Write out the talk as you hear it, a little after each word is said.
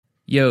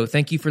Yo,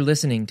 thank you for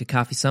listening to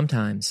Coffee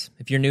Sometimes.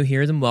 If you're new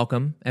here, then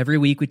welcome. Every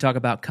week we talk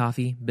about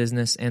coffee,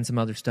 business, and some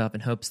other stuff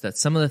in hopes that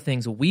some of the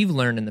things we've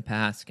learned in the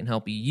past can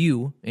help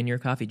you in your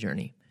coffee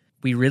journey.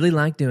 We really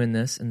like doing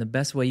this, and the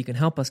best way you can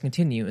help us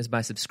continue is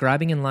by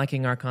subscribing and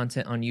liking our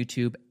content on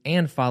YouTube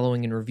and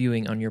following and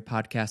reviewing on your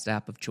podcast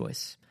app of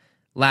choice.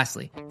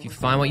 Lastly, if you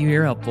find what you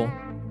hear helpful,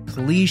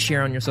 please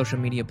share on your social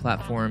media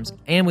platforms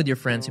and with your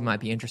friends who might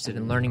be interested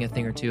in learning a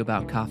thing or two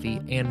about coffee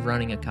and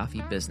running a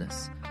coffee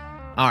business.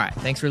 All right,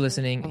 thanks for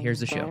listening. Here's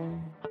the show.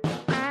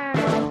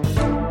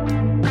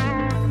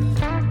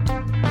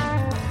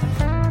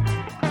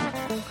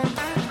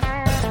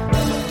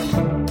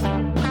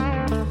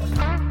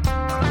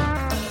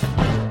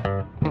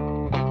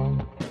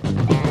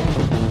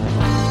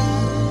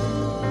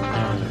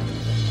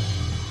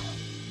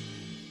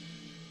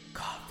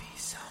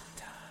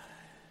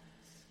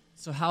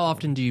 So how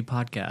often do you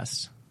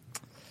podcast?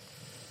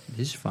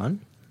 This is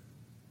fun.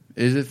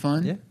 Is it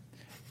fun? Yeah.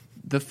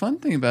 The fun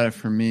thing about it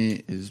for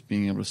me is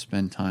being able to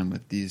spend time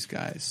with these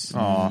guys.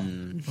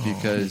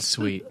 Because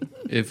Sweet.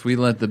 if we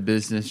let the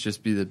business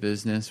just be the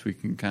business, we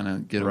can kind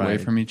of get away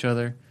Right. from each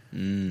other.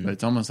 But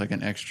it's almost like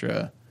an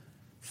extra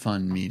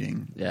fun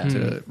meeting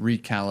to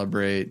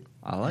recalibrate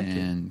I like it.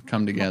 and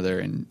come together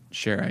and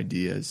share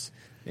ideas.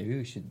 Maybe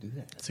we should do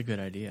that. That's a good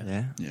idea.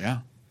 Yeah. Yeah.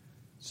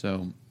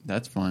 So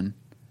that's fun.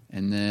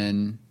 And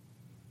then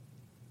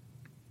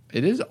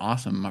it is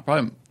awesome. My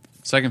probably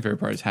second favorite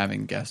part is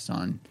having guests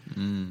on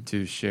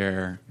to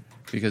share,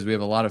 because we have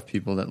a lot of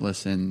people that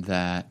listen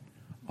that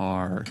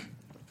are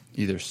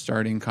either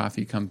starting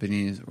coffee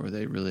companies or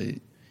they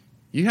really...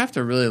 You have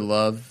to really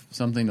love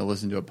something to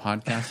listen to a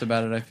podcast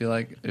about it, I feel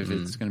like, if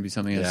it's going to be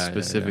something as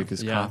specific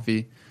as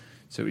coffee.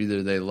 So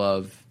either they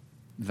love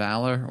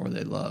Valor or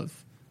they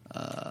love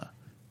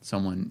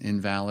someone in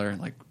Valor,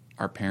 like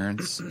our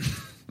parents.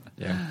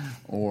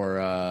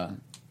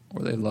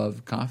 Or they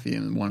love coffee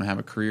and want to have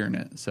a career in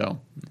it. So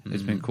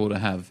it's been cool to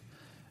have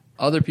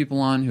other people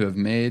on who have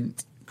made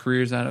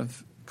careers out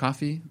of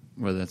coffee,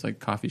 whether that's like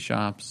coffee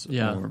shops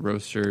or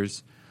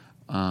roasters.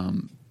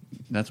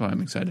 That's why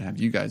I'm excited to have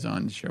you guys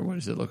on to share what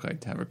does it look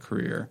like to have a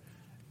career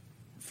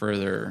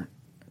further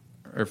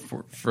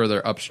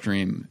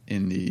upstream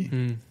in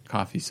the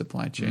coffee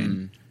supply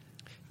chain.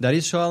 That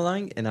is so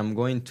aligned, and I'm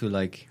going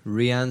to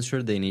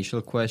re-answer the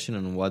initial question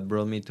on what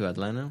brought me to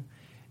Atlanta.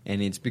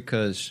 And it's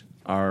because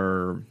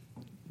our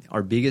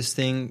biggest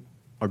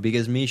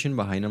mission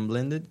behind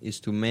Unblended is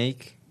to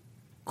make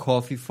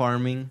coffee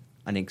farming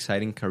an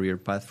exciting career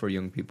path for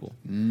young people.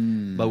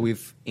 But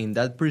in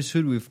that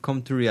pursuit, we've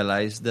come to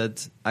realize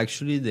that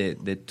actually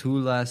the two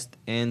last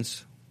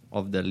ends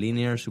of the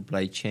linear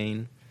supply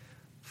chain,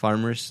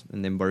 farmers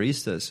and then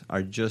baristas,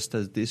 are just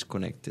as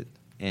disconnected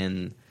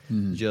and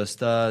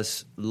just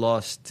as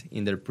lost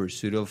in their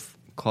pursuit of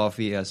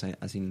coffee as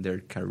in their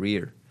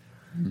career.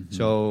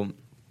 So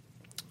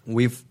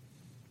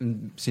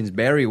since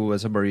Barry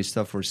was a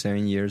barista for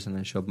 7 years and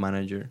a shop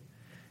manager,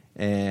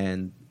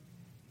 and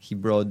he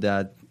brought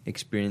that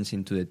experience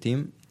into the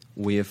team,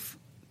 we've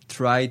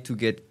tried to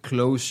get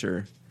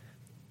closer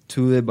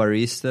to the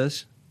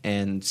baristas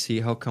and see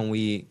how can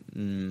we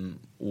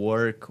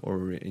work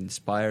or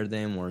inspire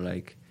them or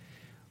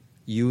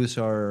use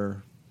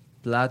our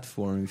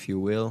platform, if you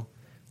will,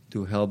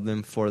 to help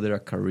them further a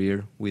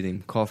career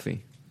within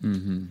coffee.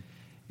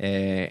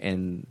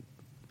 And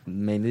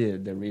mainly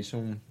the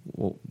reason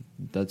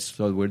that's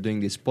why we're doing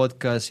this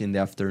podcast. In the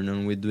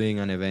afternoon, we're doing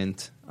an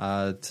event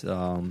at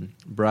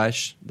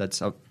Brush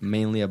that's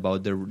mainly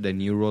about the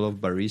new role of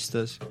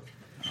baristas.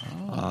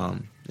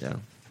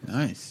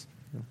 Nice.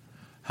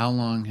 How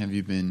long have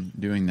you been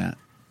doing that?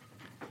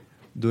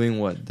 Doing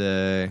what?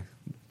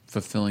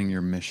 Fulfilling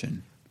your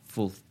mission.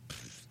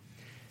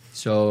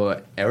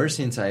 So ever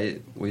since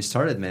we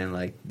started,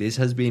 man, this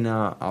has been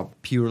a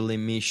purely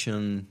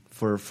mission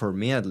for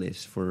me, at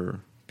least,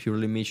 for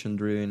purely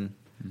mission-driven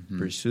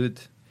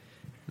pursuit.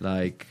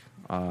 I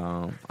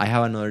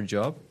have another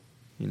job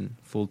in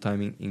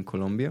full-time in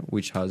Colombia,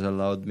 which has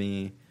allowed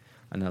me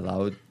and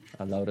allowed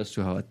us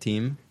to have a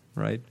team,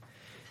 right?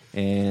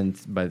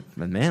 But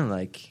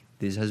man,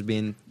 this has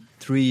been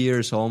 3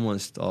 years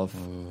almost of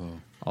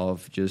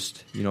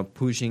just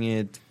pushing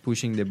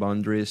the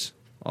boundaries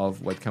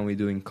of what can we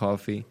do in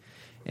coffee,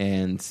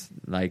 and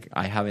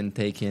I haven't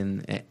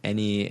taken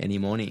any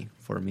money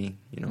for me,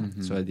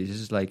 So this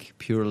is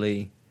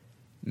purely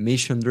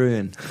mission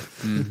driven.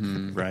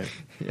 Right.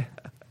 Yeah.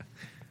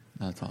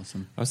 That's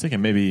awesome. I was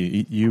thinking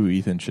maybe you,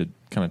 Ethan, should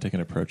kind of take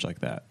an approach like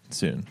that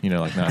soon.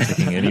 Not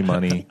taking any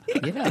money.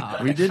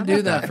 Yeah, we did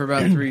do that for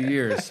about 3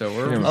 years, so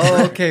we're.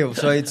 Oh, okay.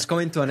 So it's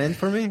coming to an end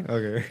for me.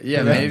 Okay.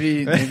 Yeah,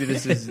 maybe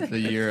this is the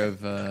year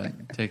of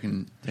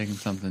taking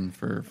something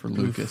for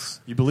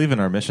Lucas. You believe in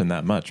our mission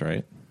that much,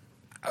 right?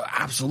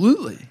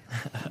 Absolutely.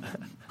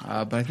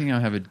 But I think I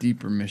have a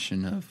deeper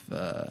mission of.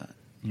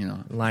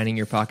 Lining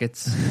your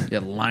pockets.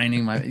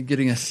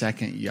 Getting a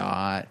second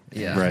yacht.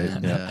 Yeah. Right.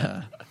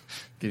 And,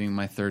 getting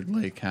my third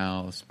lake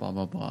house, blah,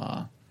 blah,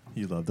 blah.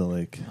 You love the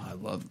lake. I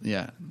love,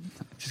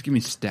 just give me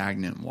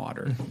stagnant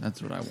water.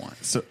 That's what I want.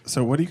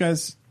 So what are you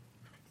guys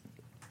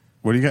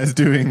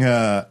doing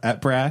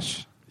at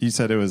Brash? You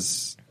said it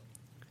was...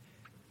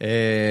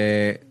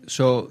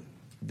 So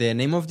the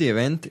name of the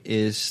event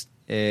is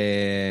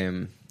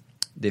the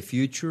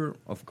future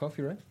of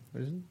coffee, right?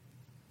 What is it?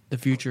 The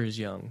future is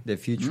young. The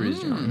future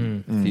is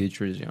young. The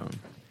future is young.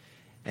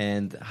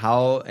 And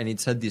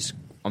it's at this,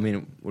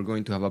 we're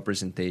going to have a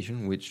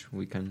presentation, which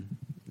we can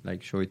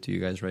show it to you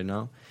guys right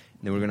now.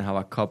 And then we're going to have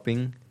a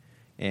cupping,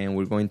 and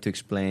we're going to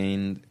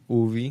explain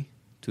UVI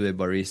to the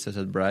baristas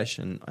at Brash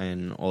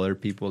and other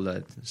people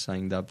that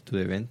signed up to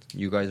the event.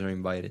 You guys are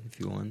invited if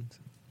you want.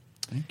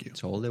 Thank you.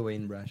 It's all the way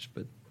in Brash,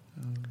 but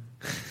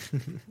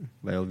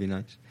it'll be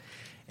nice.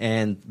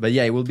 But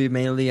it will be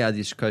mainly a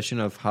discussion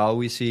of how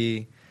we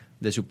see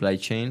the supply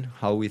chain,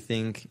 how we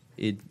think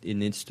it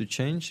needs to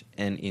change,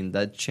 and in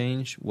that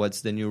change,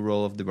 what's the new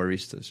role of the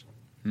baristas?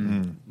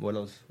 What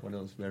else,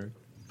 Barry?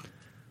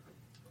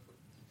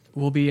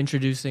 We'll be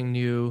introducing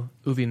new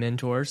UVI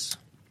mentors.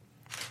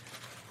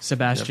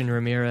 Sebastian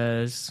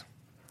Ramirez,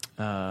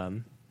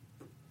 Diego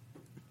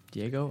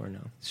or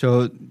no?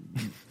 So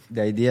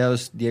the idea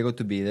was Diego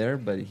to be there,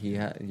 but he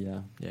had,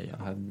 I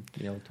hadn't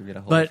been able to get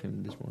a hold of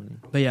him this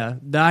morning. But yeah,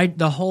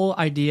 the whole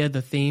idea,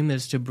 the theme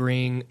is to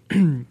bring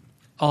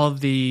all of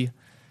the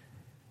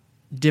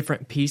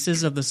different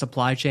pieces of the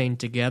supply chain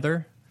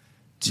together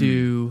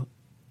to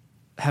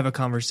have a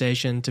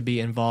conversation, to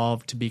be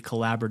involved, to be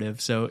collaborative.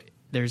 So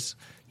there's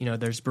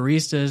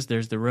baristas,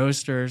 there's the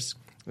roasters,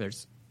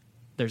 there's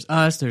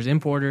us, there's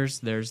importers,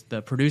 there's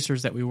the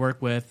producers that we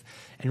work with,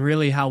 and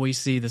really how we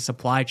see the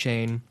supply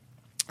chain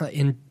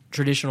in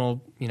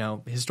traditional,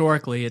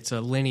 historically it's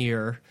a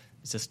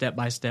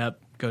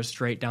step-by-step, goes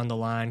straight down the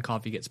line,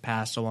 coffee gets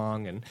passed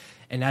along,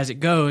 and as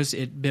it goes,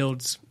 it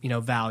builds,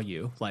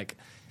 value.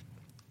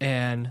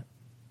 And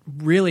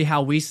really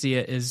how we see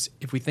it is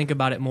if we think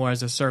about it more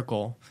as a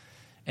circle,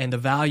 and the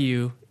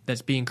value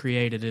that's being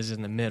created is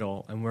in the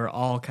middle, and we're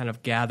all kind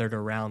of gathered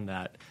around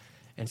that.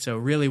 And so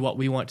really what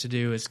we want to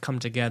do is come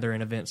together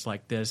in events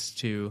like this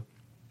to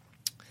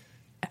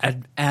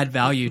add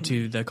value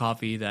to the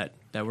coffee that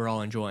we're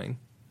all enjoying.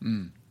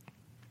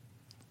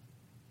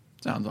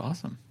 Sounds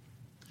awesome.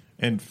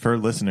 And for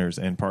listeners,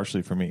 and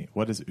partially for me,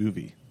 what is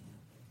UVI?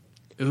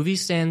 UVI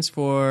stands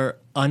for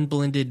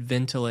Unblended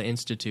Vintilla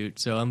Institute.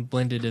 So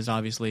Unblended is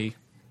obviously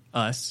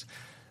us.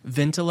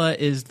 Vintilla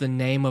is the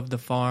name of the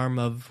farm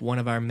of one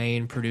of our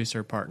main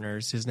producer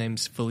partners. His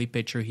name's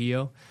Felipe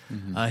Trujillo.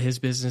 His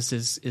business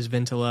is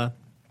Vintilla,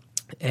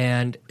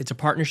 and it's a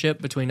partnership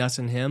between us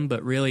and him.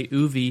 But really,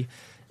 UVI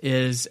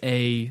is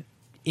a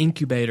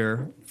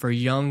incubator for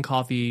young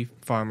coffee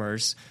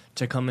farmers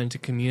to come into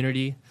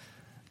community,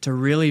 to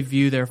really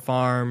view their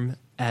farm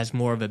as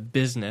more of a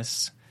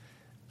business,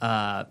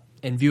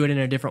 and view it in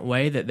a different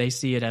way, that they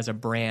see it as a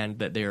brand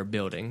that they are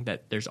building,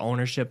 that there's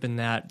ownership in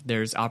that.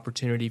 There's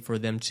opportunity for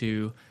them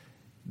to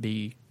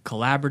be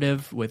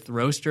collaborative with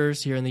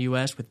roasters here in the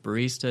U.S., with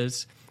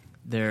baristas.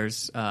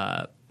 There's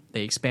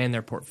they expand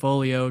their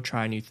portfolio,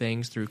 try new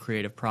things through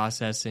creative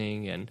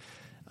processing and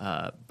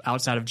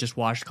outside of just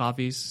washed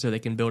coffees, so they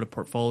can build a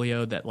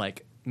portfolio that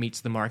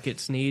meets the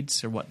market's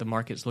needs or what the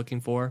market's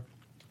looking for.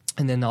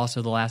 And then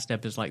also the last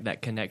step is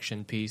that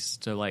connection piece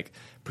to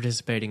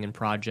participating in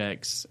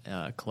projects,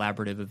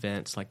 collaborative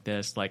events like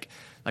this. Like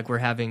we're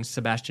having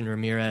Sebastian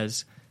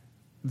Ramirez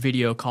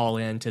video call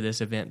in to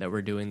this event that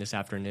we're doing this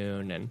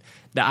afternoon, and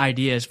the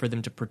idea is for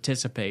them to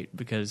participate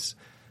because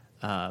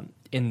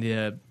in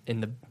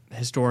the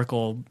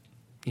historical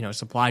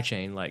supply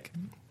chain,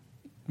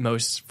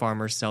 most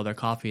farmers sell their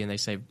coffee and they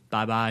say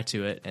bye-bye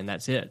to it, and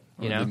that's it.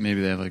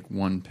 Maybe they have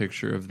one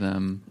picture of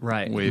them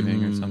right.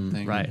 waving or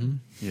something. Right.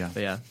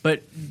 Yeah.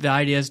 But the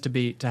idea is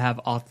to have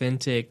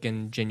authentic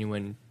and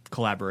genuine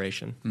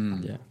collaboration.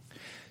 Yeah.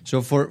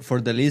 So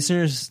for the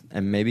listeners,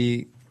 and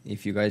maybe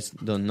if you guys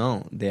don't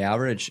know, the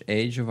average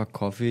age of a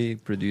coffee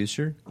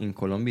producer in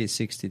Colombia is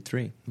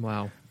 63.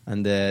 Wow.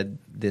 And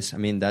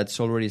that's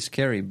already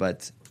scary,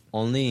 but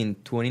only in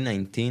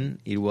 2019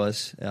 it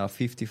was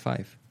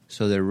 55.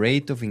 So the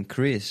rate of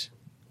increase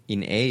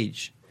in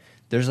age,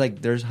 there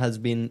has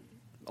been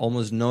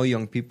almost no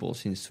young people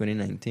since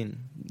 2019.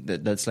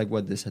 That's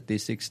what the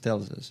statistics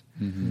tells us.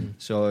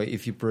 So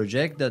if you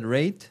project that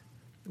rate,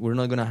 we're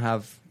not going to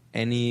have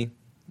any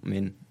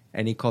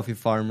coffee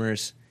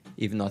farmers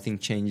if nothing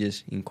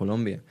changes in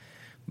Colombia.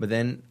 But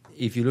then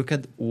if you look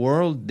at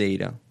world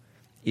data,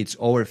 it's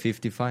over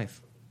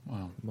 55.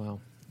 Wow.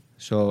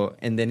 So,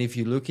 and then if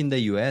you look in the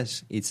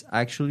U.S., it's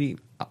actually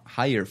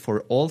higher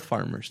for all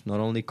farmers, not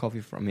only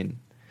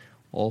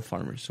all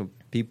farmers. So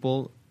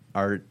people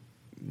are,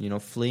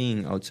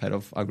 fleeing outside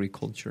of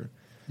agriculture.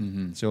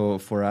 So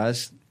for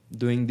us,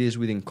 doing this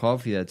within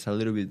coffee, that's a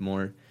little bit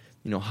more,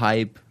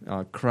 hype,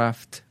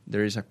 craft.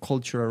 There is a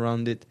culture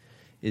around it.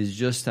 It's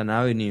just an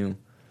avenue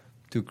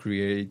to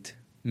create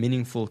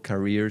meaningful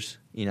careers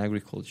in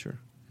agriculture.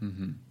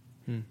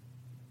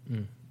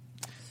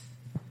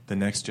 The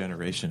next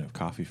generation of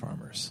coffee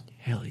farmers.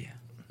 Hell yeah.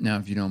 Now,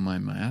 if you don't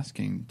mind my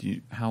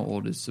asking, how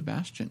old is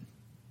Sebastian?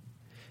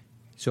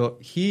 So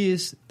he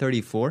is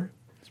 34,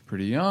 He's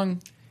pretty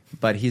young.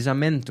 but he's a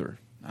mentor.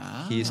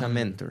 He's a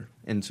mentor.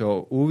 And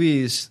so Ubi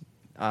is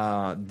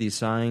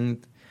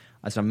designed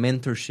as a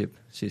mentorship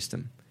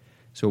system.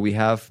 So we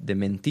have the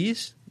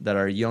mentees that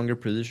are younger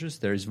producers.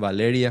 There's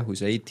Valeria,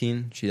 who's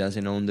 18. She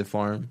doesn't own the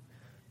farm,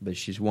 but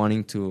she's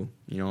wanting to,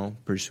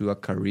 pursue a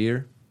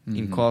career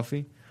in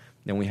coffee.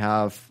 Then we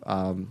have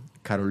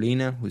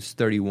Carolina, who's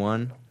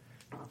 31.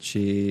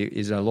 She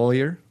is a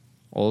lawyer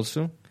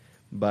also,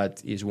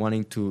 but is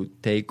wanting to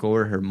take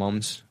over her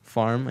mom's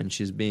farm, and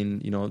she's been,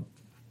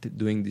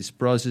 doing these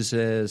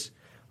processes.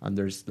 And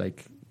there's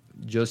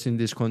just in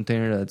this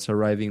container that's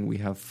arriving, we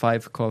have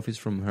 5 coffees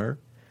from her.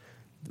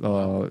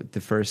 The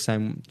first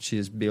time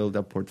she's built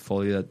a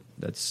portfolio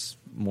that's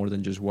more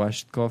than just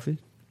washed coffee.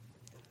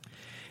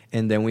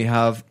 And then we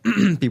have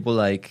people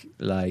like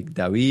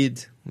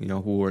David,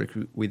 who work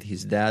with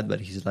his dad,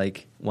 but he's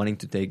wanting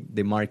to take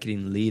the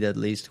marketing lead at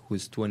least,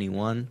 who's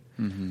 21,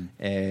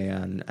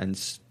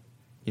 and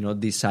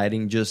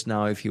deciding just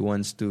now if he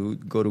wants to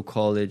go to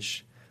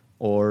college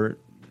or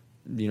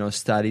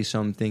study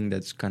something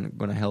that's kind of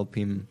going to help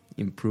him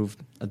improve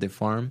at the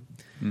farm.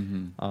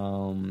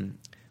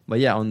 But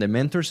yeah, on the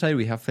mentor side,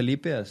 we have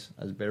Felipe, as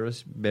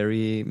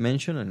Barry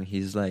mentioned, and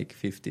he's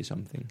 50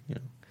 something,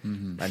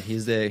 and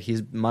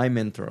he's my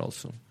mentor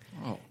also.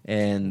 Oh.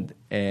 And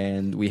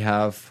we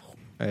have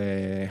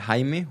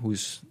Jaime,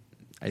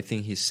 I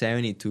think he's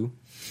 72,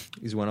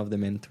 is one of the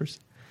mentors.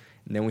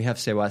 And then we have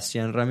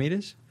Sebastián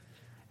Ramírez,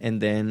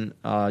 and then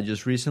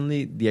just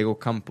recently Diego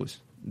Campos,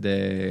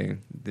 the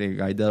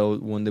guy that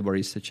won the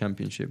Barista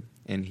Championship,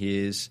 and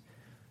he's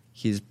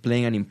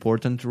playing an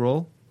important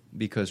role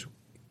because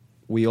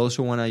we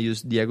also want to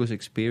use Diego's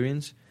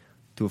experience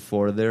to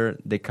further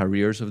the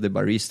careers of the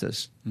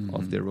baristas,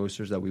 of the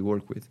roasters that we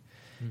work with.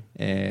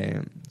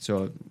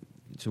 So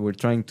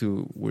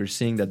we're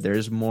seeing that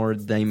there's more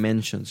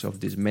dimensions of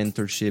this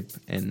mentorship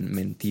and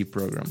mentee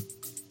program.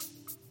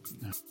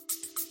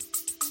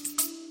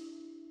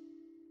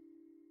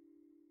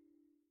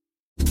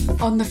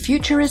 On the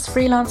Future is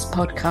Freelance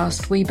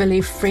podcast, we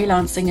believe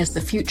freelancing is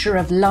the future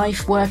of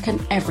life, work,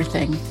 and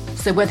everything.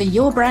 So whether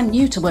you're brand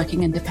new to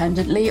working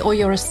independently or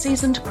you're a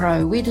seasoned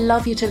pro, we'd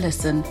love you to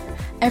listen.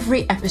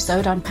 Every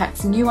episode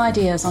unpacks new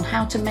ideas on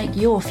how to make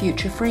your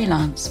future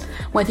freelance.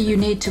 Whether you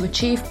need to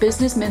achieve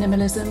business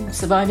minimalism,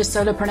 survive a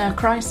solopreneur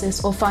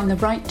crisis, or find the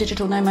right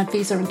digital nomad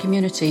visa and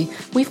community,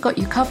 we've got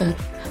you covered.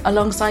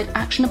 Alongside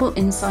actionable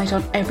insight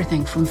on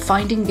everything from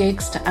finding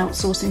gigs to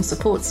outsourcing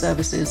support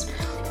services,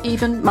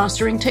 even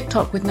mastering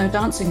TikTok with no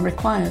dancing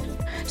required.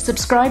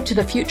 Subscribe to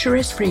The Future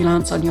is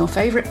Freelance on your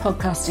favorite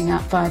podcasting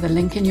app via the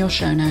link in your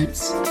show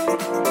notes.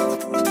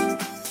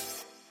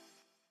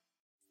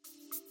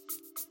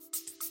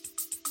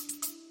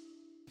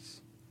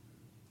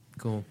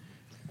 Cool.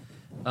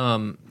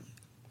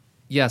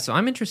 Yeah, so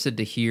I'm interested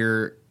to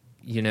hear,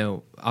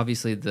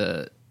 obviously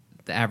the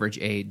average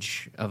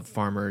age of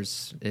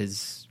farmers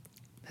has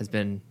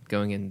been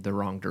going in the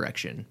wrong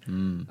direction.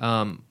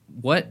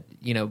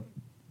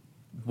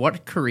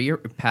 What career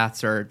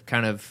paths are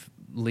kind of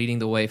leading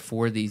the way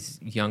for these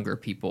younger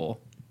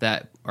people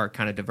that are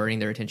kind of diverting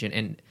their attention?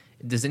 And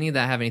does any of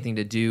that have anything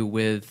to do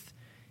with,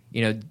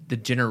 the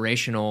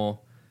generational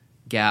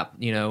gap,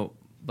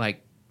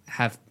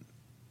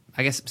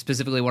 I guess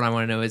specifically what I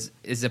want to know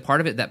is a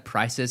part of it that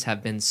prices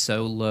have been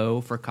so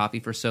low for coffee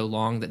for so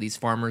long that these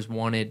farmers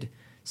wanted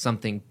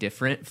something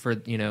different for,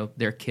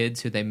 their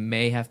kids who they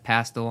may have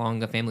passed along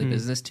the family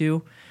business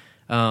to?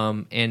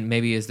 And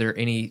maybe is there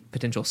any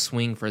potential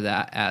swing for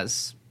that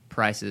as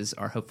prices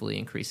are hopefully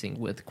increasing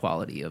with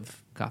quality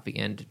of coffee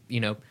and,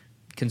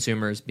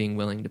 consumers being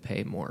willing to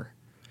pay more?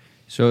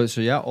 So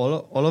yeah,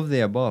 all of the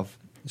above.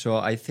 So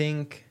I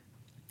think,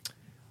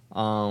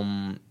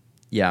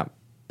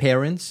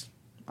 parents,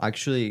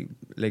 actually,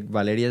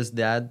 Valeria's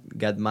dad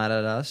got mad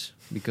at us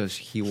because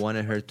he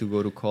wanted her to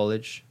go to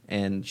college,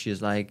 and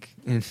she's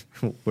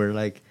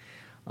we're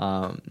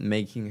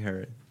making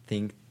her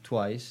think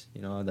twice,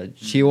 that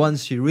she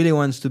really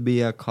wants to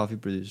be a coffee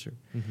producer.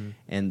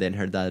 And then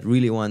her dad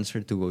really wants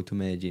her to go to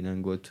Medellin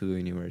and go to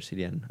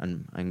university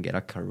and get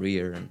a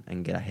career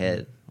and get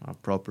ahead, a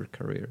proper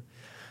career.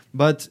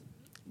 But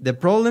the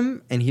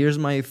problem, and here's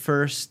my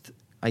first,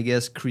 I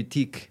guess,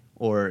 critique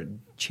or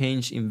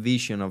change in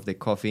vision of the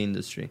coffee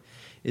industry,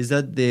 is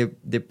that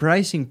the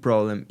pricing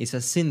problem is a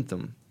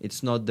symptom.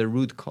 It's not the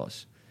root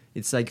cause.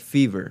 It's like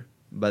fever,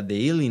 but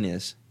the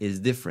illness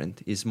is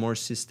different. It's more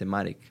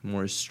systematic,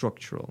 more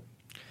structural.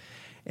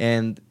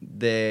 And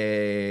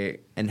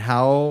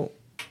how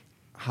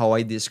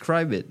I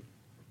describe it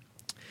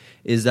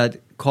is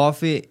that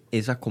coffee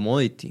is a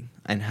commodity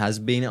and has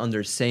been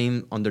under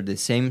the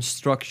same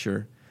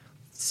structure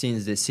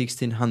since the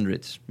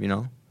 1600s,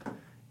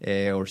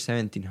 or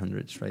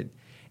 1700s, right?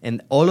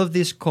 And all of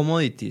these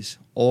commodities,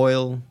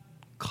 oil,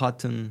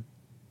 cotton,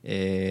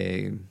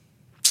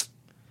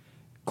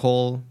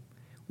 coal,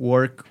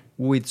 work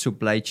with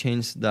supply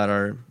chains that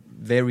are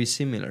very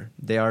similar.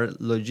 They are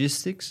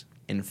logistics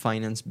and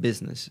finance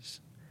businesses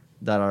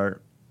that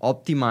are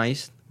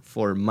optimized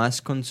for mass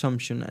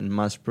consumption and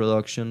mass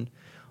production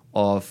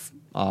of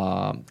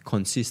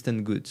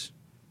consistent goods,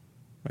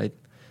 right?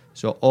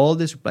 So all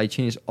the supply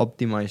chain is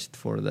optimized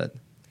for that.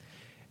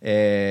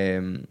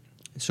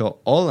 So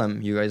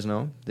Olam, you guys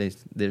know,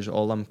 there's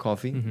Olam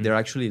coffee. Mm-hmm. They're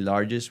actually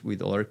largest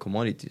with other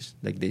commodities.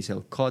 Like they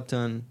sell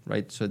cotton,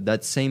 right? So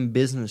that same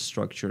business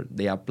structure,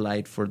 they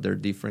applied for their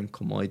different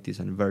commodities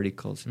and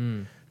verticals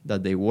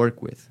that they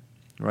work with,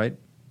 right?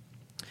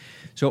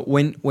 So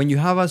when you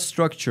have a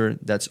structure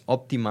that's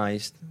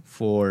optimized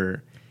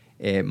for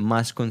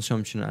mass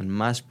consumption and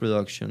mass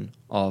production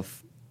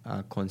of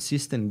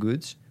consistent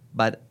goods,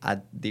 but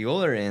at the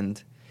other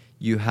end,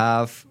 you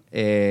have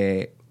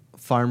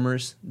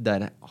farmers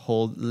that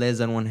hold less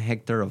than 1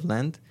 hectare of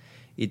land,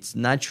 it's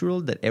natural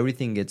that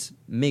everything gets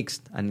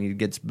mixed and it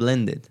gets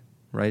blended,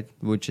 right?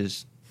 Which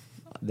is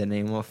the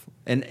name of...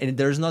 And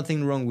there's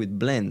nothing wrong with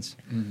blends.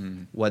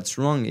 Mm-hmm. What's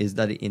wrong is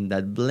that in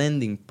that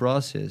blending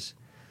process,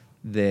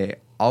 the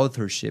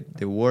authorship,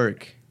 the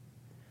work,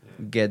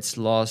 gets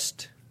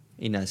lost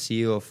in a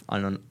sea of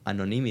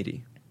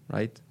anonymity,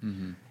 right?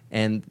 Mm-hmm.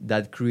 And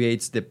that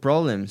creates the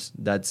problems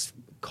that's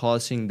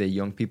causing the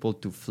young people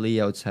to flee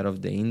outside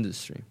of the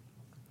industry.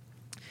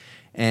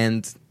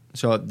 And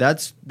so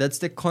that's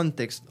the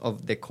context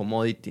of the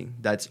commodity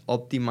that's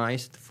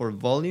optimized for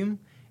volume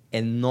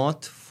and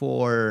not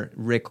for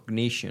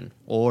recognition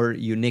or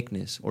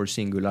uniqueness or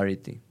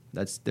singularity.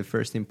 That's the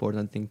first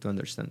important thing to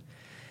understand.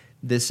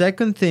 The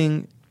second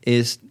thing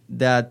is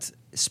that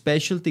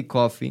specialty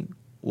coffee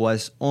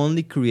was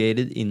only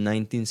created in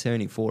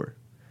 1974.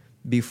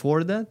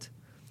 Before that,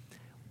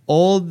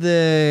 all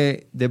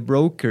the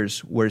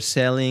brokers were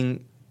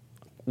selling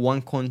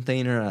one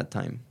container at a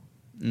time.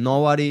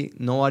 Nobody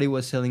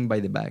was selling by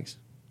the bags.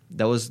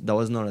 That was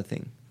not a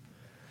thing.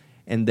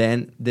 And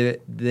then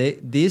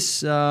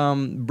these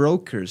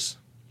brokers,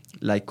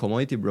 like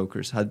commodity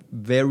brokers, had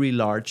very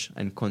large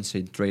and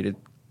concentrated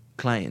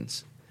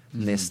clients.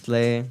 Mm-hmm.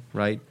 Nestle,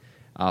 right?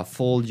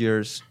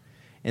 Folgers.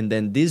 And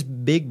then these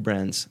big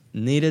brands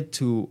needed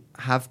to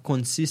have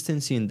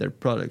consistency in their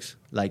products,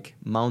 like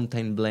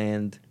Mountain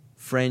Blend,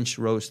 French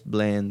Roast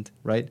Blend,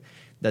 right?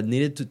 That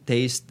needed to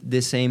taste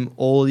the same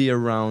all year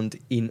round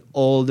in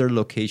all their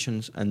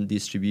locations and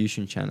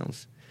distribution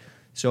channels.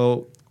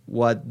 So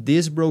what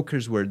these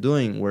brokers were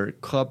doing were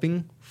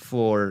copying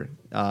for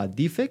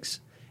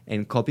defects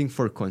and copying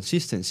for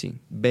consistency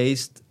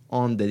based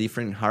on the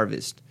different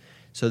harvest.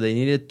 So they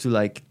needed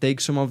to take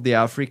some of the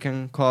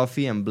African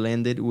coffee and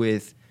blend it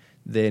with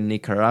the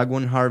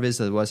Nicaraguan harvest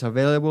that was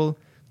available,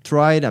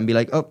 try it and be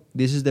like, oh,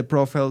 this is the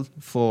profile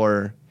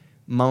for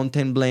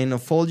Mountain Blend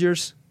of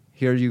Folgers.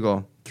 Here you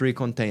go, 3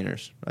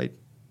 containers, right?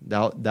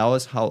 That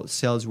was how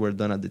sales were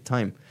done at the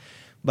time.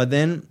 But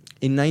then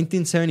in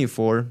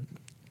 1974,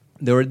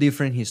 there were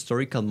different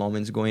historical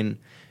moments going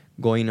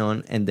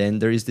on, and then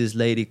there is this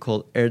lady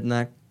called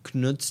Erna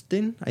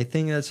Knudsen. I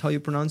think that's how you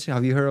pronounce it.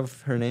 Have you heard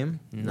of her name?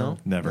 No.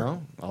 Never.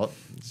 No? Oh.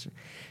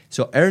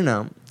 So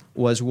Erna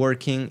was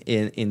working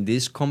in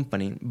this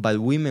company, but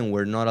women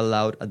were not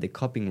allowed at the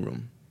cupping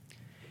room.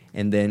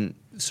 And then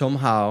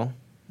somehow,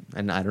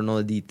 and I don't know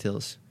the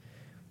details,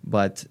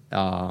 but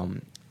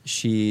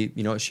she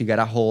got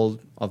a hold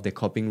of the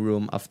cupping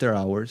room after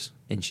hours,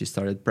 and she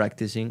started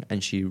practicing,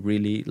 and she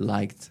really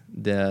liked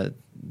that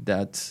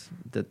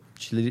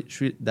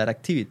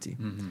activity.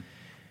 Mm-hmm.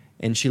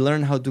 And she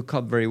learned how to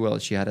cup very well.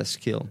 She had a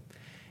skill.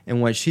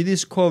 And what she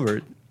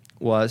discovered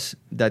was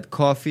that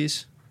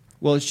coffees,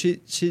 well,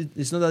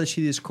 it's not that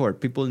she discovered,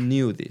 people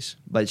knew this,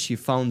 but she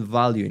found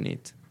value in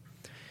it.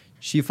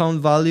 She found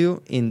value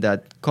in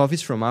that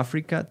coffees from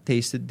Africa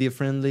tasted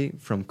differently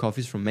from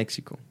coffees from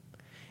Mexico.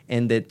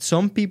 And that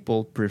some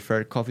people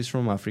prefer coffees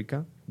from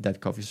Africa than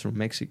coffees from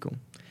Mexico.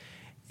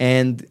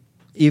 And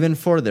even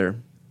further,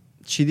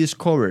 she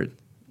discovered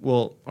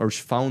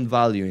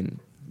value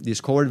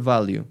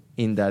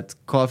in that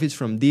coffees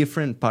from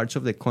different parts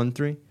of the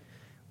country,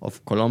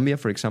 of Colombia,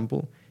 for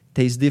example,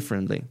 taste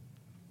differently.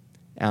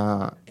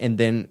 And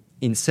then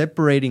in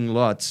separating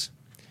lots,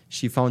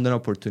 she found an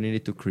opportunity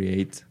to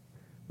create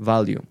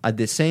value. At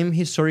the same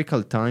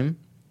historical time,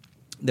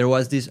 there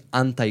was this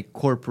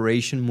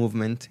anti-corporation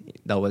movement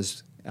that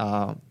was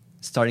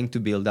starting to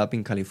build up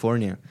in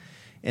California.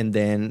 And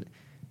then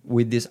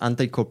with this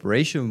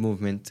anti-corporation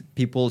movement,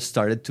 people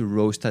started to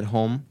roast at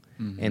home,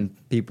 mm-hmm.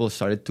 and people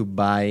started to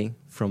buy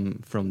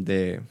from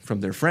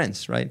their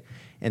friends, right?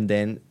 And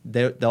then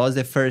that was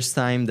the first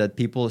time that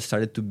people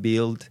started to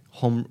build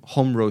home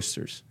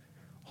roasters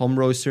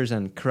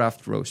and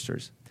craft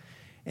roasters.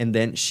 And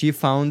then she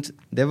found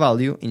the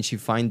value, and she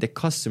found the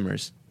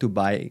customers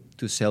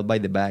to sell by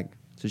the bag.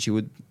 So she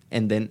would,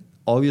 and then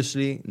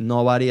obviously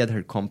nobody at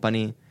her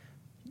company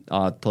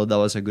thought that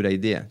was a good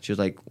idea. She was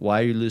like,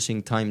 "Why are you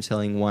losing time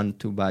selling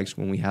 1-2 bags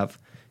when we have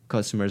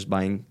customers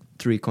buying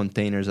 3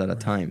 containers at a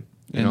time?"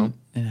 You know.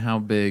 And how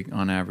big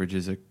on average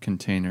is a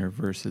container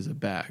versus a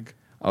bag?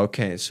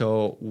 Okay,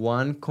 so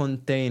 1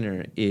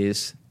 container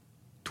is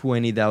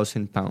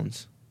 20,000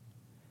 pounds.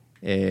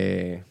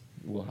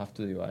 we'll have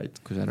to divide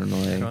because I don't know.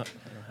 I don't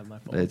have my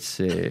phone. Let's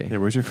see. Hey,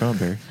 where's your phone,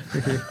 Barry?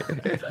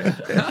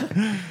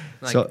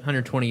 Like So-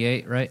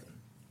 128, right?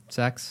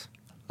 Sacks.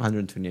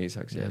 128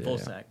 sacks. Yeah, Full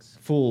yeah. sacks.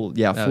 Full,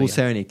 Oh, full yeah.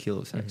 70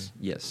 kilo sacks.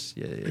 Yes,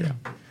 yeah.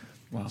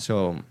 Wow.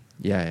 So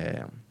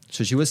yeah.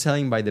 So she was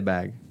selling by the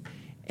bag,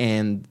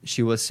 and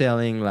she was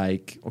selling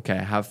like, okay,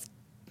 I have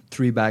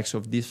 3 bags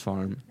of this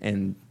farm,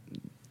 and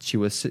she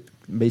was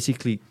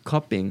basically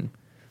copying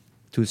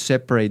to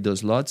separate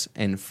those lots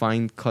and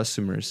find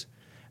customers.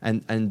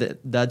 And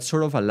that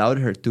sort of allowed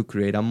her to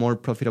create a more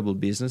profitable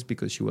business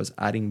because she was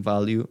adding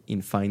value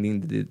in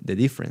finding the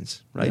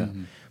difference, right?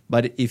 Yeah.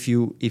 But if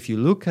you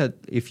look at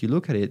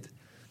it,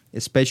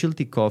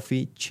 specialty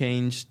coffee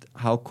changed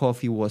how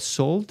coffee was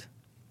sold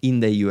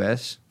in the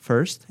U.S.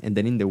 first, and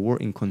then in the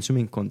world in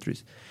consuming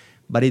countries.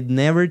 But it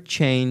never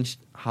changed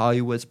how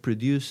it was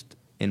produced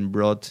and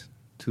brought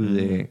to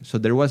the. So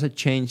there was a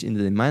change in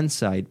the demand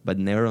side, but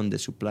never on the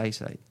supply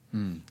side,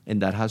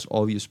 and that has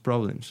obvious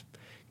problems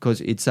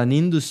because it's an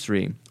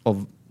industry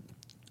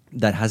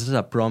that has as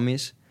a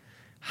promise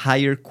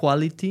higher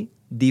quality,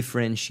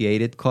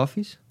 differentiated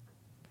coffees,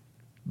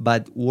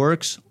 but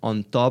works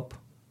on top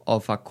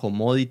of a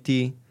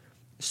commodity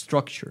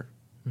structure.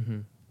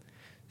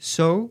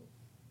 So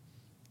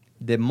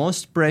the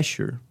most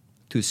pressure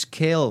to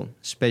scale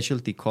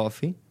specialty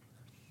coffee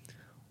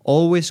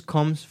always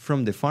comes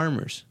from the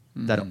farmers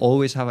that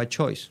always have a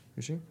choice.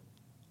 You see?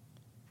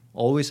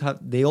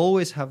 They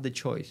always have the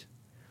choice.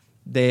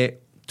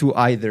 To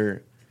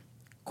either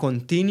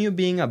continue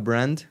being a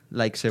brand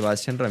like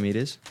Sebastian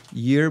Ramirez,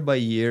 year by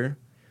year,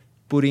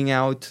 putting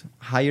out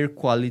higher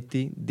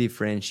quality,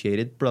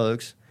 differentiated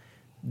products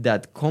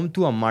that come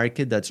to a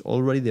market that's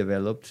already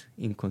developed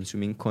in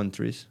consuming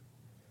countries,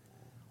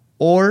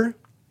 or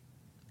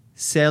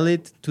sell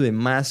it to the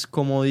mass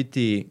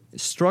commodity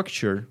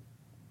structure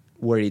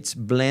where it's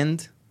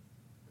blend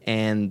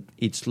and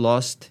it's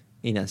lost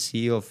in a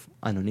sea of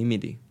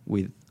anonymity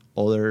with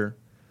other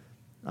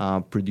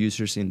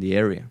producers in the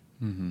area.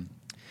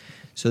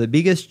 So the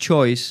biggest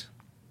choice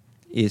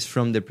is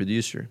from the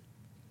producer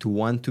to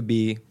want to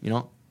be,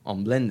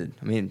 unblended.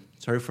 I mean,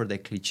 sorry for the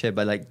cliche,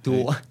 but like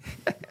to.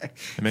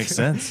 It makes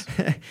sense.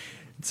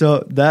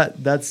 So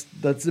that's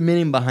the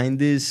meaning behind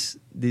this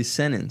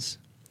sentence,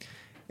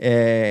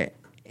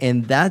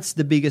 and that's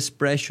the biggest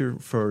pressure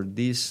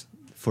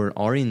for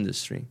our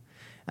industry,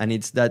 and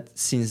it's that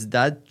since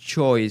that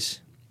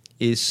choice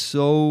is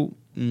so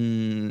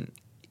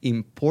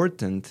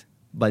important,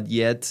 but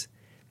yet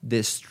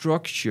the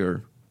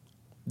structure,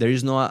 there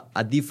is no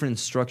a different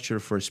structure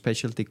for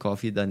specialty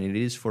coffee than it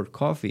is for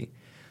coffee.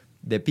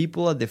 The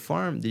people at the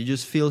farm, they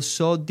just feel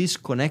so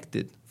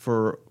disconnected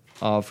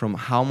from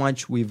how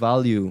much we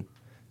value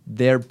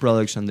their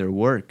products and their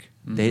work.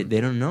 They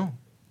don't know.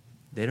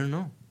 They don't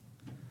know.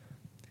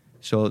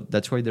 So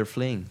that's why they're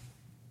fleeing.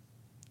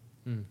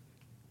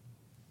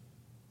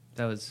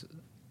 That was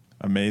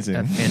Amazing.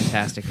 a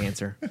fantastic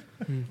answer.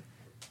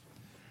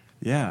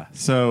 Yeah.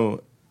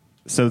 So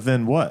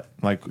then what?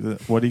 Like,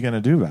 what are you going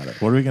to do about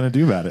it? What are we going to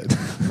do about it?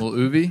 Well,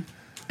 Uvi.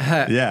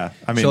 Yeah.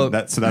 I mean, So-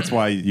 that's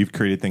why you've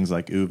created things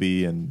like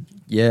Uvi and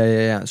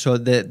Yeah. So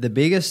the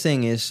biggest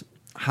thing is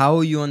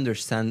how you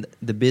understand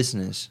the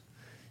business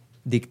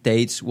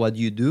dictates what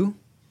you do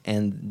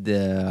and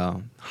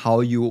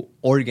how you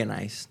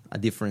organize a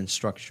different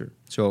structure.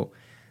 So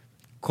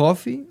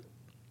coffee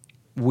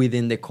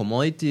within the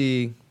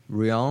commodity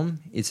realm,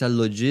 it's a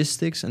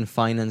logistics and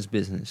finance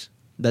business.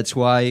 That's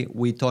why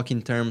we talk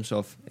in terms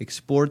of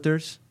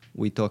exporters,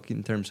 we talk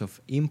in terms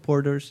of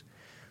importers.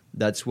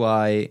 That's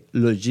why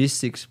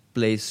logistics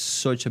plays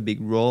such a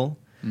big role.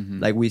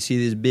 Like we see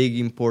these big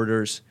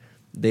importers,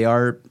 they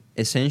are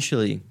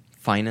essentially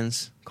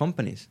finance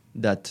companies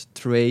that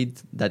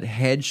trade, that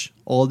hedge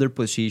all their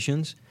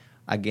positions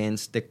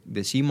against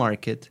the sea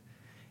market,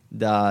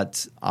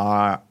 that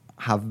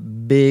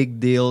have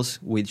big deals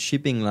with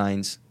shipping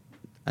lines,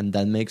 and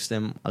that makes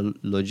them a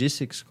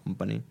logistics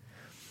company.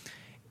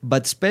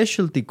 But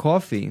specialty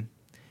coffee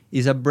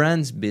is a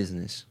brand's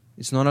business.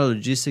 It's not a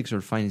logistics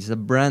or finance, it's a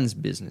brand's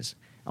business.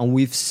 And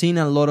we've seen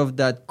a lot of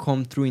that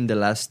come through in the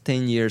last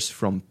 10 years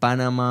from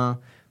Panama,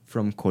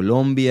 from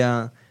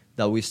Colombia,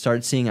 that we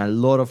start seeing a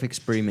lot of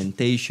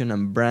experimentation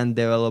and brand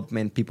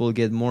development. People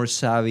get more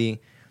savvy.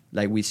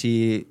 Like we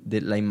see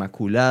La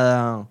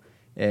Inmaculada,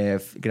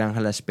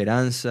 Granja La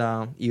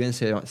Esperanza, even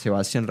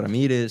Sebastian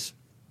Ramirez.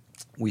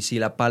 We see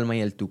La Palma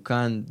y El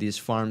Tucán, these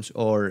farms,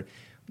 or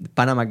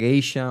Panama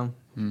Geisha,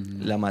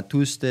 La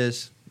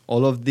Matustes.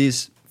 All of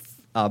these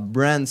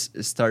brands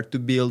start to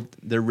build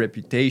their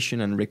reputation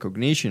and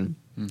recognition.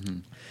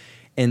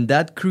 And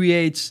that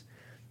creates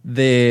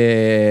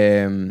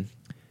the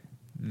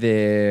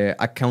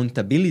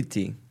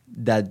accountability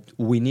that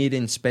we need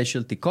in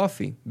specialty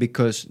coffee,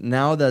 because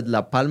now that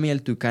La Palma y El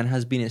Tucán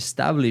has been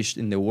established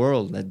in the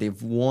world, that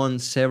they've won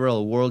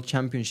several world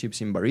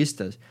championships in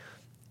baristas,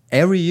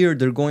 every year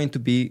they're going to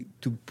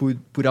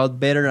put out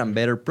better and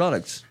better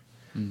products.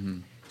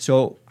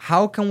 So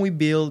how can we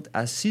build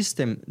a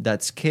system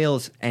that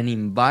scales and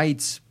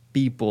invites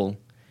people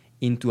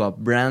into a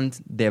brand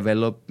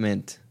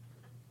development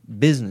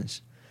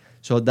business.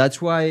 So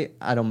that's why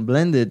at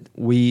Unblended,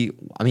 we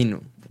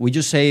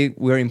just say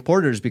we're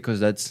importers because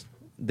that's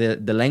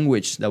the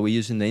language that we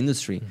use in the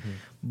industry. Mm-hmm.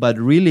 But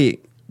really,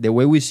 the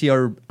way we see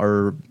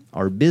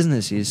our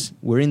business is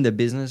we're in the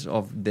business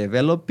of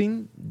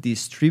developing,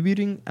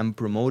 distributing, and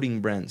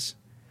promoting brands.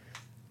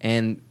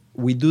 And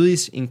we do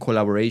this in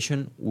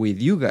collaboration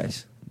with you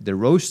guys, the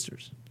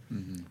roasters.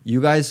 Mm-hmm.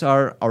 You guys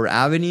are our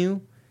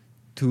avenue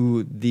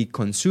to the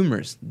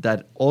consumers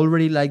that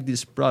already like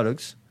these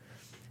products,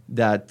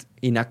 that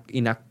in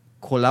a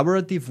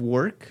collaborative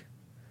work,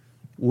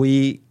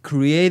 we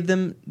create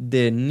them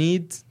the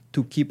need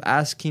to keep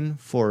asking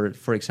for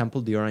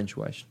example, the orange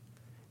wash,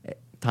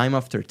 time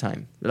after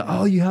time. Like,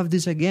 oh, you have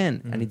this again.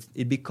 Mm-hmm. And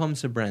it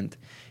becomes a brand.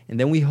 And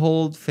then we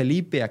hold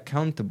Felipe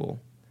accountable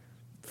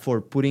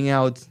for putting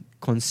out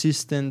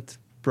consistent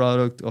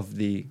product of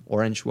the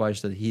orange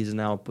wash that he's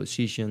now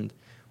positioned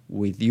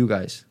with you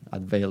guys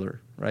at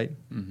Valor, right?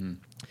 Mm-hmm.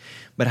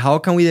 But how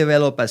can we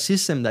develop a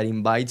system that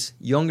invites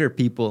younger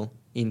people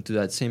into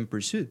that same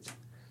pursuit?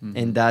 Mm-hmm.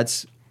 And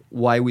that's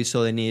why we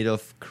saw the need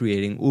of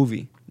creating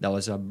Uvi. That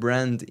was a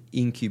brand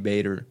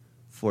incubator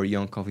for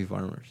young coffee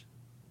farmers.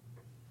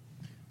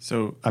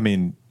 So, I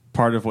mean,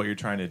 part of what you're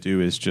trying to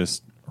do is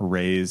just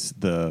raise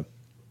the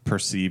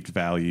perceived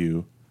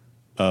value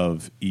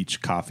of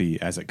each coffee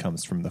as it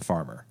comes from the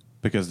farmer,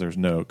 because there's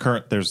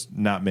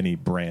not many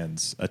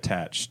brands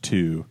attached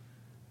to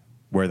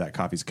where that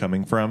coffee's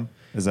coming from.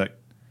 Is that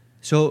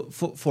so?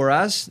 For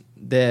us,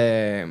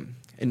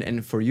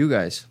 and for you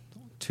guys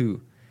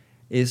too,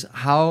 is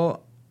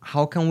how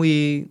can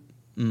we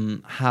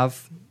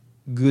have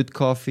good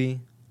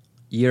coffee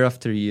year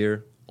after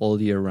year, all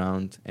year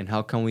round, and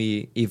how can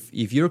we,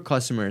 if your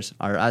customers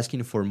are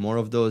asking for more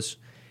of those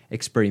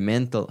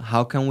experimental,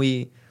 how can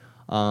we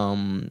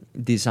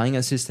design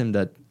a system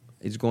that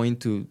is going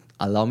to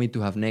allow me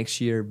to have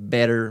next year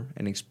better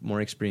and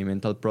more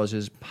experimental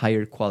process,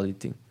 higher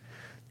quality?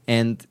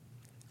 And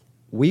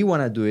we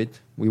want to do it.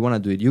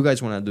 You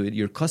guys want to do it.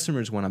 Your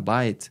customers want to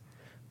buy it.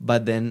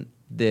 But then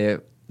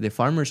the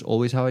farmers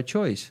always have a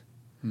choice.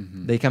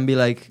 Mm-hmm. They can be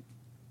like,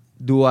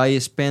 do I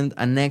spend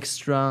an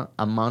extra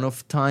amount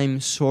of time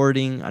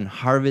sorting and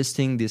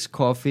harvesting this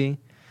coffee?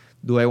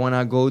 Do I want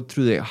to go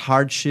through the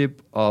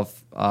hardship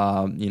of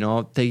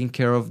taking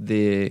care of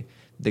the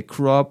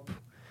crop?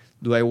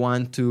 Do I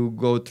want to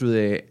go through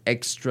the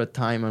extra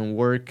time and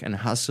work and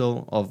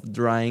hassle of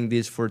drying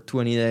this for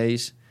 20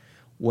 days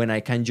when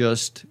I can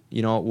just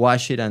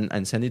wash it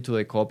and send it to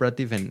the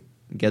cooperative and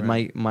get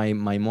my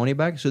money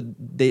back? So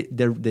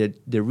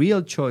the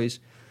real choice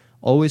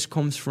always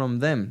comes from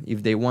them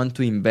if they want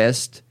to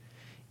invest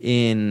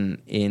in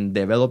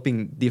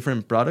developing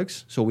different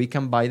products, so we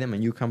can buy them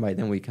and you can buy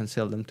them, we can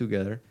sell them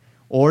together,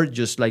 or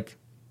just like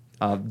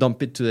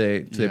dump it to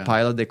the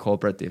pile of the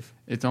cooperative.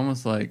 It's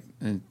almost like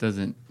it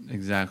doesn't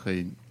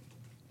exactly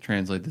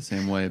translate the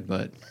same way,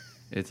 but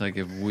it's like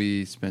if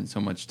we spent so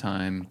much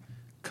time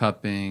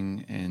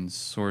cupping and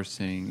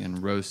sourcing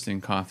and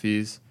roasting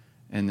coffees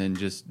and then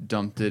just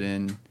dumped it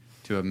in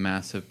to a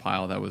massive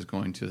pile that was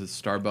going to the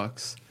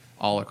Starbucks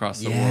all across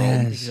the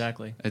world.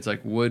 Exactly. It's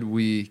like, would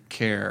we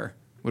care?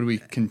 Would we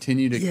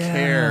continue to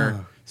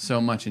care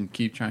so much and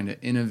keep trying to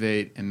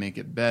innovate and make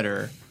it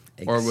better?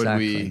 Exactly. Or would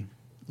we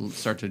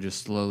start to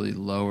just slowly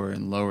lower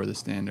and lower the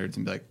standards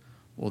and be like,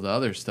 well, the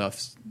other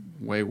stuff's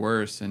way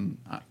worse and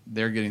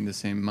they're getting the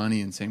same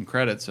money and same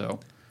credit, so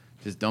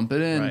just dump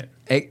it in.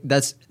 Right.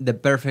 That's the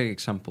perfect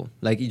example.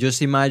 Like, you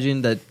just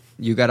imagine that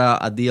you got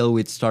a deal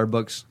with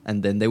Starbucks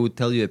and then they would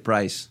tell you the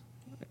price.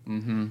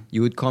 Mm-hmm.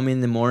 You would come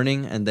in the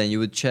morning and then you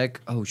would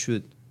check, oh,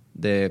 shoot,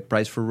 the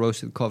price for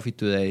roasted coffee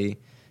today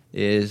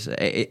is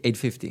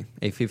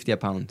 $8.50 a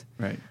pound.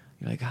 Right.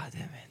 You're like, God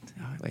damn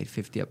it,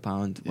 $8.50 a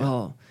pound.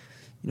 Yeah.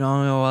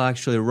 Well,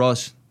 actually,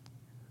 Ross,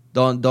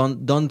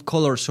 don't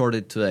color sort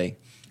it today.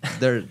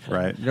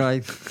 Right.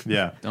 Right.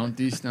 Yeah. Don't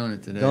de-stone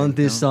it today. Don't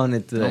de-stone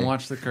it today. Don't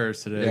watch the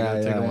curse today.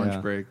 Gotta take a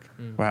lunch break.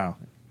 Wow.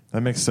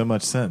 That makes so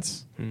much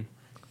sense.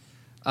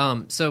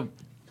 So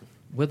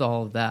with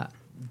all of that,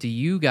 do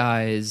you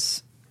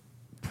guys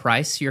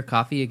price your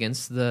coffee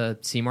against the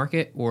C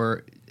market,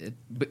 or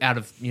out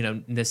of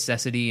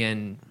necessity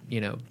and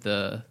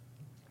the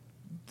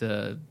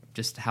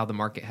just how the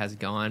market has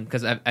gone?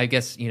 Because I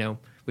guess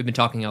we've been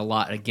talking a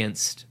lot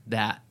against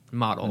that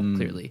model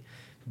clearly,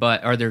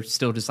 but are there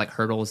still just like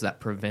hurdles that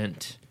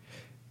prevent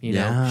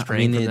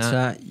straying from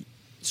that?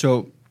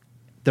 So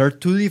there are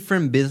two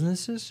different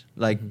businesses,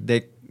 like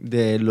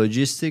the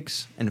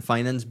logistics and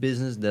finance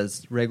business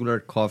that's regular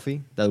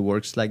coffee that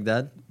works like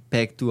that,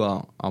 pegged to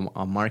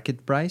a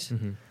market price.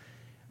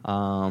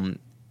 Mm-hmm.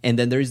 And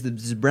then there is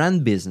this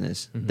brand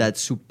business that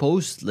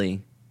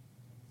supposedly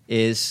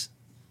is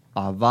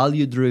a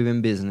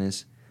value-driven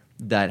business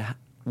that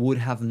would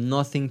have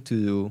nothing to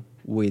do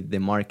with the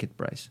market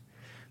price.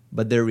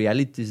 But the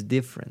reality is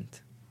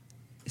different,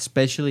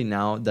 especially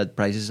now that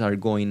prices are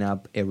going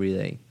up every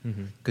day.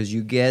 Because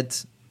you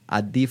get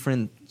a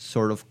different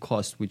sort of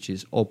cost, which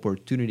is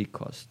opportunity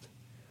cost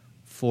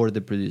for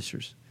the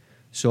producers.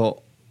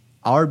 So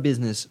our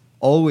business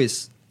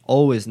always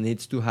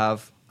needs to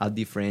have a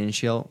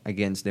differential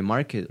against the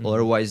market.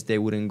 Otherwise, they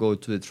wouldn't go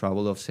to the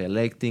trouble of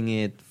selecting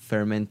it,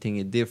 fermenting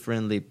it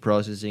differently,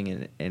 processing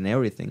it, and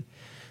everything.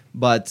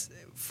 But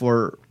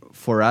for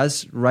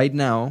us right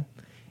now,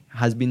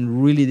 has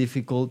been really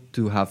difficult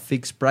to have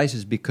fixed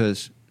prices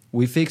because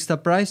we fixed a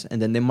price and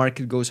then the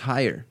market goes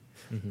higher.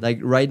 Like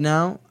right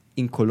now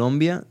in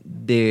Colombia,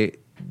 the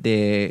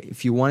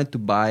if you wanted to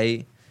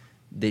buy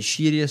the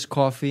shittiest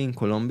coffee in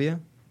Colombia,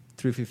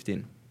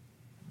 $3.15.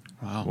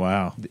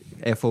 Wow.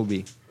 The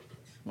FOB.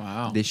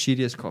 Wow. The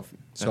shittiest coffee.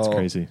 That's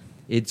crazy.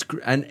 It's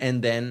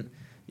and then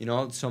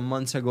some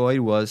months ago it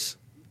was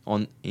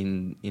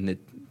in the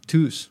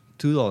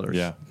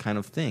 $2 kind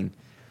of thing.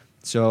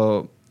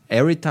 So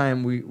every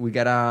time we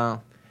gotta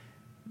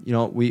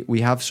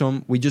we have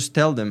some, we just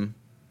tell them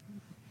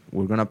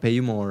we're gonna pay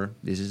you more.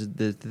 This is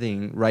the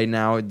thing right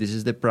now. This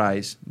is the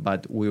price,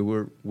 but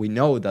we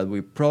know that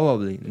we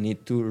probably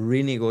need to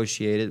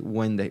renegotiate it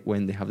when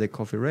they have the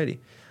coffee ready.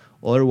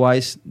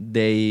 Otherwise,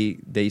 they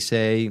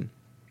say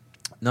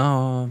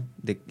no,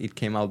 it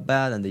came out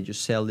bad, and they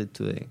just sell it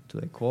to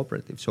the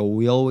cooperative. So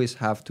we always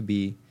have to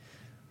be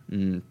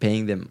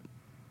paying them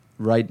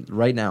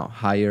right now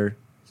higher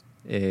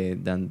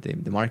than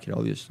the market,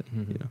 obviously.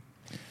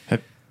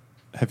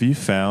 Have you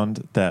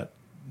found that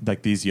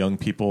like these young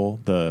people,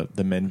 the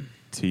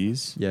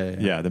mentees,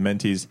 the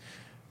mentees,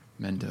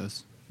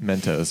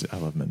 Mentos, I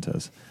love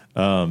Mentos.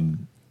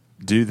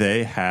 Do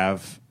they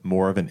have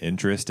more of an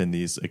interest in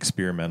these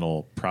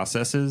experimental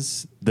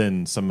processes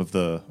than some of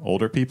the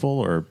older people,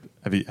 or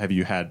have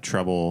you had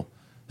trouble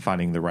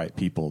finding the right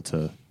people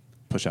to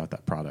push out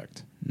that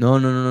product? No.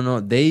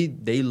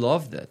 They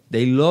love that.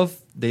 They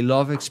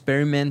love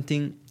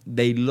experimenting.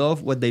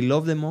 What they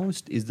love the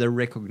most is the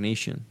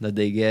recognition that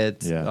they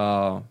get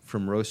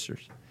from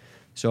roasters.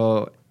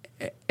 So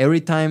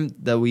every time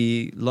that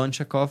we launch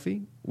a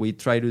coffee, we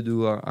try to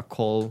do a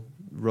call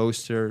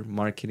roaster,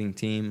 marketing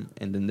team,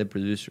 and then the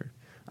producer.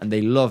 And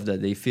they love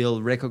that. They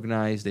feel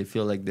recognized. They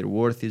feel like their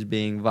worth is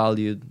being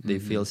valued. They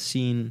feel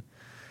seen.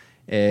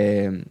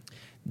 The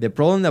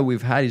problem that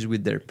we've had is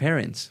with their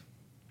parents.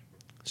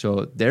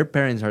 So their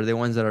parents are the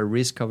ones that are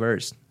risk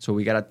averse. So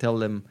we got to tell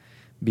them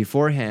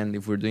beforehand,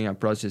 if we're doing a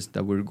process,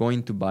 that we're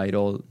going to buy it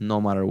all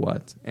no matter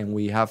what. And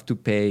we have to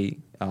pay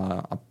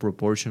a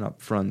proportion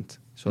up front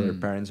so their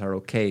parents are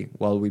okay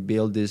while we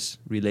build this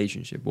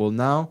relationship. Well,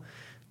 now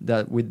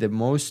that with the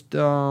most,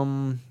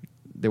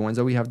 the ones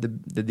that we have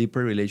the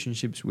deeper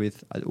relationships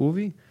with at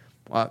Uvi,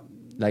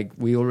 like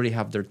we already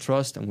have their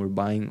trust and we're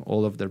buying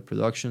all of their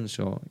production.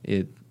 So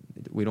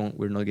we're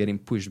not getting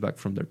pushback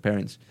from their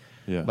parents.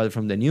 Yeah. But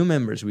from the new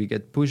members, we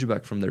get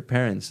pushback from their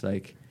parents.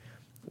 Like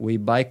we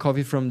buy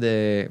coffee from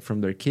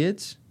their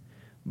kids,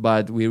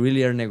 but we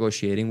really are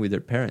negotiating with their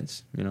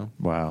parents,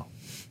 Wow.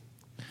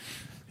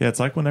 Yeah, it's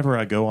like whenever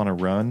I go on a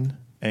run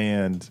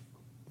and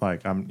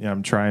like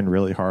I'm trying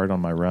really hard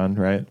on my run,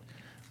 right?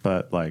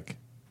 But like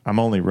I'm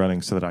only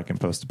running so that I can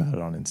post about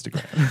it on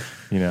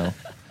Instagram,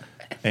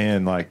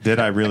 And like, did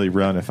I really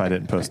run if I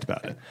didn't post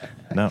about it?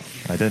 No,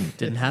 I didn't.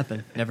 Didn't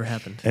happen. Never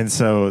happened. And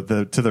so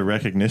to the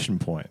recognition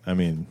point, I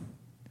mean,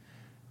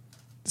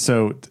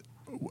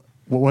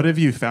 what have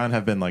you found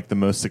have been like the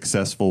most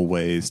successful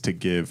ways to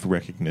give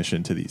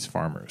recognition to these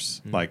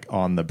farmers, like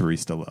on the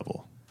barista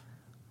level?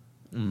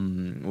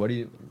 What do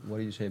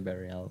you say,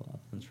 Barry? I'll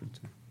answer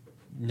too.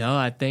 No,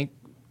 I think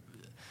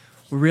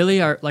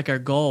really our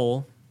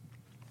goal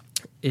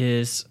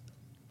is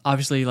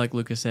obviously, like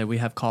Lucas said, we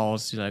have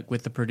calls like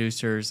with the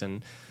producers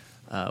and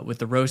with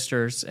the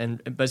roasters,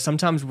 but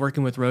sometimes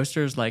working with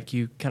roasters, like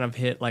you kind of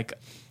hit like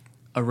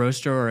a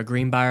roaster or a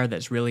green buyer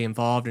that's really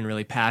involved and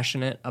really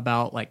passionate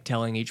about like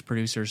telling each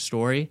producer's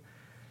story,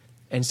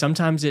 and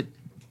sometimes it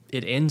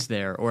ends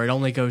there or it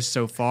only goes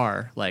so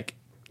far. Like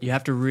you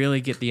have to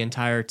really get the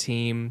entire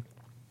team,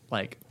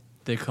 like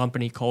the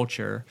company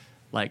culture,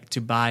 like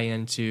to buy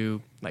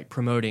into like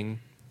promoting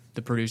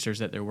the producers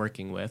that they're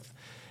working with.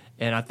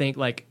 And I think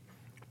like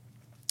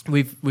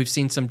we've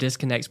seen some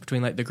disconnects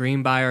between like the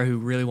green buyer who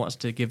really wants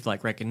to give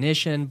like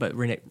recognition, but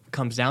when it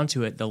comes down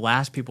to it, the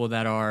last people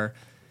that are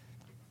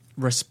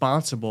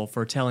responsible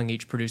for telling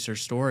each producer's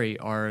story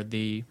are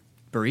the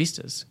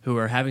baristas who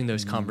are having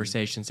those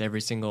conversations every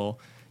single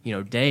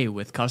day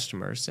with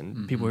customers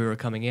and people who are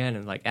coming in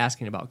and like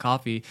asking about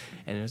coffee,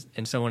 and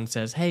someone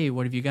says, "Hey,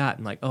 what have you got?"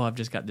 And like, "Oh, I've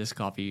just got this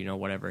coffee,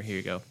 whatever, here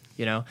you go."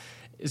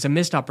 It's a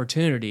missed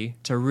opportunity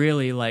to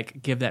really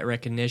like give that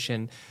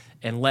recognition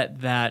and let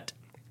that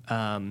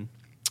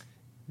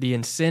the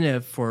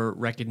incentive for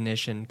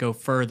recognition go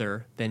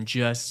further than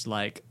just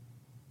like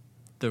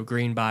the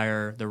green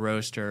buyer, the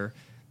roaster,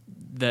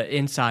 the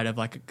inside of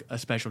like a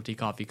specialty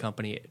coffee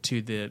company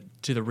to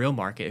the real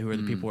market, who are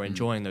the people who are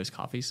enjoying those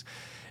coffees.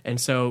 And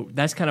so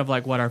that's kind of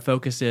like what our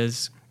focus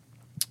is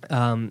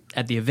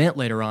at the event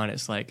later on.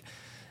 It's like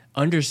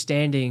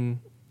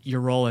understanding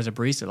your role as a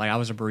barista. Like I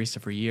was a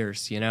barista for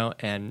years,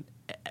 and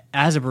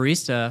as a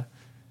barista,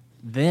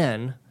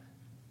 then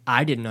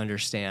I didn't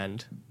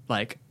understand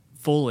like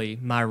fully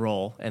my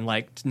role, and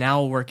like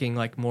now working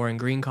like more in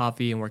green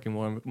coffee and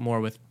working more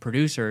with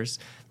producers,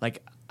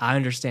 like I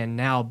understand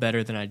now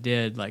better than I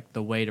did like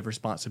the weight of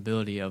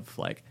responsibility of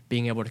like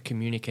being able to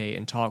communicate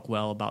and talk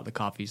well about the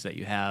coffees that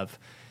you have,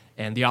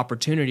 and the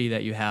opportunity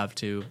that you have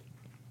to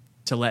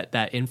let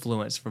that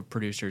influence for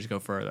producers go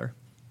further.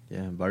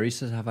 Yeah,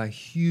 baristas have a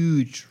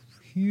huge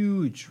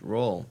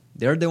role.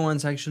 They're the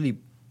ones actually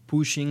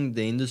pushing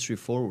the industry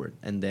forward,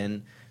 and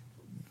then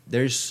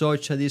there's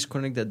such a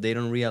disconnect that they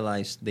don't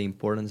realize the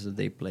importance that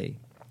they play.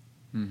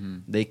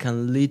 They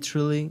can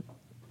literally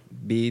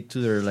be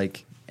to their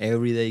like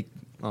everyday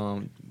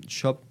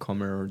shop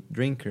comer or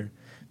drinker,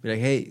 be like,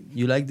 hey,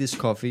 you like this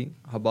coffee?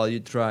 How about you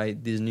try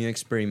this new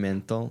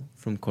experimental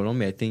from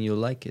Colombia? I think you'll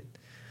like it.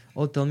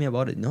 Oh, tell me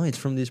about it. No, it's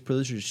from this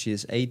producer.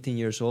 She's 18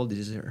 years old.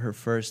 This is her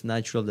first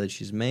natural that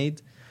she's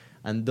made.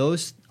 And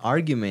those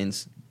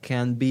arguments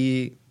can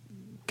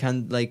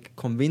like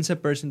convince a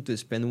person to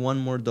spend $1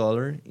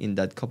 more in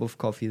that cup of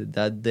coffee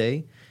that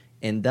day.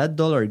 And that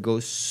dollar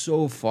goes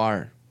so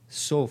far.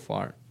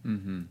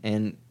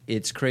 And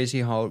it's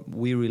crazy how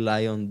we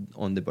rely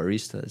on the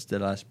barista as the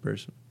last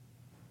person.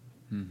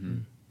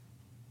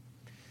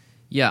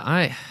 Yeah,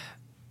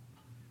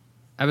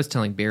 I was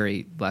telling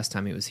Barry last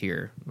time he was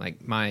here,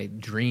 like my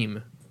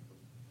dream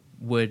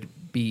would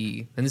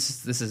be, and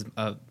this is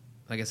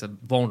I guess a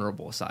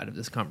vulnerable side of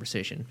this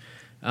conversation.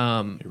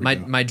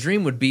 My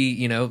dream would be,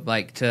 you know,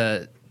 like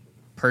to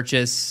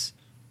purchase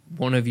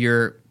one of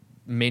your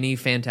many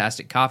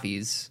fantastic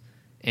coffees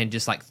and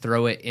just like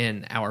throw it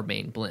in our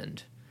main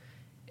blend.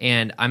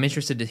 And I'm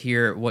interested to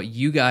hear what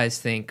you guys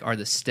think are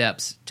the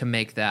steps to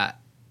make that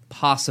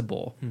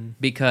possible,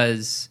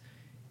 because,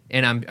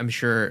 and I'm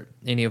sure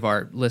any of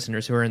our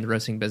listeners who are in the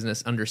roasting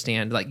business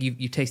understand, like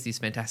you taste these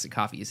fantastic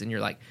coffees and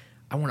you're like,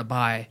 I want to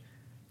buy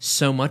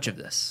so much of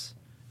this,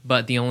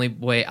 but the only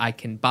way I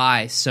can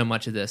buy so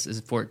much of this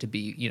is for it to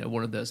be, you know,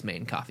 one of those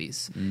main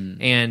coffees.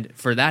 And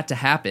for that to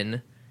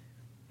happen,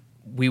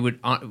 we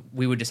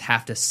would just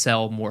have to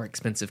sell more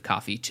expensive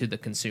coffee to the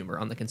consumer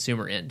on the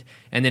consumer end.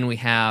 And then we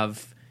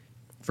have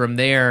from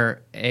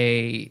there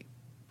a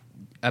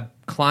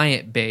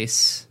client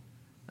base,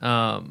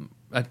 a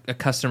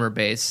customer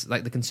base,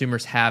 like the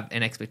consumers have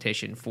an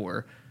expectation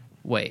for,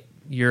 wait,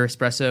 your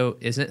espresso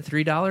isn't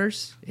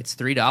 $3, it's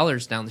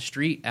 $3 down the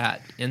street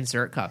at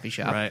insert coffee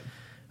shop. Right.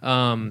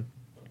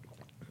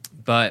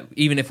 But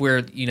even if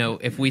we're, you know,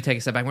 if we take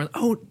a step back, we're like,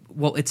 oh,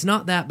 well, it's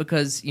not that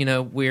because, you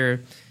know,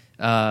 we're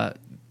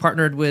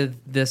partnered with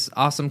this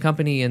awesome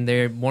company and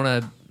they want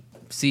to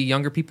see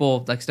younger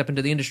people like step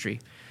into the industry.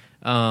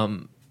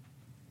 And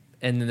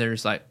then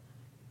there's like,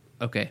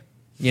 okay,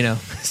 you know,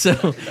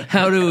 so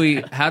how do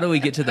we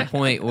get to the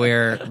point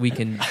where we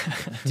can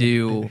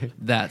do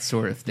that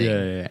sort of thing?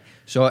 Yeah.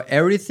 So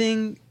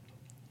everything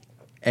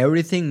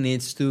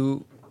needs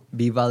to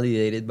be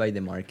validated by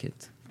the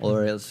market,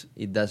 or else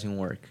it doesn't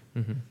work.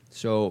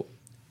 So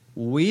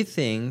we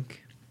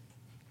think,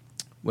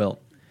 well,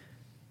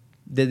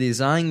 the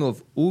design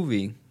of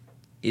Uvi,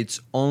 it's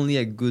only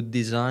a good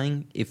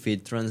design if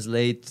it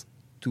translates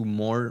to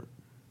more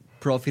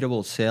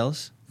profitable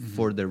sales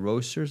for the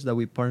roasters that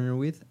we partner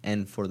with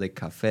and for the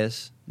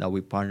cafes that we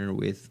partner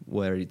with,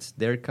 whether it's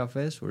their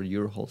cafes or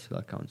your wholesale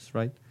accounts,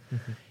 right?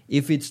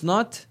 If it's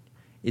not,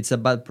 it's a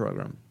bad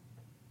program,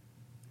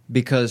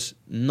 because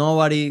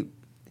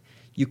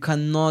you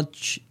can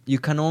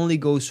only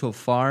go so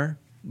far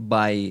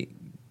by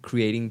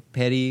creating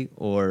petty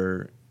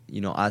or,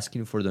 you know,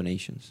 asking for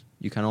donations.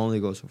 You can only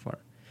go so far.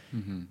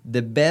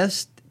 The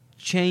best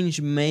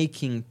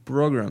change-making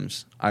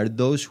programs are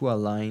those who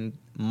align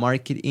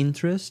market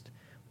interest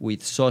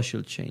with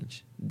social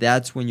change.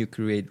 That's when you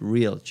create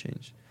real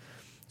change.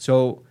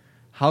 So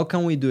how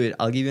can we do it?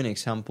 I'll give you an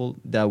example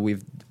that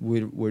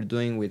we're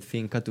doing with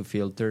Finca to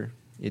Filter.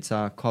 It's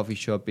a coffee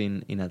shop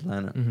in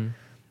Atlanta.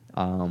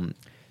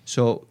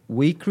 So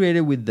we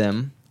created with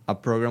them a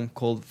program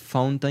called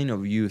Fountain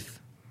of Youth.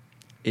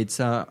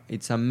 It's a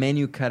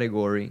menu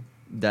category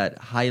that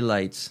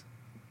highlights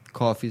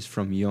coffees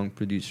from young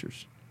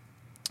producers.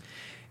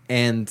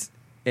 And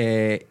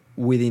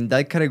within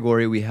that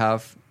category, we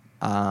have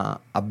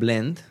a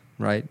blend,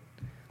 right,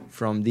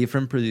 from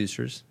different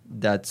producers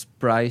that's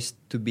priced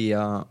to be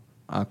a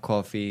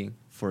coffee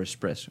for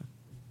espresso.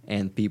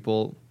 And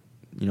people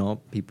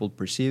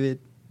perceive it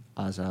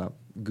as a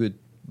good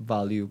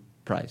value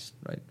price,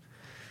 right?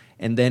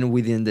 And then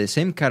within the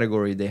same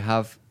category, they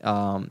have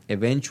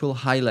eventual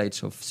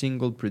highlights of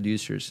single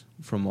producers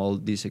from all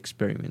these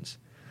experiments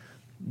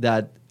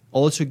that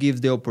also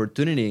gives the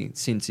opportunity,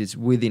 since it's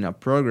within a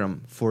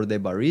program, for the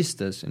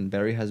baristas, and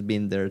Barry has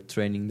been there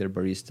training their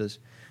baristas,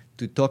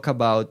 to talk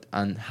about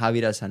and have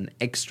it as an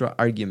extra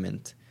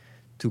argument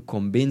to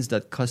convince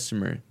that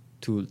customer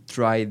to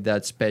try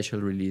that special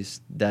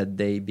release that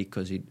day,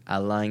 because it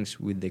aligns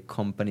with the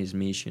company's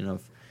mission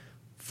of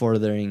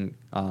furthering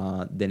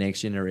the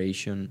next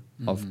generation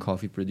of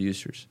coffee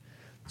producers.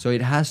 So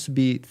it has to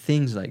be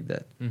things like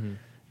that.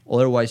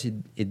 Otherwise,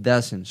 it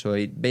doesn't. So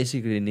it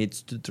basically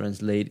needs to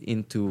translate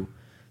into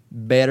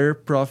better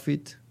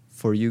profit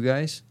for you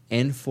guys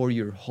and for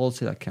your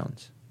wholesale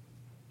accounts.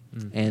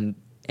 And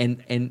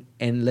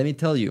let me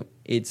tell you,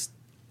 it's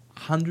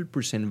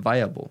 100%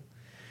 viable,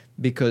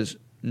 because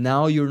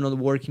now you're not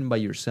working by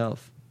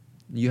yourself.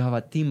 You have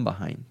a team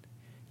behind.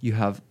 You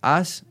have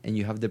us and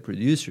you have the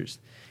producers.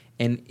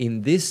 And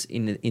in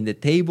the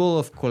table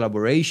of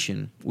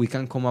collaboration, we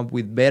can come up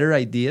with better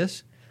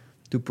ideas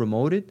to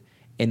promote it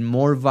and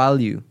more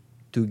value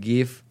to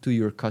give to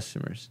your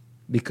customers,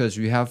 because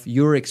you have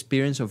your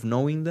experience of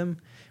knowing them.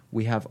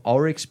 We have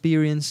our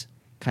experience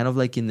kind of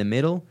like in the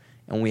middle,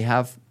 and we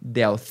have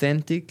the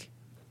authentic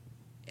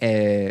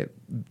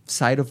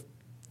side of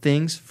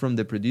things from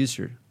the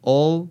producer,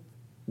 all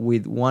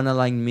with one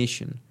aligned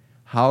mission.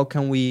 How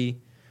can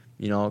we,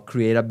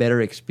 create a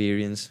better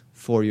experience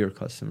for your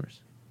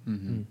customers?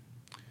 Mm-hmm.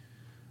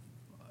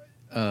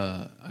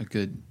 A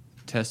good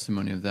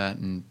testimony of that,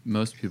 and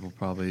most people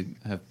probably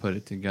have put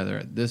it together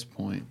at this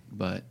point,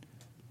 but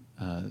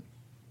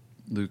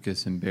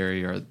Lucas and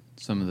Barry are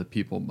some of the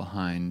people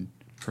behind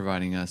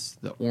providing us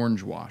the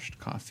orange washed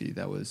coffee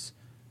that was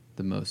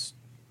the most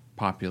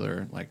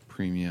popular, like,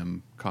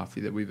 premium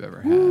coffee that we've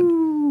ever had.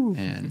 Ooh.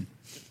 And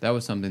that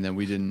was something that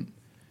we didn't,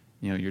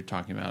 you're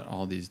talking about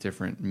all these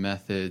different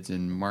methods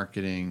and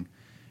marketing.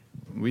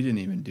 We didn't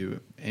even do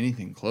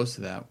anything close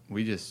to that.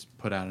 We just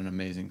put out an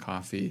amazing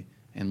coffee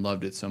and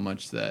loved it so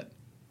much that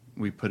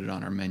we put it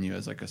on our menu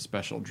as like a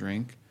special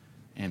drink,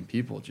 and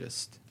people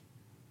just,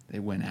 they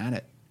went at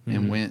it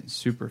and went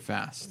super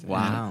fast.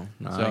 Wow.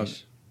 Nice.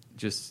 So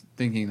just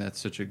thinking that's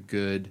such a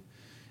good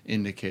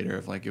indicator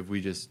of, like, if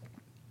we just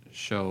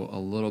show a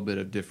little bit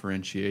of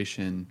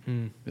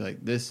differentiation, be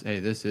like, this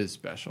is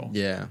special.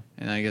 Yeah.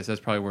 And I guess that's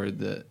probably where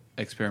the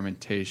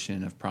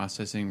experimentation of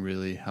processing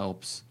really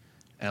helps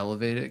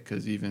elevate it,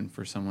 because even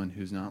for someone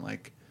who's not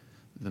like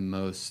the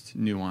most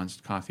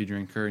nuanced coffee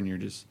drinker, and you're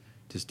just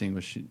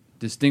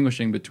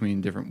distinguishing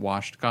between different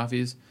washed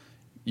coffees,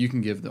 you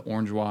can give the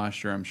orange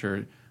wash, or I'm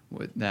sure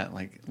with that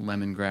like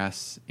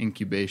lemongrass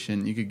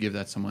incubation, you could give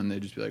that to someone,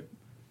 they'd just be like,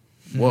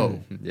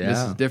 whoa, this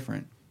is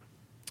different.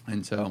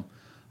 And so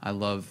I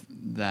love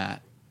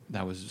that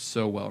was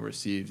so well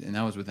received, and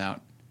that was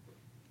without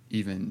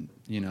even,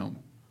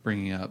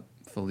 bringing up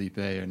Felipe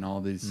and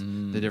all these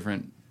the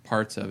different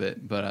parts of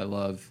it. But I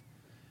love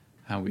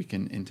how we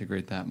can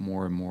integrate that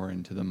more and more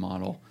into the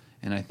model.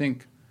 And I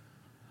think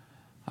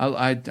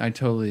I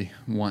totally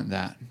want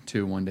that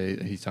too. One day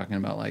he's talking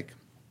about, like,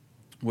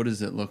 what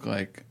does it look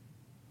like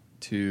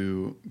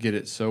to get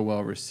it so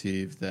well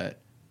received that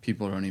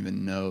people don't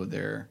even know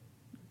they're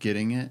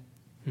getting it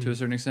to a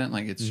certain extent.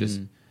 Like, it's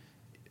just,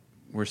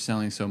 we're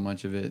selling so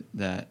much of it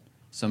that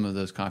some of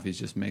those coffees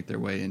just make their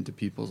way into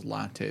people's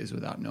lattes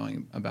without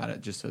knowing about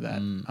it, just so that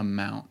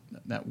amount,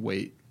 that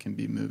weight can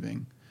be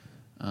moving.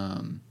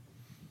 So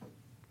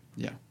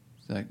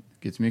that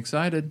gets me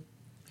excited.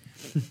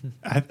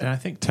 I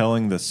think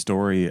telling the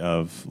story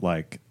of,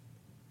 like,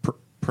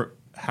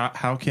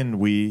 how can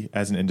we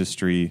as an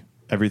industry,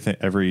 every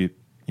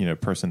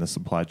person in the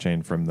supply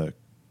chain, from the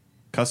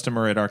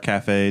customer at our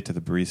cafe to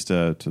the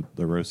barista to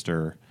the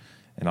roaster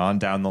and on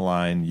down the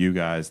line, you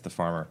guys, the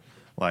farmer,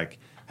 like,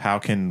 how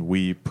can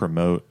we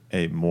promote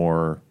a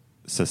more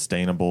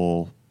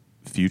sustainable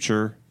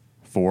future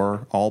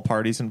for all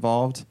parties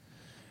involved?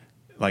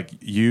 Like,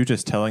 you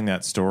just telling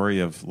that story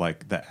of,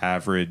 like, the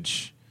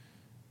average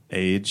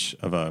age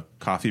of a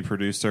coffee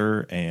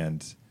producer,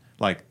 and,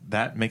 like,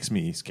 that makes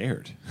me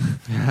scared.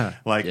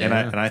 Like, and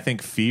I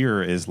think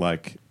fear is,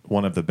 like,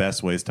 one of the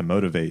best ways to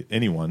motivate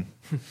anyone,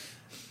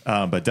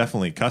 but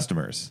definitely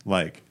customers.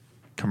 Like,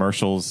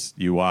 commercials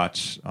you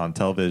watch on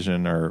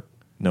television, or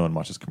no one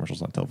watches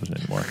commercials on television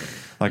anymore,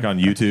 like on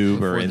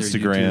YouTube or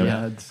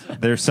Instagram.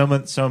 YouTube there's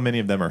so many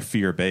of them are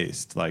fear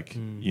based. Like,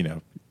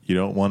 you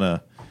don't want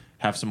to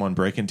have someone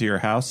break into your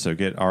house, so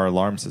get our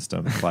alarm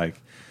system. Like,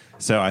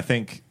 so I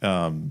think.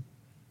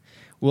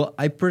 Well,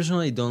 I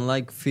personally don't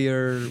like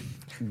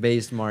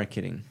fear-based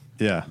marketing.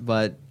 Yeah.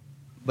 But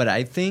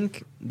I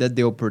think that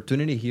the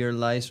opportunity here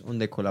lies on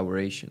the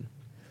collaboration.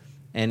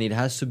 And it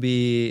has to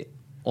be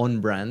on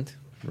brand,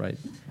 right?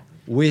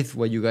 With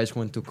what you guys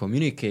want to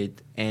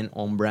communicate, and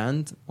on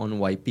brand on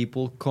why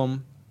people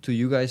come to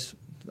you guys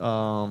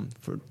for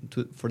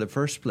the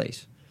first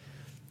place.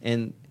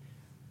 And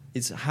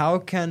it's how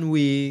can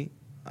we,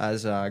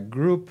 as a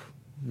group,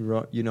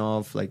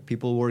 of, like,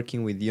 people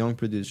working with young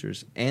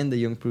producers and the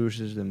young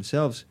producers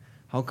themselves,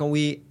 how can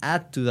we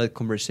add to that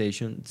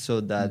conversation so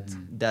that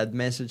that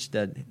message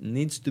that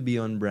needs to be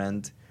on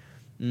brand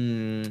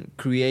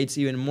creates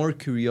even more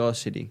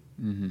curiosity,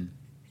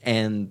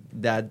 and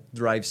that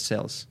drives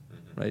sales,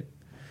 right?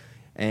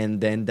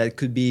 And then that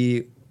could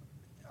be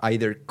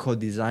either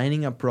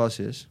co-designing a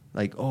process,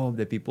 like, oh,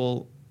 the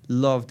people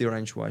love the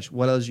orange wash.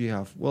 What else do you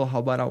have? Well, how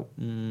about a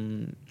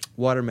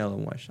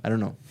watermelon wash? I don't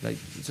know. Like,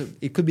 so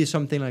it could be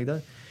something like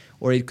that,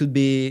 or it could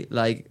be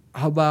like,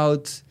 how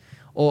about,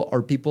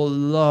 or people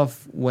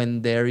love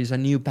when there is a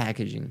new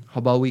packaging. How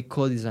about we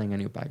co-design a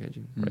new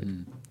packaging, right?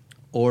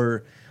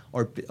 Or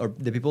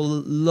the people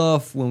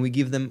love when we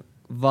give them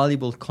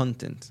valuable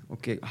content.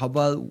 Okay, how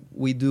about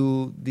we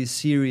do this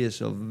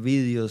series of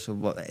videos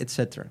of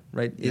etc.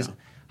 Right? Yeah.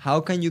 How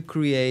can you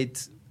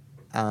create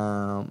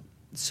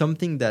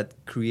something that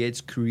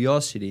creates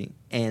curiosity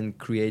and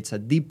creates a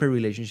deeper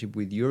relationship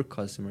with your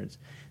customers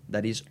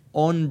that is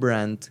on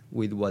brand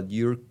with what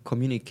you're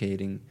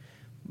communicating,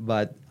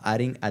 but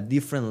adding a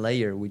different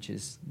layer, which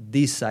is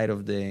this side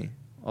of the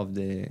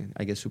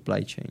I guess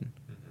supply chain.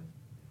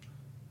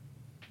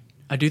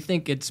 I do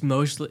think it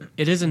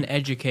is an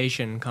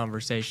education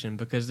conversation,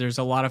 because there's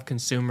a lot of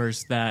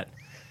consumers that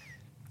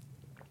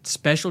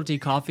specialty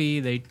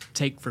coffee they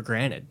take for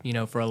granted,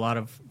 for a lot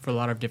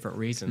of different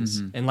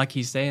reasons. And like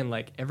he's saying,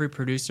 like every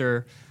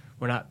producer,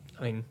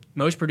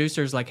 most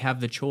producers like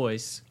have the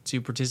choice to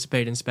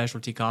participate in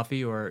specialty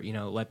coffee or,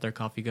 let their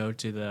coffee go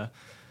to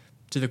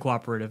the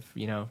cooperative,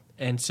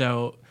 And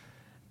so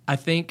I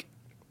think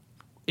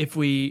if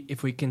we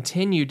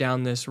continue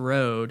down this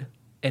road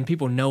and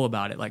people know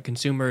about it, like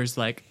consumers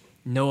like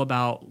know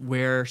about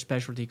where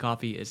specialty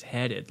coffee is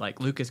headed, like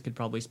Lucas could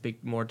probably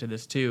speak more to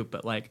this too,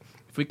 but like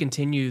if we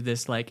continue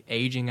this like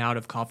aging out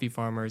of coffee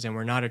farmers and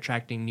we're not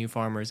attracting new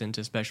farmers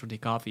into specialty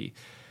coffee,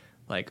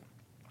 like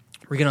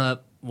we're gonna,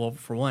 well,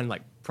 for one,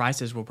 like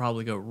prices will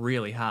probably go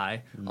really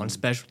high on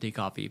specialty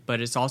coffee,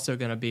 but it's also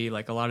gonna be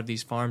like a lot of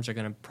these farms are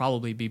gonna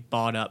probably be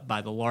bought up by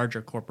the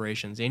larger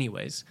corporations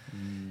anyways.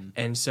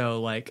 And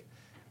so like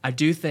I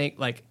do think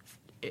like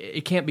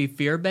it can't be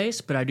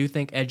fear-based, but I do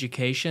think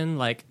education,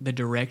 like the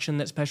direction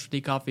that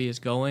specialty coffee is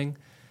going,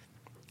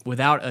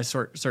 without a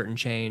certain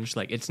change,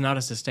 like it's not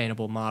a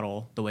sustainable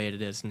model the way it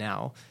is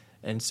now.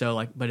 And so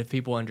like, but if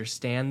people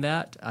understand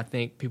that, I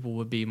think people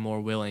would be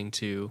more willing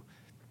to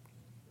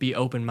be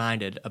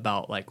open-minded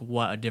about like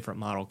what a different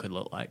model could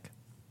look like.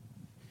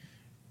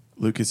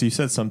 Lucas, you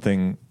said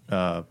something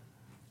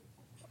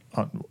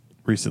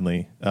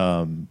recently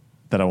that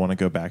I want to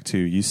go back to.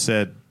 You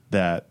said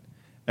that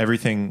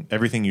everything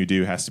you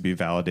do has to be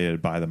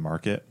validated by the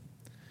market,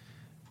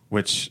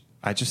 which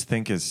I just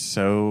think is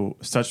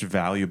such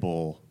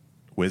valuable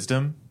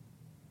wisdom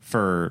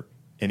for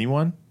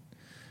anyone,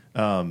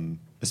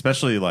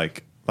 especially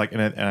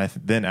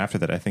then after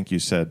that, I think you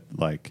said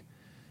like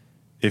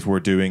if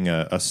we're doing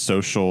a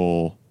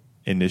social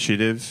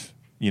initiative,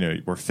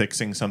 we're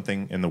fixing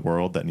something in the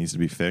world that needs to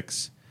be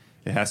fixed.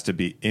 It has to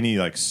be any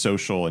like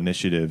social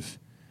initiative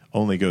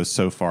only goes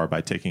so far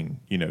by taking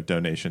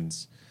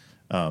donations.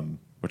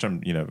 Which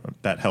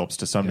that helps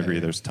to some degree.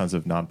 There's tons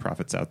of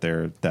nonprofits out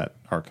there that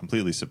are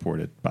completely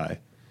supported by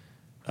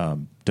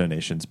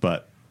donations,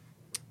 but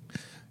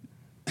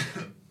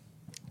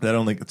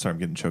I'm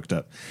getting choked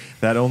up.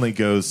 That only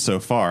goes so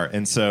far.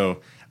 And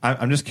so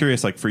I'm just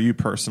curious, like for you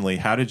personally,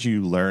 how did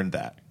you learn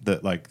that?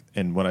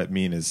 And what I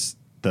mean is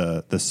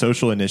the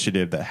social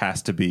initiative that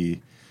has to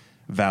be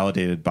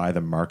validated by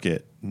the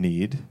market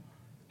need.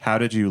 How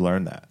did you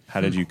learn that? How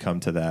did you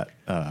come to that?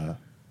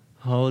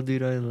 How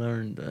did I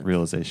learn that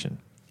realization?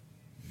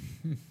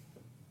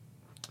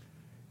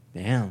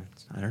 Damn,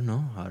 I don't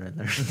know how to learn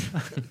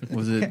that.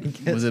 Was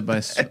it by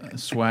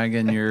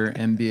swagging your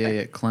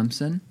MBA at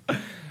Clemson?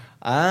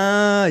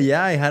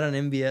 Yeah, I had an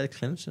MBA at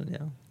Clemson.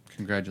 Yeah.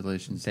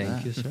 Congratulations.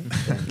 Thank you, sir.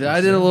 I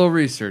did a little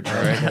research. All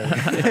right.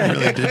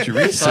 Really did your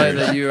research? Sorry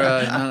that you're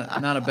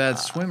not a bad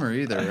swimmer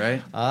either,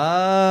 right?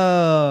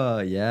 Oh,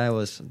 yeah, I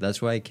was.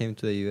 That's why I came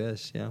to the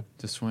U.S. Yeah.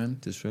 To swim.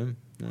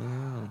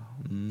 Oh.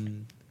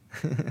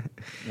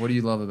 What do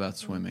you love about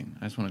swimming?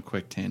 I just want a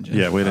quick tangent.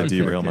 Yeah, way to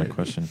derail my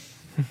question.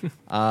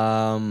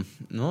 No,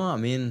 I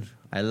mean,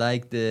 I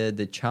like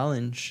the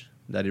challenge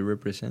that it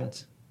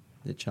represents.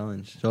 The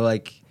challenge. So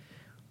like,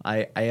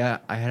 I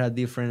had a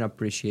different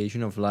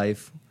appreciation of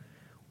life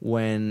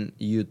when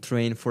you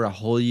train for a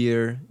whole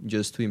year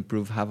just to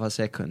improve half a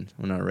second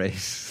on a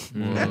race.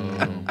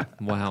 Whoa.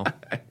 Wow.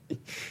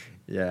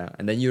 Yeah,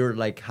 and then you're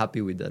like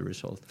happy with that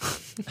result.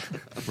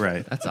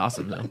 Right. That's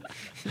awesome though.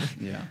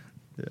 Yeah.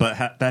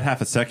 But that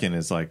half a second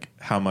is like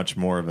how much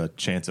more of a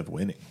chance of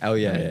winning? Oh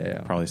yeah, I mean,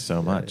 yeah. Probably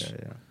so much.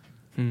 Yeah.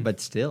 But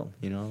still,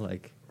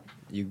 like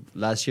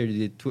last year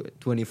you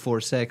did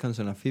 24 seconds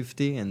on a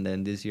 50, and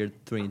then this year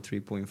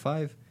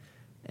 23.5,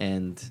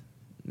 and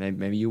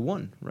maybe you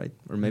won, right?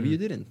 Or maybe you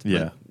didn't.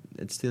 Yeah.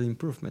 But it's still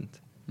improvement.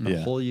 A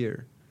Yeah. whole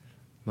year.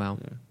 Wow.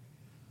 Yeah.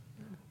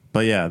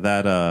 But yeah,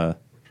 that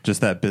just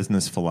that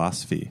business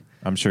philosophy.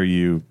 I'm sure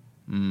you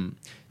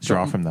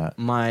draw from that.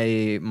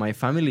 My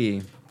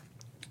family,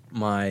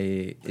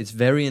 it's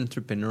very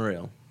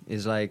entrepreneurial.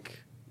 It's like,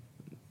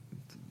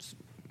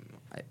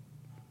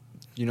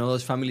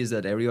 those families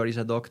that everybody's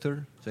a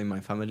doctor. So in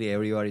my family,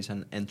 everybody's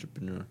an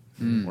entrepreneur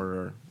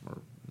or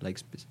like.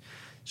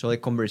 So the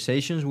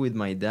conversations with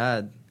my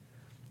dad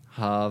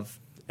have,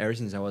 ever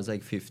since I was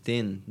like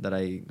 15, that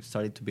I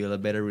started to build a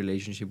better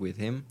relationship with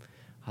him,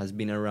 has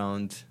been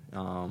around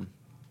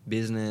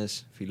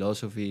business,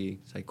 philosophy,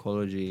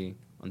 psychology,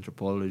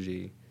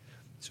 anthropology.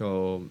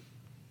 So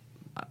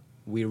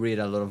we read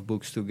a lot of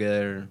books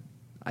together.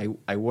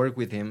 I work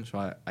with him,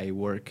 so I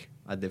work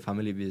at the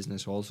family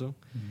business also.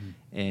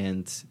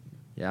 And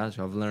yeah,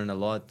 so I've learned a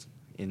lot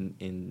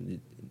and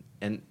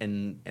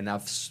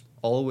I've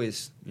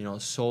always,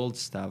 sold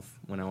stuff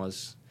when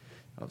I've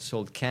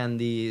sold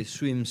candy,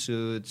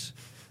 swimsuits,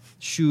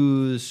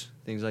 shoes,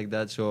 things like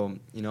that. So,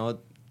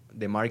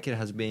 the market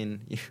has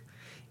been,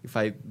 if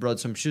I brought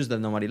some shoes that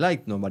nobody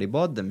liked, nobody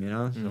bought them,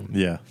 So,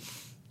 Yeah.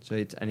 so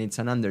it's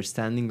an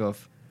understanding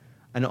of,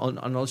 and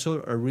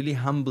also a really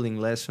humbling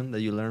lesson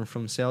that you learn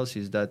from sales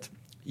is that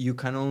you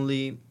can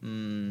only,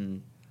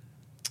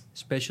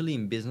 especially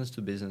in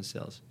business-to-business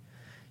sales,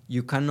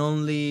 you can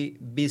only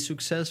be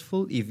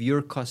successful if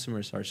your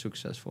customers are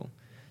successful.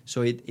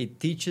 So it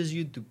teaches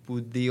you to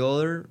put the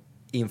other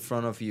in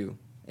front of you.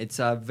 It's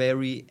a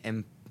very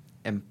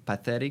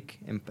empathetic,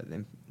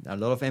 a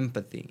lot of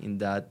empathy in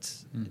that.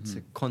 Mm-hmm. It's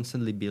a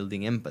constantly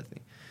building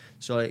empathy.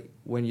 So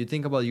when you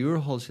think about your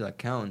wholesale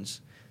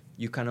accounts,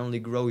 you can only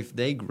grow if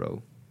they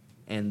grow.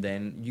 And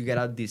then you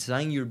got to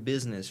design your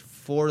business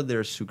for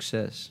their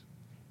success.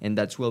 And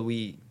that's what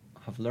we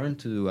have learned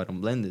to do at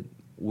Unblended.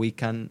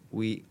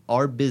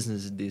 Our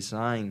business is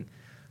designed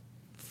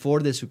for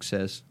the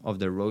success of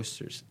the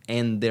roasters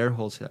and their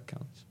wholesale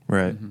accounts.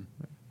 Right. Mm-hmm.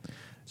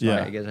 So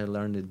yeah. I guess I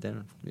learned it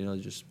then.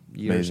 Just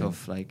years Amazing.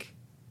 of like.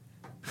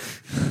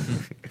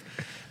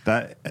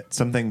 That's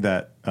something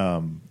that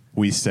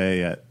we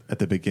say at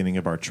the beginning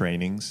of our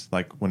trainings,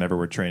 like whenever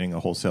we're training a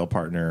wholesale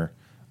partner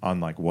on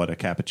like what a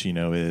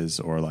cappuccino is,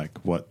 or like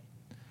what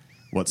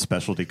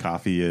specialty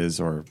coffee is,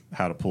 or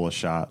how to pull a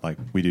shot. Like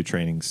we do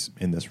trainings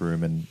in this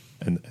room and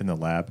in the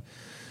lab.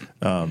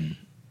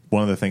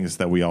 One of the things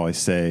that we always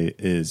say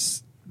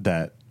is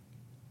that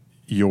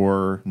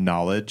your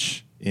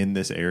knowledge in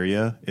this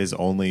area is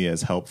only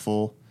as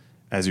helpful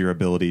as your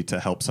ability to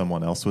help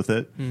someone else with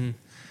it. Mm-hmm.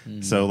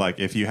 Mm-hmm. So like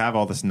if you have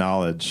all this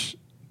knowledge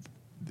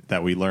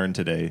that we learned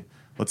today,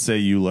 let's say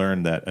you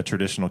learn that a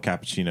traditional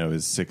cappuccino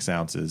is 6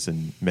 ounces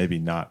and maybe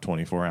not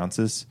 24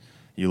 ounces.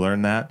 You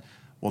learn that.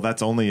 Well,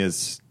 that's only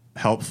as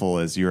helpful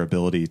as your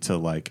ability to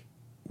like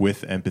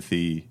with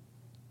empathy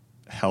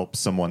help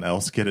someone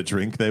else get a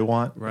drink they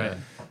want. Right.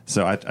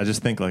 So I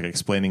just think like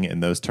explaining it in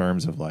those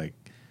terms of like,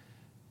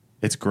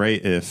 it's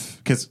great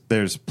because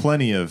there's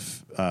plenty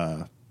of,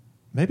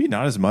 maybe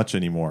not as much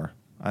anymore.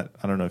 I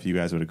don't know if you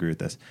guys would agree with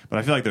this, but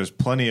I feel like there's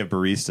plenty of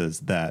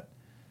baristas that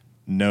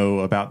know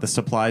about the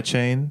supply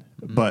chain,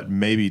 but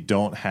maybe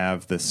don't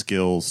have the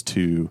skills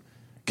to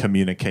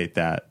communicate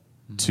that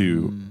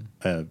to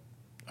a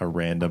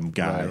random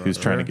guy who's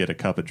trying to get a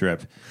cup of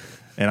drip.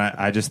 And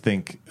I just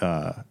think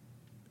I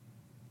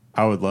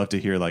would love to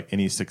hear like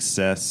any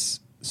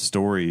success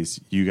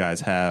stories you guys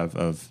have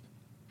of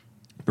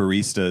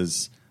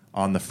baristas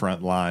on the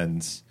front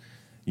lines.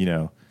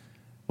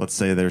 Let's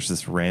say there's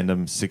this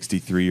random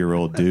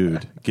 63-year-old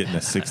dude getting a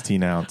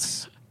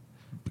 16-ounce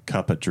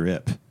cup of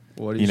drip.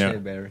 What do you say,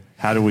 Barry?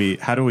 How do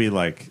we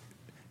like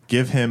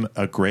give him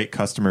a great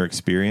customer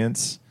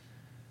experience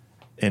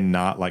and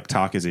not like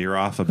talk his ear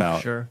off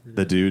about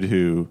the dude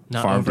who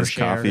not farmed his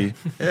coffee?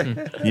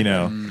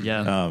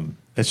 Yeah.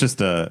 It's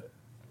just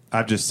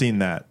I've just seen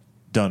that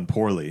done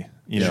poorly.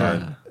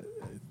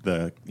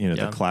 The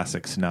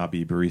classic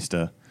snobby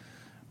barista.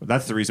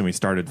 That's the reason we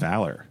started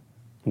Valor,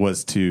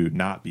 was to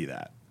not be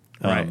that.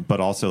 Right. But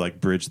also like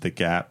bridge the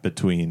gap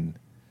between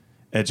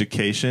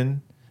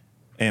education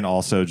and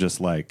also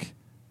just like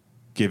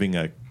giving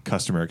a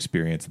customer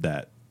experience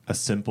a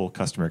simple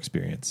customer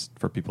experience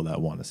for people that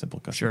want a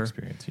simple customer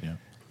experience,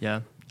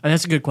 Yeah. And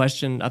that's a good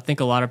question. I think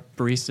a lot of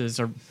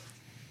baristas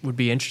would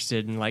be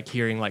interested in like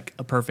hearing like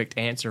a perfect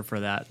answer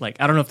for that.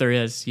 Like, I don't know if there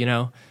is,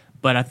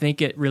 but I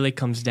think it really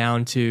comes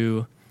down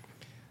to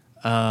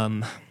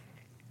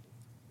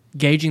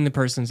gauging the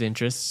person's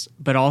interests,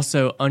 but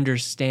also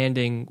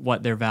understanding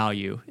what their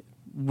value,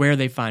 where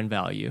they find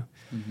value.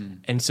 Mm-hmm.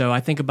 And so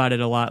I think about it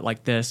a lot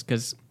like this,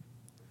 because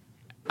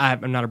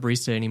I'm not a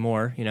barista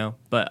anymore,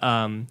 but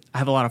I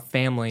have a lot of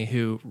family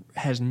who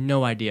has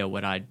no idea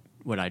what I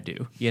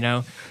do.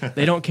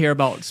 They don't care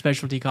about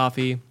specialty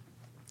coffee.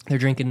 They're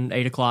drinking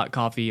 8 o'clock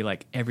coffee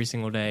like every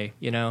single day,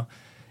 and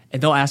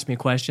they'll ask me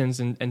questions,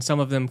 and some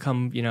of them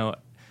come,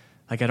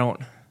 like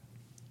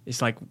it's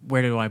like,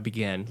 where do I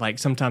begin? Like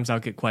sometimes I'll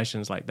get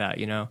questions like that,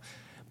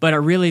 but I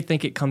really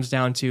think it comes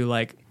down to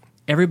like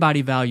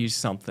everybody values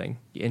something,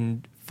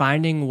 and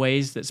finding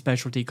ways that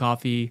specialty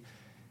coffee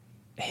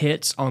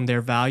hits on their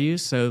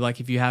values. So like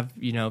if you have,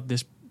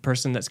 this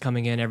person that's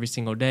coming in every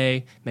single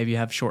day, maybe you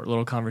have short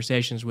little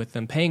conversations with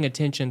them, paying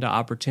attention to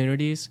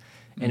opportunities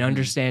and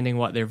understanding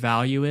what their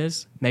value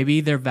is.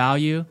 Maybe their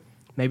value,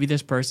 maybe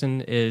this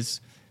person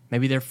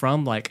maybe they're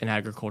from like an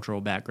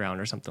agricultural background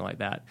or something like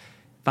that.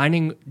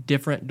 Finding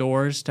different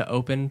doors to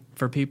open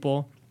for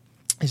people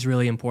is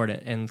really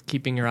important, and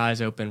keeping your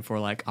eyes open for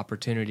like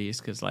opportunities,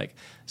 because like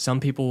some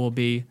people will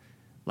be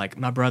like,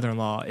 my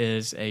brother-in-law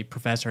is a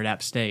professor at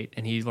App State,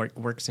 and he like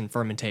works in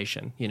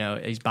fermentation,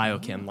 he's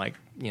biochem,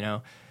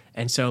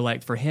 and so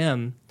like for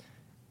him,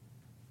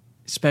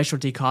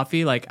 specialty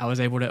coffee, like I was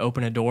able to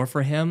open a door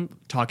for him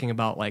talking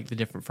about like the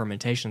different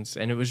fermentations,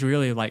 and it was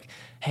really like,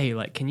 hey,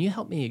 like can you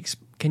help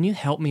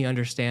me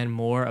understand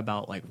more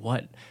about like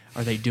what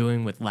are they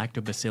doing with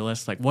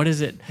lactobacillus, like what is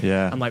it?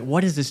 Yeah. I'm like,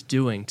 what is this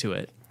doing to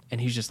it? And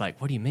he's just like,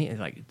 what do you mean?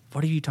 Like,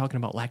 what are you talking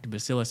about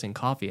lactobacillus in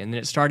coffee? And then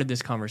it started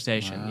this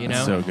conversation, you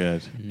know? So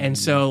good. And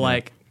so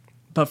like,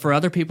 but for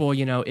other people,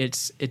 you know,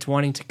 it's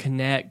wanting to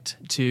connect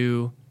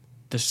to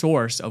the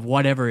source of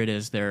whatever it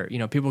is they're, you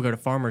know, people go to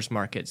farmers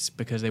markets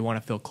because they want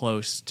to feel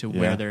close to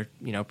where their,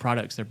 you know,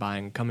 products they're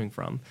buying coming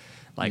from.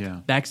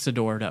 Like that's the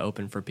door to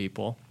open for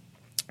people.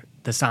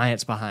 The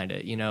science behind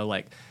it, you know,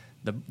 like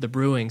the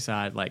brewing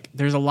side, like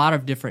there's a lot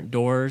of different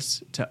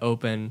doors to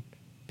open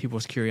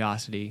people's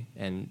curiosity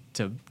and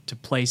to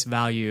place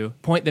value,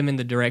 point them in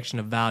the direction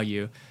of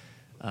value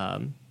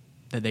that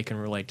they can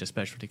relate to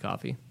specialty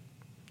coffee.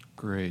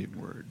 Great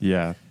word.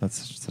 Yeah,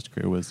 that's such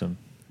great wisdom.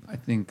 I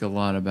think a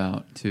lot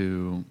about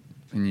too,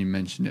 and you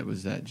mentioned it,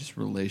 was that just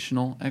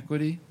relational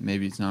equity.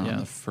 Maybe it's not on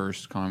the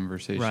first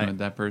conversation with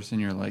that person.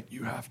 You're like,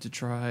 you have to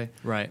try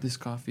this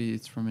coffee.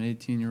 It's from an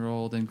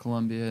 18-year-old in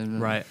Colombia.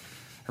 And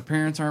her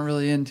parents aren't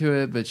really into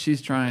it, but she's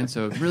trying,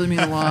 so it really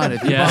means a lot.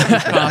 If you bought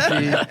this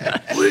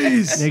coffee,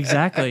 please.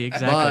 Exactly.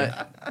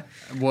 But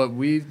what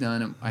we've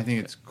done, I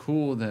think it's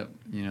cool that,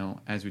 you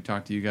know, as we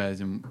talk to you guys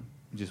and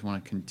just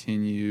want to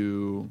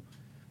continue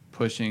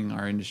pushing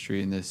our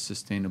industry in this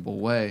sustainable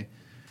way,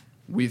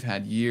 we've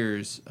had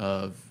years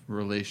of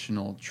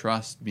relational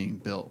trust being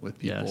built with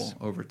people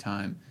over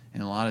time.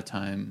 And a lot of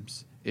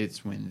times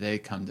it's when they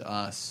come to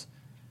us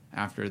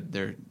after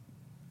their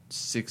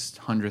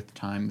 600th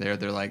time there,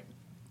 they're like,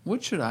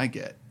 what should I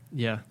get?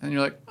 Yeah. And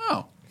you're like,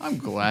 oh, I'm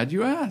glad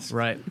you asked.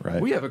 Right.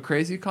 We have a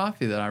crazy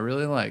coffee that I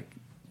really like.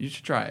 You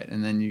should try it.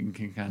 And then you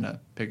can kind of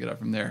pick it up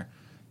from there.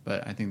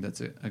 But I think that's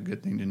a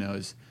good thing to know,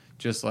 is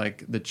just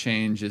like the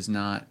change is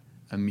not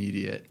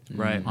immediate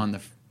on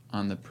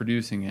the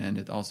producing end.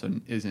 It also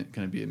isn't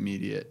going to be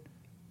immediate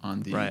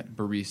on the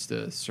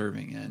barista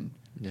serving end.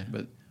 Yeah.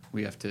 But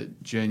we have to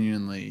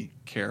genuinely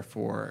care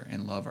for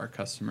and love our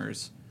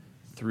customers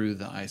through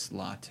the iced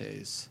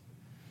lattes.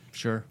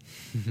 Sure.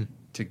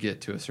 To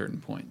get to a certain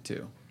point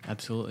too.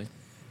 Absolutely.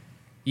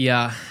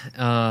 Yeah.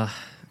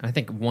 I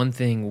think one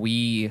thing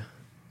we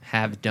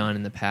have done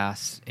in the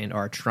past and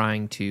are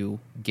trying to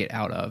get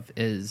out of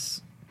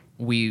is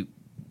we're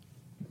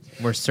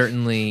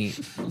certainly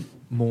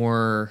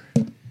more...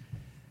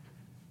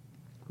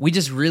 We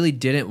just really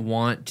didn't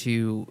want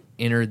to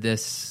enter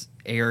this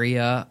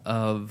area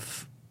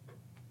of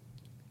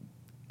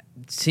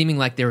seeming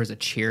like there was a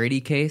charity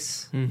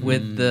case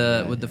with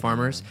the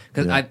farmers,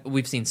 because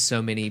we've seen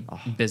so many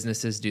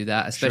businesses do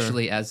that,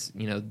 especially as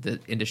you know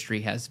the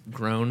industry has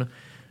grown,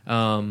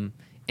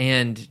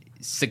 and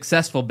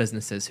successful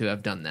businesses who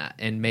have done that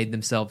and made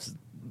themselves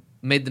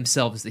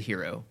the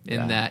hero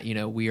in that, you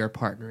know, we are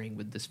partnering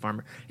with this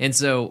farmer, and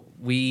so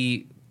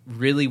we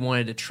really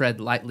wanted to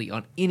tread lightly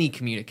on any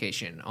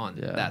communication on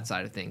that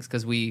side of things,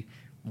 because we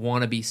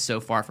want to be so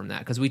far from that,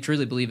 because we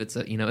truly believe it's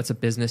a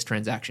business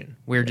transaction.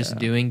 We're just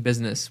doing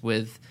business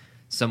with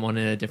someone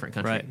in a different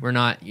country. Right. We're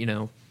not, you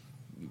know,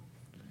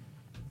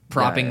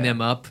 propping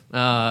them up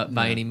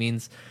by any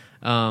means.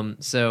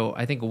 So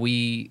I think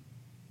we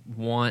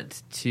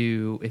want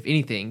to, if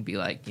anything, be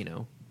like, you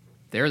know,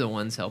 they're the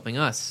ones helping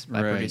us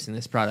by producing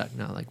this product,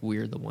 not like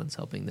we're the ones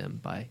helping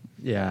them by.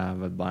 Yeah,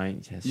 but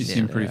buying. Yes. You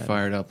seem pretty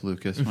fired up,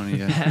 Lucas. Why don't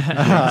you spit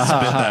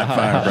that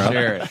fire,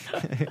 bro?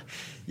 Sure.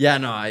 Yeah,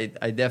 no, I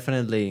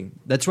definitely.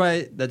 That's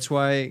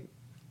why.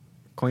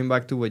 Going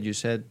back to what you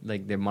said,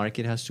 like the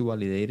market has to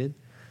validate it.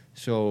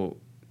 So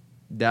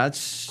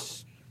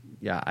that's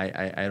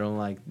I don't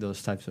like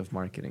those types of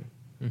marketing,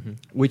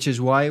 which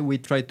is why we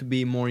try to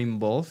be more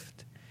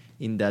involved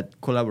in that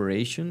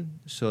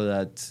collaboration, so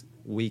that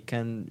we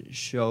can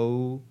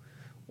show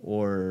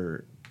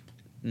or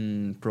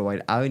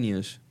provide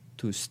avenues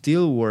to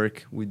still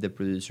work with the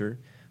producer,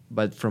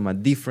 but from a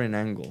different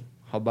angle.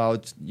 How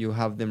about you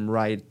have them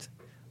write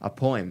a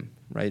poem,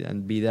 right,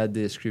 and be that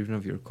the description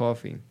of your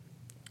coffee?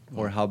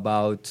 Or how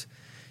about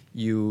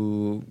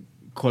you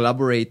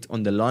collaborate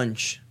on the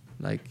launch,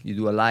 like you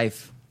do a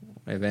live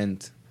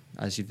event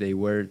as if they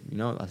were, you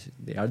know, as if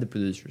they are the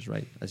producers,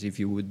 right? As if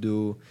you would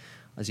do,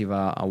 as if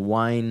a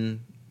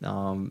wine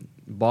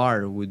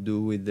bar would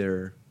do with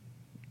their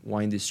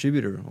wine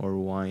distributor or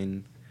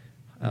wine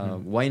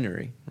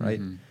winery,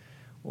 right?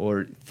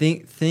 Or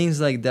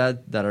things like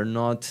that are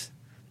not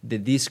the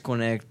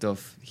disconnect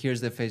of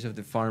here's the face of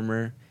the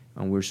farmer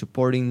and we're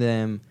supporting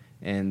them,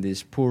 and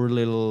this poor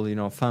little, you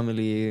know,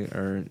 family,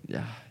 or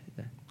yeah.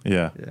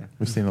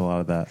 We've seen a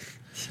lot of that.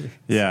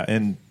 Yeah,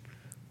 and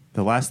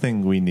the last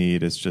thing we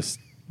need is just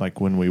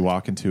like when we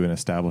walk into an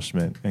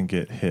establishment and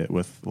get hit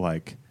with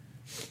like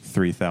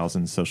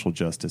 3,000 social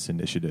justice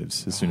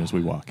initiatives as soon as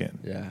we walk in.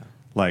 Yeah.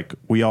 Like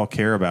we all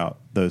care about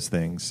those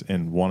things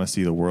and want to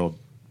see the world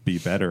be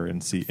better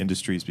and see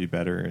industries be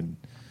better, and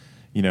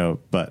you know,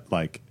 but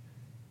like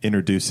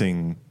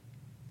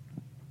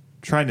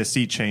trying to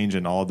see change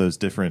in all those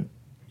different,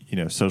 you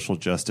know, social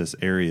justice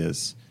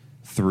areas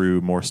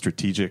through more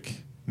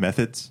strategic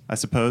methods, I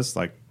suppose,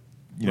 like,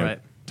 you know,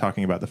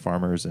 talking about the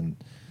farmers and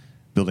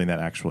building that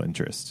actual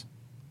interest.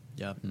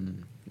 Yeah.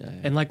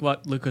 And like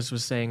what Lucas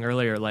was saying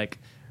earlier, like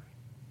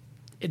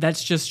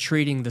that's just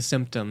treating the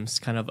symptoms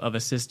kind of a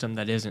system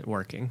that isn't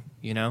working,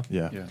 you know?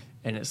 Yeah.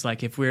 And it's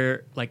like if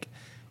we're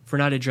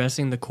not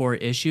addressing the core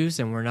issues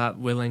and we're not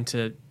willing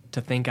to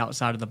think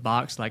outside of the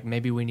box, like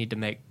maybe we need to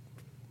make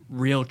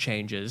real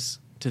changes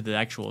to the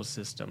actual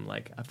system.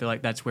 Like I feel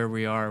like that's where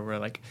we are. We're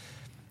like,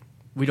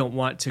 we don't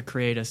want to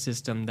create a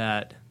system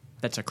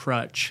that's a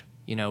crutch.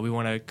 You know, we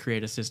want to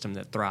create a system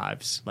that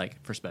thrives,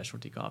 like for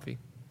specialty coffee.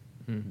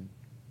 Mm-hmm.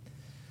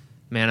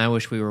 Man, I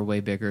wish we were way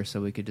bigger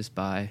so we could just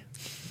buy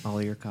all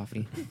of your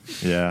coffee.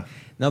 Yeah.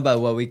 No, but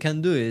what we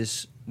can do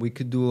is we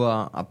could do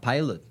a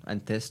pilot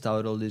and test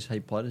out all these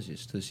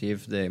hypotheses to see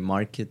if the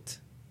market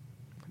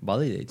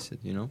validates it,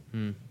 you know?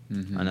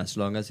 Mm-hmm. And as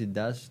long as it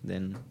does,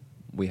 then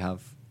we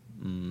have,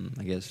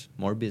 I guess,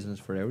 more business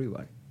for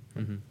everybody.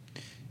 Mm-hmm.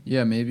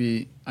 Yeah,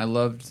 maybe I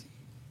loved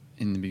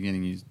in the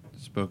beginning you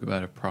spoke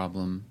about a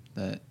problem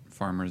that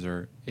farmers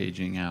are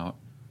aging out,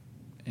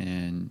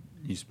 and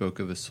you spoke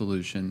of a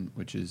solution,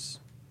 which is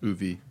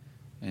UVI,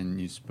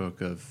 and you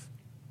spoke of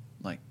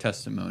like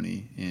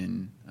testimony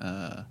in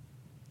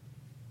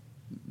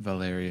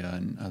Valeria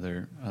and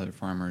other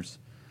farmers.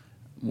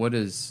 What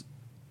does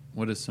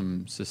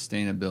some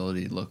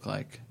sustainability look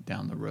like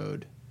down the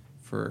road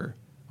for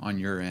on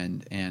your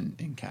end and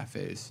in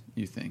cafes,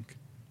 you think?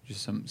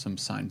 Just some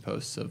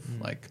signposts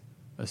of like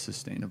a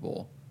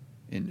sustainable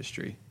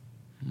industry.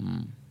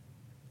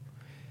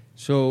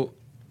 So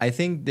I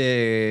think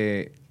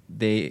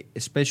the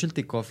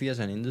specialty coffee as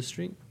an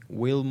industry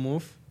will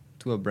move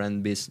to a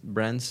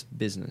brand's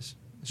business.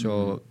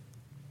 So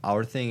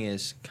our thing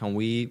is, can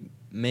we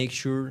make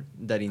sure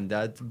that in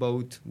that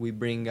boat we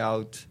bring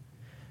out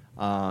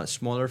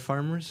smaller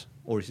farmers,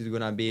 or is it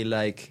gonna be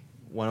like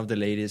one of the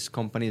latest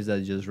companies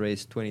that just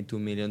raised $22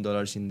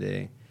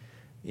 million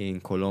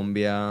in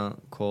Colombia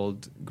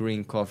called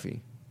Green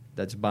Coffee,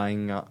 that's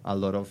buying a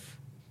lot of,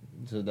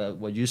 so that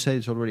what you say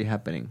is already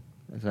happening.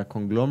 It's a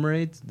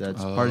conglomerate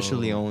that's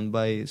partially owned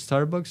by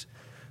Starbucks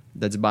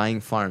that's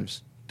buying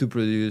farms to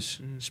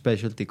produce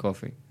specialty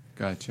coffee.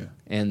 Gotcha.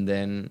 And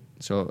then,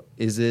 so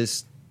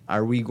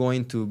are we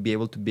going to be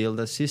able to build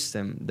a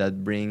system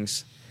that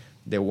brings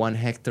the 1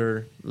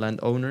 hectare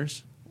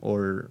landowners,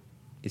 or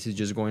is it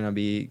just going to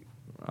be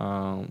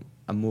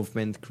a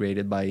movement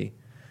created by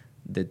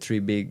the 3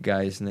 big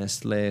guys,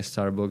 Nestle,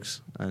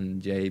 Starbucks,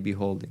 and JAB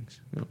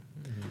Holdings? You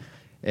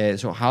know?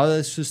 So how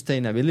does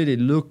sustainability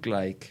look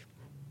like?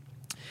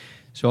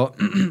 So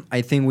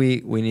I think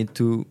we need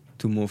to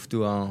move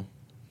to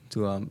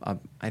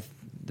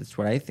that's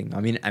what I think.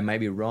 I mean, I might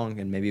be wrong,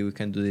 and maybe we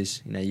can do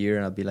this in a year,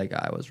 and I'll be like,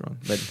 I was wrong.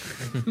 But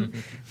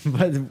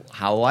but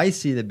how I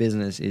see the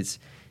business is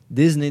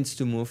this needs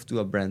to move to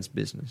a brand's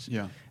business.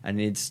 Yeah,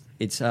 and it's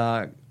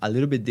a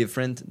little bit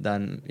different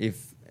than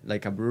if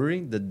like a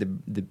brewery that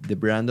the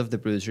brand of the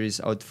producer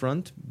is out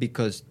front,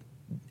 because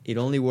it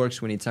only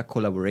works when it's a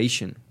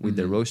collaboration with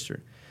the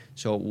roaster.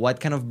 So what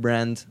kind of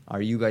brand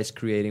are you guys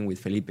creating with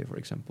Felipe, for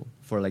example,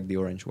 for like the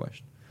Orange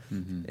Wash?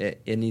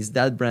 And it's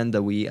that brand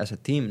that we as a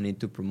team need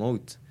to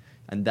promote.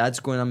 And that's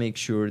going to make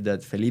sure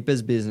that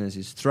Felipe's business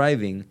is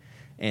thriving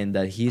and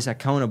that he's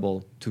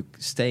accountable to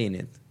stay in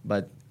it.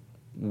 But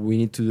we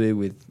need to do it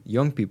with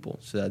young people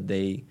so that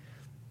they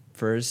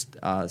first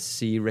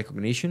see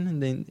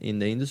recognition in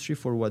the industry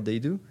for what they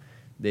do.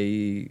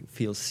 They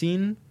feel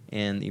seen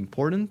and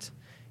important,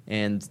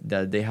 and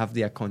that they have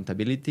the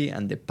accountability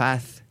and the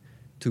path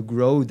to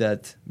grow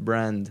that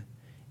brand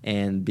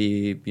and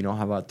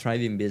have a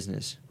thriving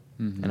business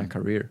and a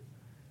career.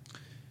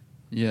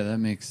 Yeah, that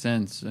makes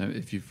sense.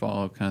 If you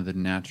follow kind of the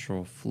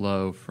natural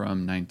flow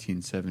from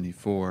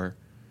 1974,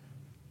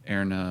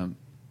 Erna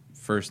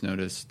first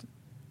noticed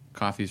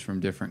coffees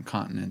from different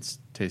continents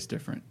taste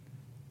different.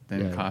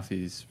 Then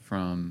coffees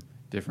from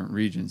different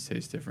regions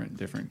taste different.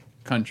 Different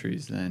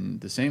countries, then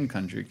the same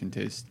country can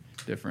taste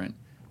different.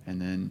 And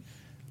then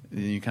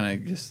you kind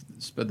of just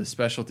the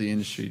specialty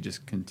industry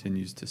just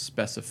continues to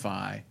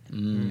specify,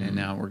 and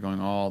now we're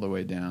going all the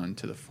way down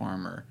to the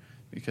farmer,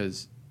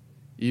 because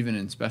even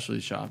in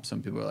specialty shops,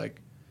 some people are like,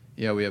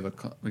 "Yeah, we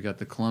got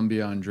the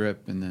Colombia on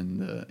drip, and then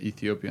the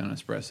Ethiopia on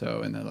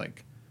espresso," and they're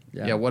like,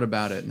 "Yeah, what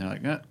about it?" And they're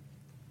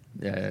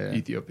like,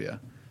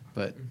 Ethiopia,"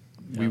 but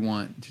we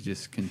want to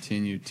just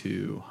continue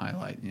to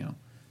highlight,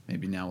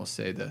 maybe now we'll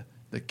say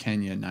the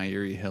Kenya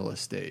Nairi Hill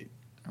Estate.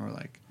 Or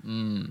like,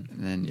 and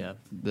then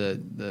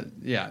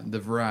the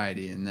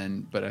variety, and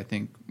then, but I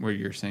think what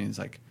you're saying is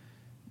like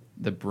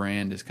the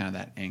brand is kind of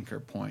that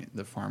anchor point.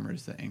 The farmer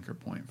is the anchor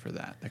point for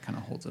that kind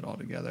of holds it all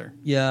together.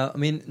 Yeah, I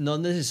mean, not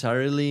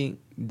necessarily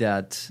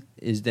that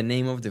is the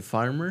name of the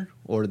farmer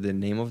or the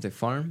name of the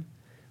farm,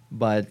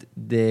 but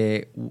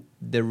the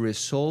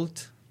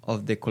result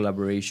of the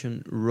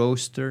collaboration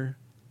roaster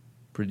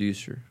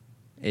producer.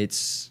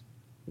 It's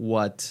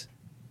what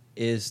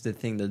is the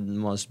thing that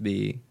must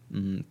be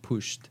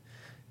pushed.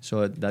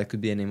 So that could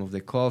be the name of the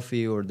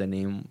coffee or the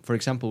name. For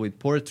example, with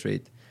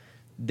Portrait,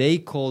 they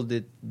called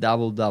it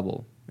Double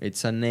Double.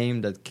 It's a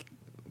name that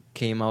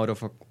came out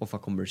of a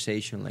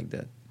conversation like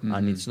that.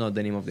 And it's not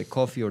the name of the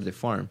coffee or the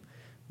farm,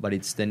 but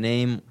it's the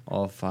name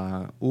of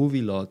a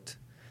UV lot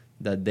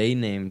that they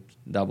named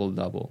Double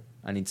Double,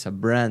 and it's a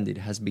brand. It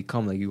has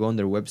become like, you go on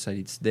their website,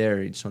 it's there,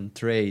 it's on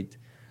trade,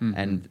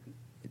 and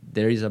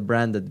there is a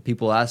brand that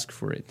people ask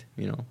for it.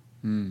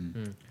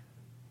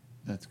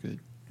 That's good.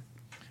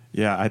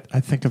 Yeah, I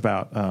think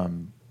about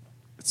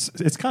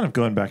it's kind of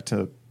going back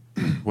to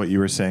what you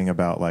were saying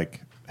about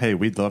like, hey,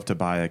 we'd love to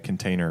buy a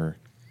container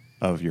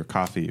of your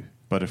coffee,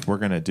 but if we're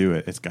going to do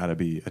it, it's got to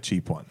be a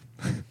cheap one.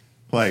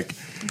 Like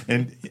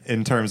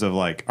in terms of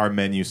like our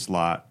menu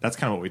slot, that's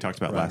kind of what we talked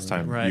about last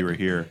time you were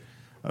here,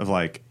 of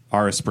like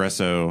our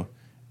espresso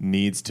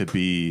needs to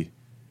be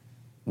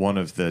one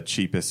of the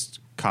cheapest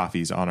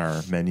coffees on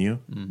our menu,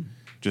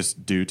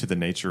 just due to the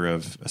nature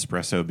of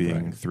espresso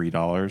being $3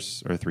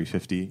 or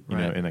 $3.50, you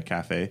know, in a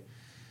cafe.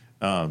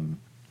 I'm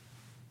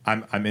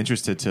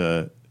interested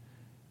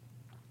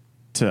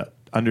to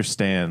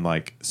understand,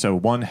 like, so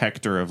 1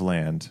 hectare of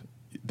land,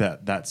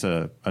 that's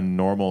a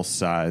normal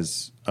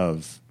size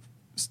of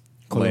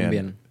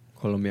Colombian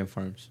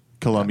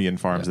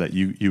farms that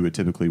you would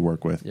typically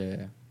work with.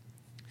 Yeah.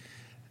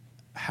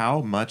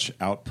 How much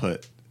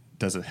output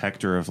does a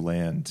hectare of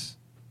land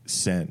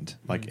send,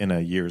 like in a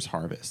year's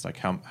harvest? Like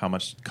how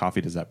much coffee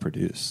does that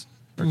produce?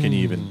 Or can you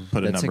even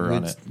put a number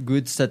on it?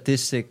 Good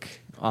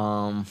statistic.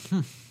 Damn.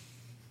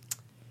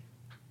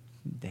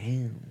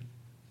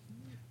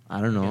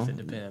 I don't know. I guess it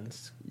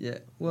depends. Yeah.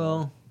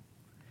 Well,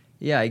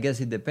 yeah, I guess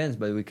it depends,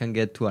 but we can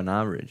get to an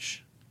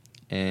average.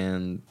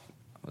 And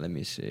let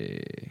me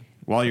see.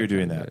 While you're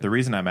doing that, the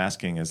reason I'm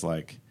asking is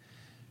like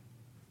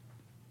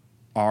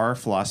our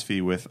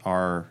philosophy with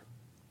our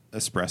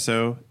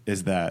espresso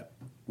is that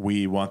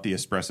we want the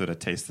espresso to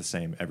taste the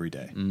same every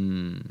day.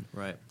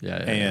 Right. Yeah.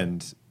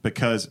 And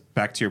because,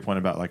 back to your point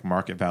about like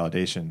market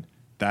validation,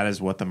 that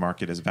is what the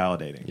market is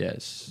validating.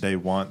 Yes. They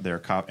want their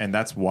coffee, and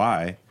that's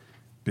why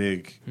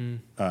big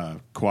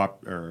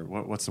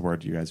what's the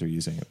word you guys are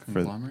using?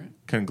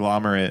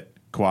 Conglomerate,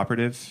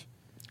 cooperative.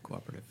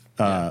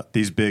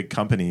 These big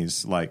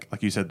companies, like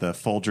you said, the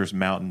Folgers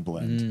Mountain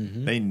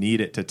Blend, they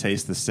need it to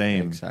taste the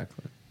same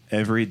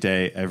every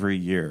day, every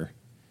year,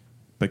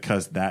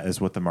 because that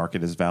is what the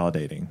market is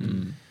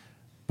validating.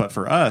 But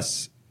for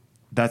us,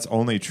 that's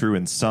only true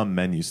in some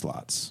menu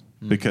slots,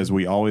 because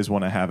we always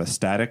want to have a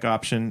static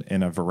option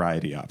and a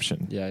variety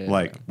option.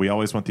 We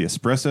always want the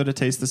espresso to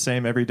taste the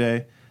same every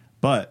day,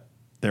 but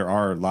there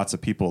are lots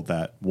of people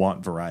that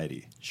want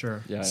variety.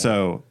 Sure.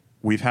 So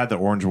we've had the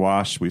orange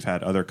wash. We've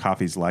had other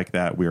coffees like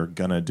that. We are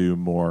going to do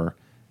more,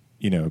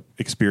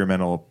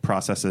 experimental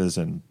processes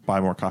and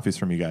buy more coffees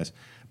from you guys.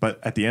 But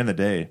at the end of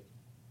the day,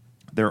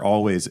 they're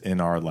always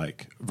in our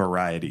like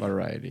variety,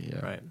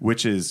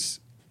 which is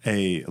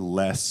a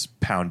less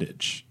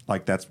poundage.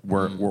 Like that's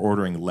we're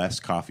ordering less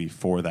coffee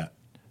for that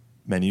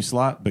menu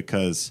slot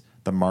because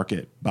the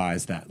market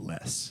buys that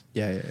less.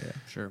 Yeah.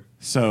 Sure.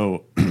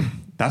 So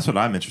that's what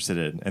I'm interested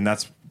in, and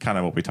that's kind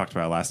of what we talked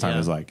about last time.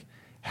 Is like,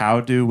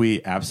 how do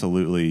we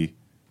absolutely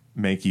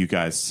make you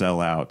guys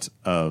sell out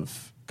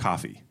of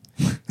coffee?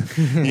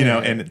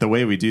 And the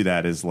way we do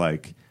that is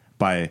like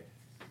by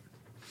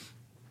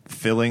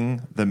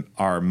filling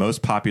our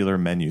most popular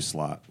menu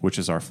slot, which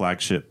is our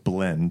flagship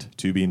blend,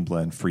 2-bean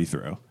blend free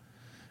throw,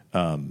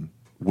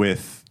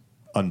 with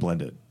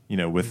unblended,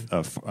 with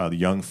a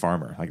young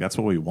farmer. Like that's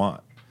what we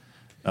want.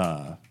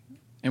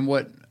 And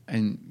what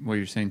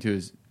you're saying too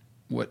is,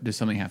 what does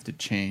something have to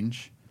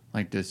change?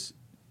 Like does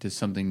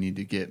something need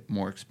to get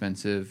more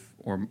expensive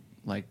or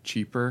like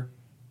cheaper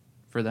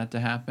for that to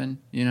happen?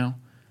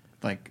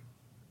 Like,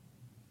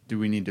 do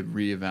we need to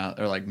reevaluate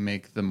or like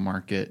make the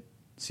market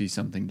see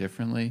something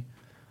differently?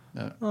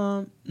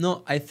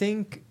 No, I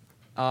think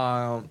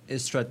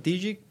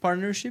strategic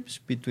partnerships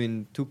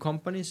between two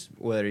companies,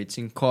 whether it's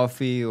in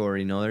coffee or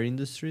in other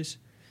industries,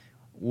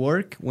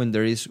 work when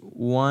there is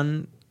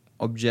one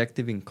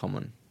objective in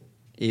common.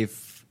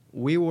 If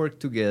we work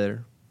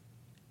together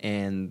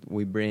and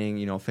we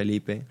bring,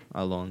 Felipe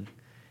along,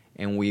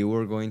 and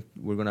we're going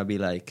to be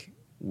like,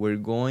 we're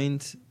going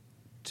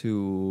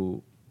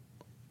to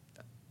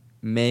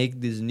make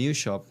this new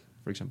shop,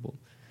 for example,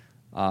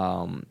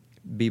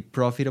 be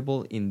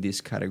profitable in this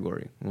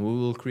category. We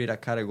will create a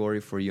category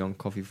for young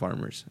coffee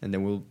farmers, and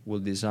then we'll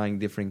design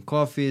different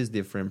coffees,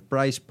 different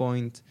price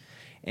point,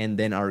 and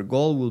then our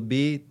goal will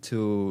be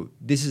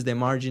this is the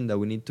margin that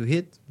we need to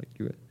hit.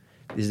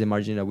 This is the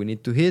margin that we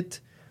need to hit.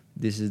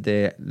 This is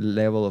the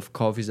level of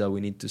coffees that we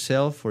need to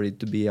sell for it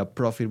to be a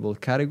profitable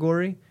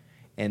category.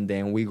 And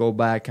then we go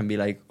back and be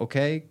like,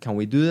 okay, can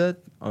we do that?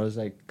 I was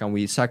like, can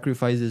we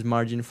sacrifice this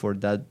margin for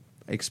that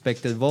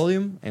expected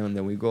volume? And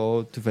then we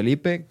go to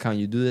Felipe, can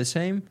you do the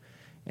same?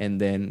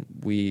 And then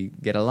we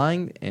get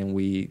aligned and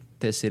we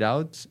test it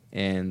out,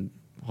 and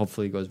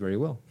hopefully it goes very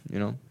well,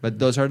 But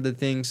those are the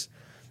things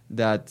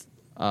that,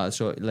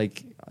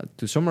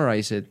 to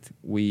summarize it,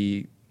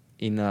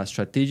 in a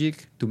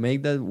strategic, to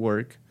make that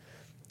work,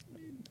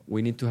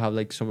 we need to have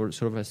like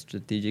sort of a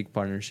strategic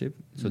partnership.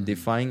 So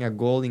define a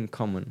goal in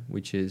common,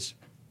 which is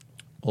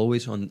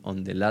always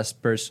on the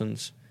last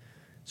person's.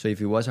 So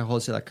if it was a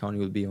wholesale account, it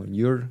will be on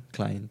your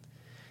client.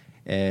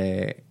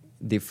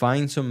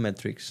 Define some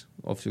metrics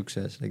of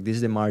success. Like, this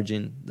is the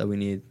margin that we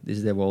need, this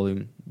is the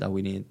volume that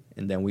we need,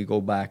 and then we go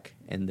back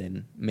and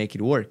then make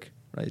it work,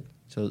 right?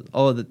 So,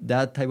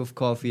 that type of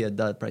coffee at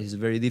that price is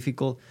very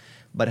difficult,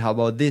 but how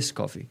about this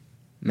coffee?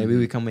 Maybe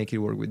we can make it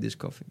work with this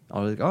coffee. I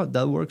was like,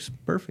 that works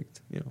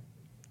perfect,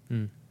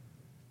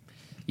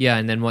 Yeah,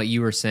 and then what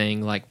you were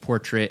saying, like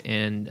Portrait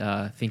and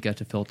Finca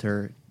to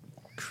Filter,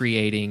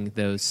 creating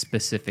those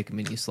specific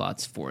menu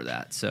slots for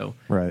that. So,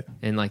 Right.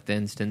 in like the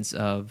instance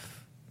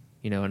of,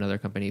 another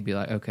company would be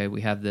like, okay,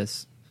 we have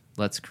this,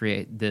 let's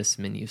create this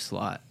menu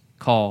slot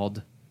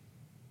called.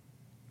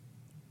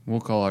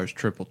 We'll call ours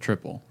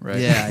triple, right?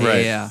 Yeah,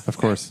 Right. yeah. Of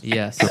course.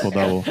 Yes. Triple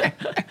double.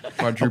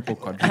 Quadruple.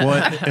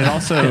 Well, it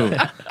also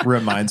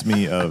reminds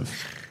me of,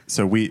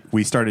 so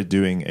we started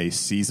doing a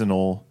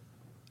seasonal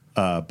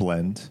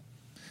blend.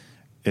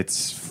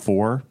 It's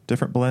 4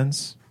 different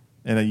blends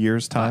in a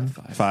year's time.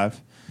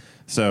 Five.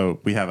 So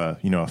we have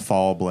a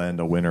fall blend,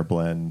 a winter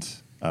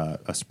blend,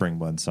 a spring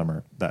blend,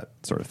 summer, that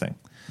sort of thing.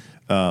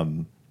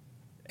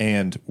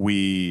 And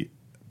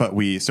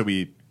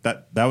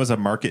that was a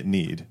market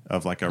need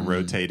of like a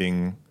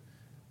rotating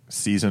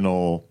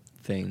seasonal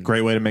Thing.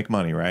 Great way to make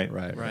money, right?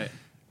 Right.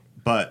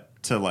 But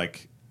to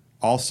like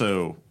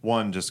also,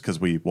 one, just because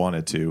we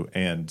wanted to,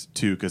 and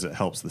 2, because it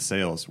helps the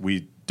sales,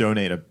 we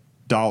donate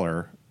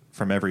 $1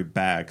 from every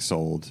bag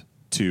sold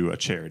to a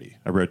charity,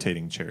 a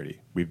rotating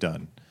charity. We've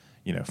done,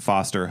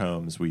 foster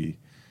homes.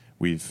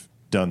 We've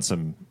done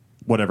some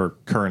whatever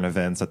current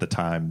events at the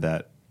time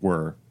that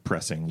were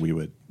pressing. We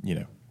would,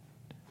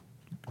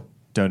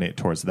 donate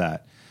towards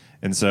that.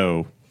 And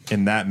so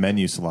in that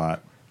menu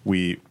slot,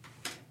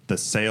 the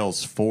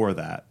sales for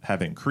that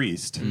have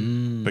increased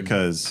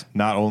because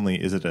not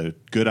only is it a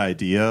good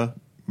idea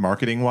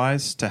marketing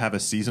wise to have a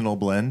seasonal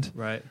blend,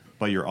 Right.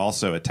 but you're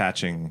also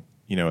attaching,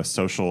 a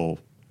social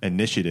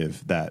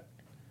initiative that,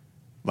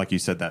 like you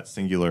said, that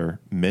singular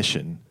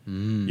mission.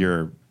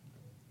 You're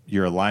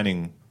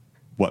aligning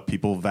what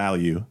people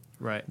value,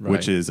 Right.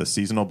 which is a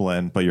seasonal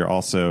blend, but you're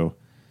also,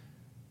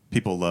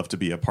 people love to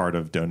be a part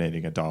of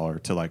donating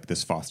 $1 to like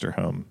this foster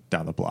home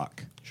down the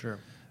block. Sure.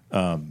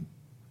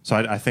 So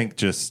I think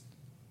just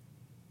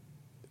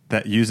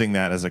that using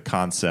that as a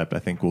concept, I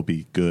think will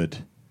be good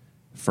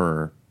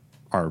for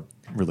our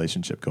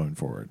relationship going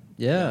forward.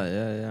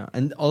 Yeah.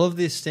 And all of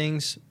these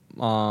things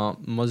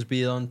must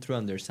be done through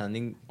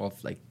understanding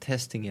of like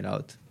testing it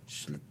out.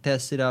 Just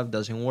test it out,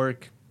 doesn't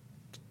work,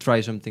 try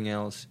something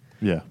else,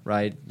 Yeah.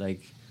 right?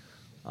 Like,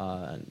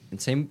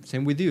 and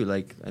same with you,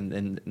 like,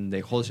 and the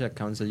wholesale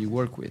accounts that you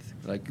work with,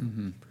 like,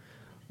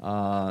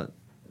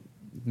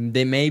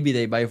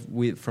 they buy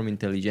from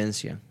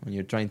Intelligentsia when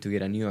you're trying to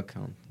get a new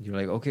account. You're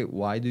like, okay,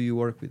 why do you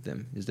work with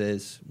them? Is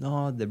this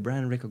the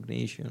brand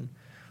recognition?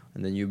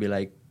 And then you'll be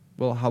like,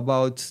 well, how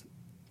about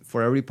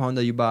for every pound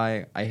that you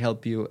buy, I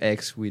help you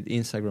X with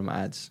Instagram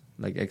ads,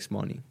 like X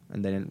money,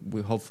 and then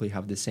we hopefully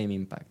have the same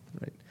impact,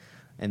 right?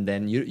 And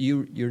then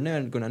you're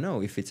never gonna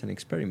know if it's an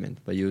experiment,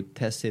 but you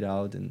test it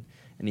out, and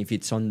if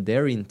it's on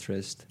their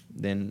interest,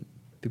 then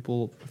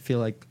people feel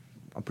like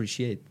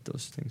appreciate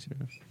those things.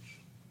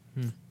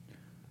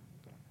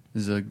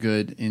 This is a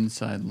good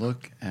inside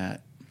look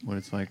at what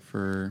it's like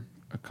for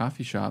a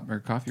coffee shop or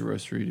coffee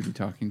roastery to be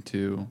talking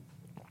to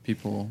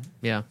people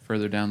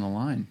further down the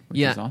line,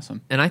 which is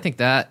awesome. And I think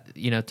that,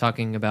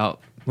 talking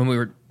about when we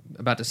were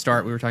about to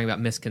start, we were talking about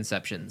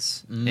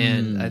misconceptions.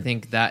 And I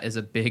think that is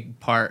a big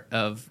part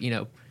of,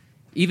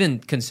 even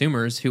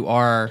consumers who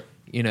are,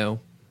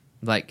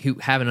 like who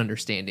have an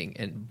understanding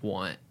and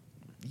want,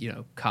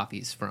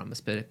 coffees from a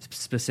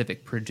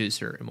specific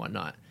producer and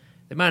whatnot.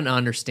 They might not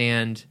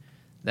understand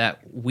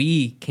that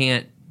we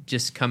can't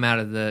just come out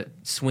of the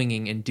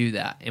swinging and do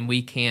that. And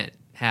we can't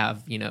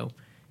have,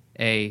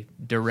 a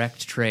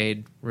direct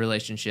trade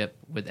relationship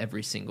with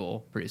every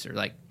single producer.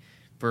 Like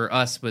for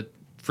us with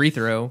Free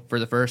Throw, for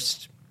the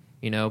first,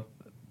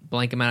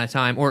 blank amount of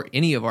time, or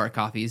any of our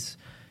coffees,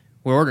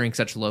 we're ordering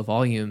such low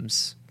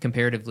volumes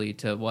comparatively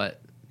to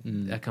what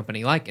a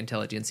company like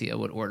Intelligentsia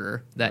would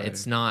order that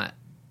it's not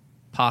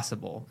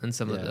possible in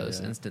some of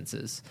those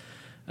instances.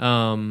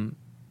 And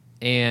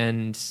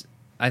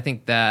I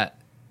think that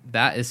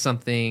is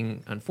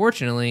something,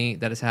 unfortunately,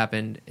 that has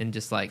happened in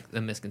just like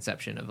the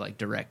misconception of like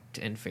direct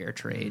and fair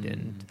trade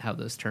and how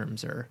those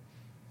terms are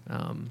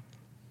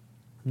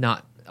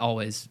not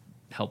always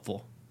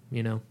helpful,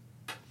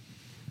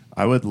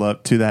 I would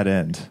love, to that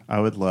end,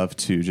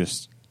 to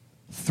just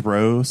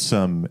throw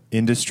some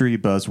industry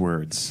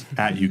buzzwords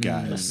at you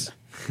guys.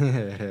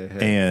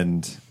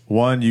 And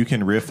one, you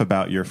can riff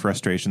about your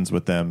frustrations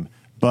with them,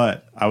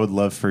 but I would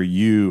love for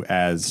you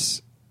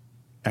as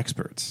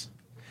experts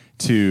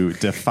to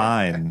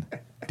define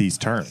these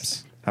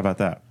terms. How about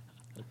that?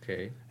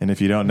 Okay. And if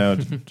you don't know,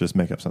 just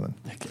make up something.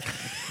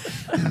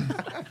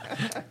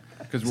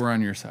 Because we're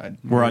on your side.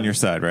 We're on your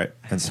side, right?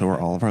 And so are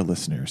all of our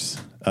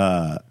listeners.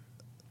 And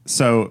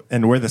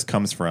where this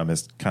comes from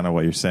is kind of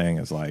what you're saying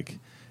is like,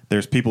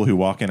 there's people who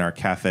walk in our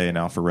cafe in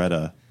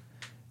Alpharetta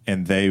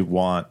and they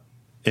want,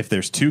 if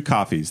there's 2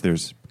 coffees,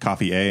 there's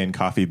coffee A and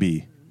coffee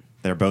B.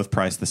 They're both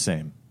priced the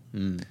same.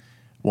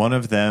 One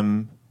of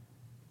them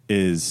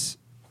is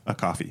a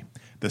coffee.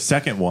 The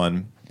second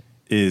one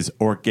is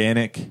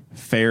organic,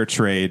 fair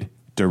trade,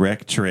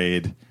 direct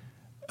trade.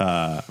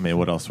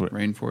 What else?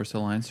 Rainforest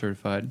Alliance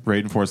certified.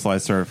 Rainforest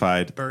Alliance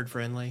certified. Bird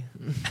friendly.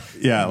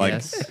 Yeah, like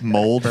Yes.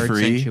 mold Bird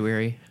free.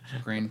 sanctuary.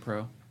 Grain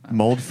Pro.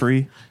 Mold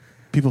free.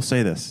 People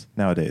say this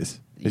nowadays.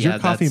 Is your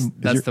coffee?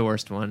 That's the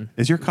worst one.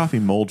 Is your coffee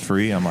mold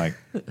free? I'm like,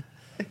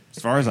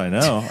 as far as I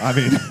know. I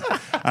mean,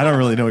 I don't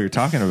really know what you're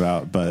talking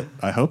about, but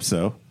I hope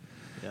so.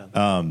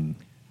 Yeah.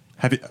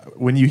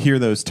 When you hear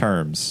those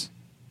terms,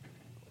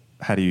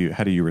 how do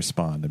you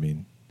respond? I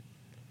mean,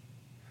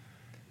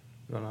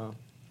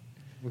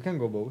 We can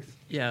go both.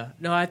 Yeah.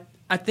 No,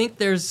 I think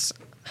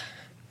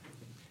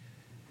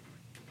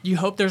you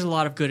hope there's a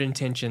lot of good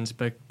intentions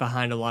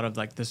behind a lot of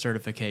like the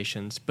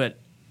certifications, but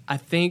I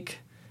think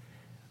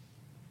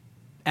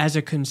as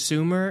a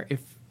consumer,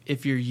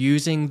 if you're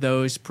using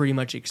those pretty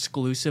much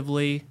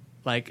exclusively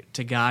like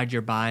to guide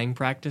your buying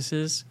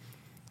practices,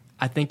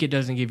 I think it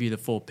doesn't give you the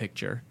full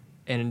picture.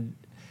 And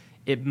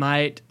it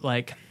might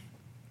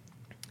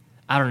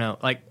I don't know,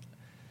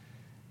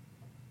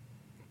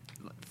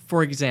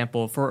 for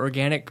example, for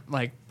organic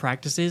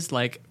practices,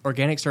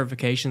 organic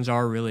certifications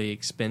are really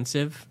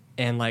expensive,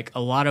 and a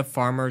lot of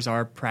farmers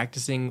are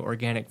practicing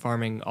organic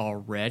farming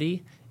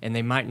already, and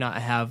they might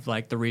not have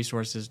the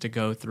resources to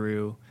go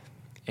through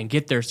and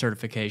get their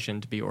certification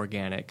to be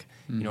organic,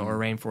 or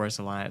Rainforest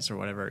Alliance or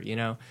whatever,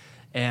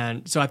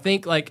 And so I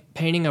think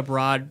painting a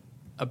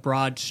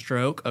broad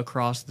stroke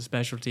across the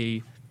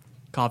specialty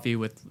coffee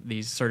with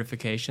these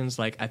certifications,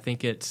 I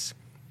think it's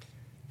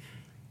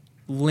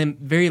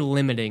very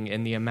limiting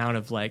in the amount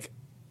of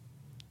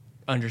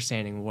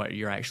understanding what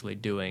you're actually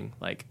doing.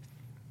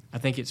 I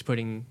think it's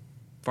putting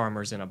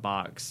farmers in a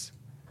box.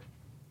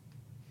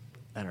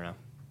 I don't know.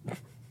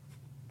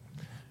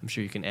 I'm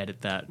sure you can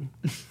edit that.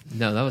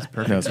 No, that was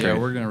perfect. No, it's Yeah,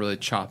 great. we're going to really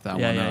chop that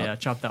one up. Yeah.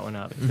 Chop that one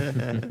up.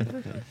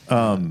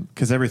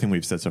 because everything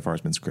we've said so far has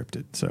been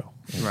scripted. So,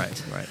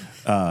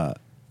 Right.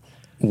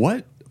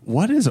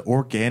 what does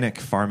organic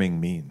farming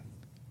mean,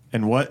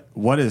 and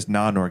what is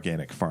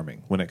non-organic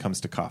farming when it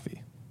comes to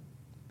coffee?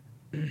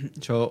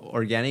 So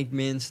organic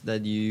means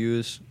that you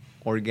use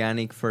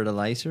organic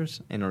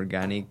fertilizers and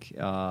organic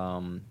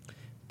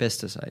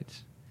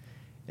pesticides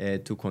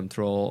to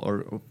control,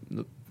 or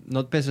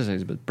not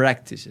pesticides, but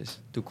practices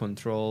to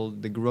control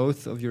the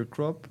growth of your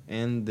crop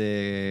and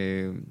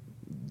the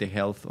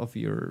health of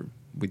your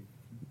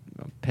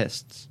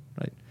pests,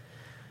 right?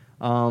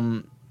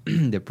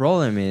 The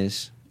problem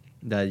is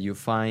that you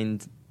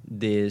find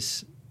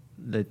this.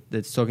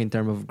 Let's talk in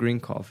terms of green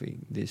coffee.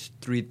 This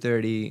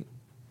 330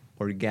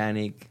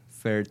 organic,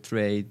 fair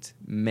trade,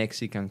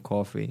 Mexican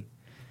coffee.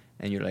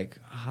 And you're like,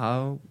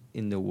 how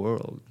in the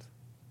world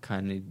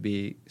can it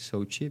be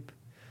so cheap?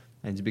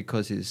 And it's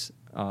because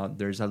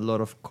there's a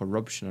lot of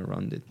corruption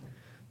around it.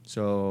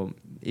 So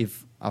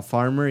if a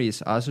farmer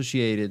is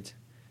associated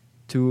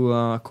to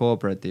a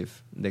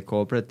cooperative, the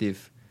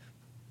cooperative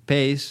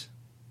pays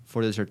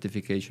for the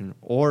certification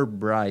or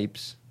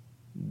bribes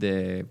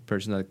the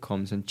person that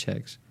comes and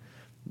checks,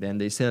 then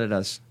they sell it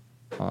as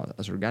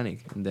organic.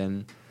 And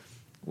then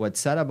what's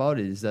sad about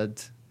it is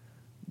that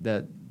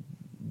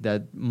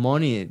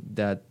money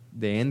that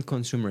the end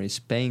consumer is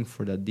paying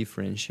for that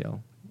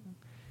differential,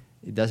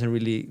 it doesn't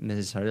really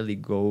necessarily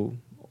go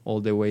all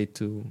the way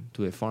to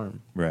the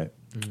farm. Right.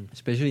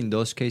 Especially in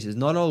those cases.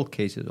 Not all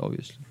cases,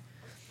 obviously.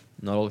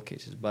 Not all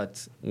cases.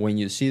 But when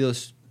you see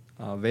those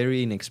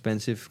very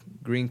inexpensive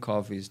green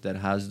coffees that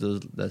have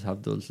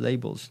those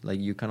labels,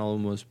 you can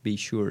almost be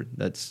sure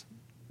that's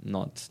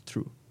not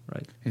true.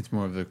 Right. It's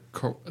more of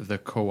the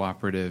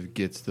cooperative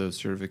gets those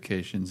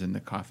certifications, and the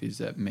coffees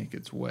that make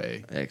its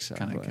way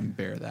kind of can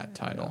bear that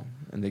title.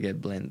 Yeah. And they get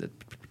blended.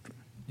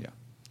 Yeah.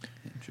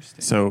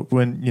 Interesting. So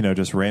when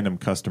just random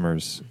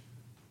customers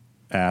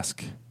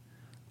ask,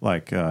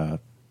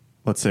 let's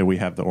say we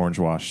have the orange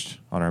washed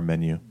on our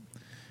menu,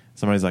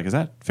 somebody's like, "Is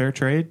that fair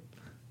trade?"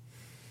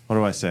 What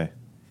do I say?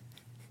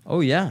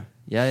 Oh yeah.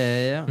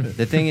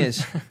 The thing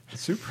is,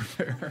 Super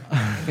fair.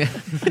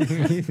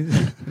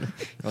 it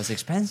was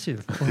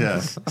expensive.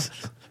 Yes.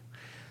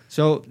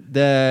 So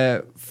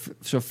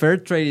fair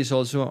trade is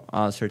also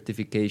a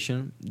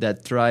certification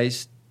that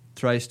tries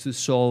to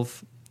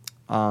solve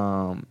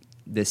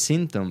the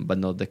symptom but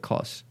not the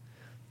cause.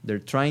 They're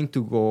trying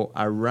to go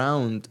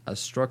around a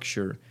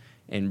structure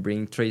and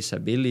bring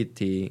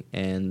traceability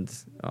and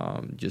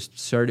just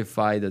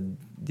certify that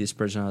this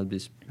person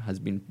has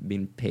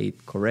been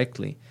paid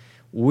correctly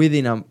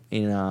within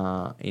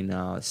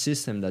a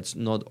system that's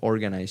not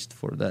organized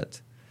for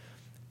that.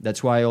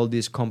 That's why all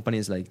these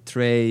companies like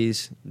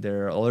Trace,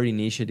 there are other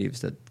initiatives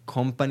that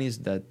companies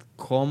that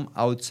come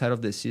outside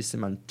of the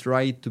system and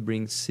try to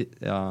bring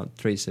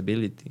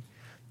traceability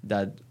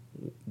that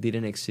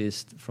didn't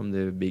exist from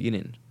the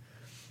beginning.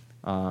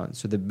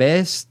 So the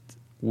best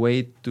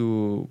way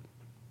to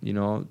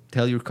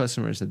tell your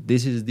customers that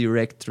this is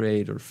direct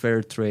trade or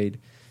fair trade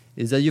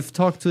is that you've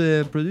talked to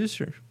the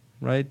producer,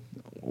 right?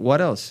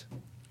 What else?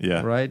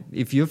 Yeah. Right?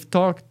 If you've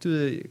talked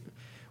to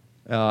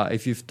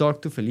if you've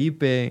talked to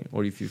Felipe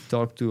or if you've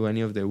talked to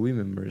any of the WE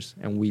members,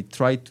 and we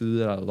try to do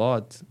that a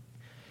lot,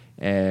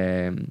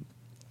 then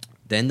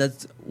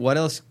that's what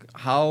else?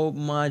 How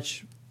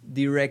much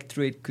direct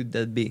trade could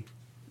that be?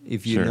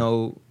 If you Sure.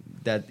 know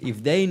that,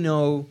 if they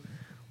know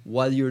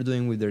what you're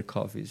doing with their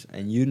coffees,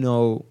 and you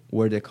know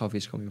where the coffee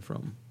is coming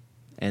from,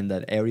 and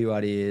that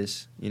everybody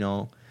is,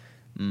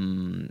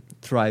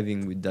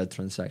 thriving with that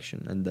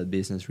transaction and that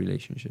business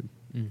relationship.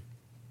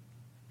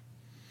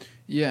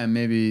 Yeah,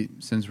 maybe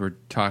since we're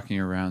talking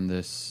around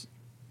this,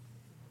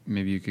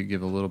 maybe you could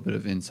give a little bit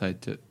of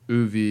insight to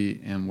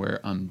Uvi and where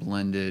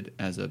Unblended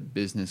as a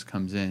business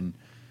comes in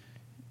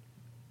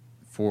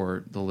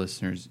for the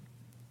listeners.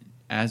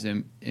 As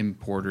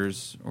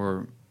importers,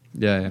 or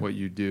what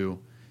you do,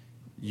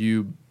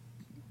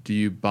 do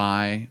you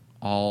buy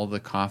all the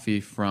coffee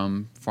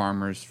from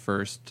farmers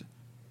first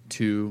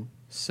to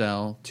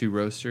sell to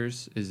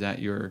roasters? Is that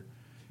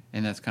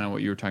and that's kind of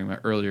what you were talking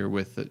about earlier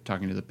with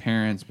talking to the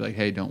parents, be like,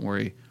 hey, don't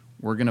worry,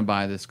 we're going to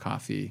buy this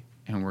coffee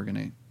and we're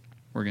going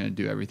to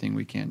do everything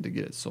we can to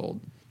get it sold.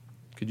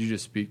 Could you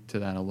just speak to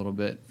that a little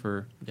bit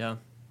for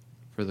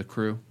the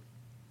crew?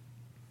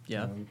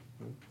 Yeah.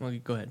 Well,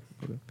 go ahead.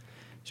 Okay.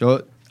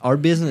 So our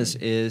business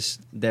is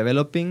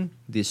developing,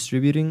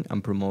 distributing,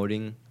 and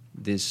promoting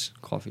these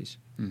coffees.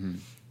 Mm-hmm.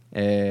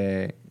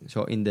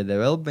 So in the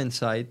development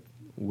side,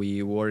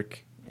 we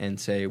work and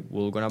say,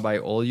 we're going to buy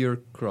all your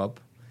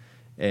crop.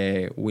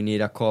 We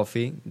need a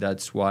coffee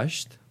that's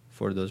washed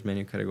for those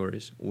menu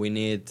categories. We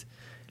need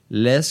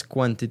less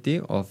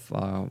quantity of,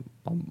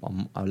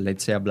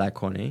 let's say, a black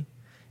honey.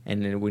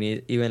 And then we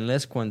need even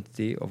less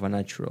quantity of a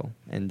natural.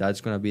 And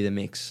that's going to be the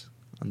mix.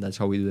 And that's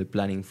how we do the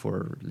planning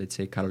for, let's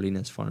say,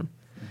 Carolina's farm.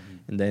 Mm-hmm.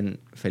 And then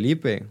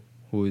Felipe,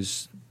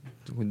 who's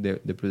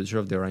the producer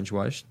of the orange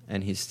wash,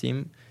 and his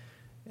team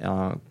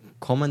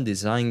come and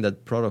design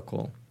that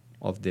protocol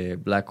of the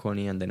black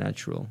honey and the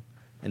natural.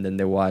 And then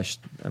they wash,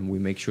 and we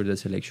make sure the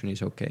selection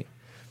is okay.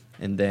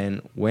 And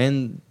then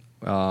when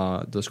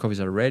those coffees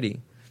are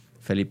ready,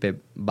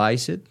 Felipe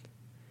buys it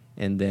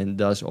and then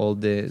does all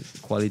the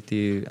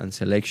quality and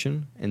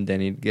selection, and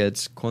then it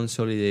gets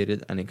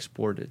consolidated and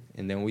exported.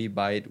 And then we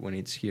buy it when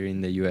it's here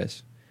in the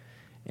U.S.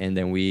 And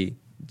then we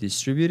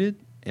distribute it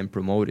and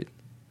promote it,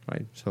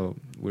 right? So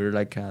we're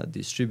like a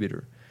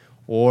distributor.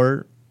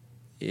 Or,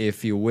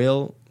 if you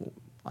will,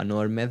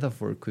 another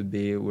metaphor could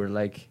be we're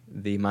like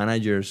the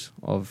managers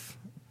of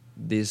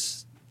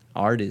these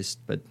artists,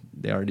 but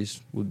the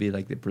artists would be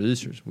like the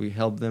producers. We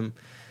help them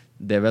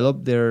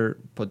develop their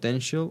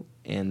potential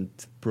and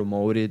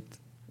promote it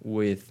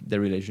with the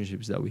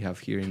relationships that we have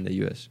here in the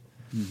U.S.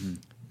 Mm-hmm.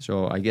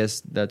 So I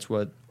guess that's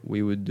what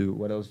we would do.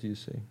 What else do you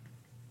say?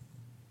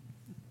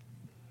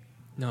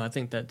 No, I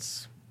think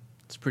it's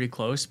pretty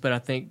close, but I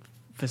think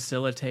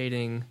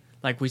facilitating,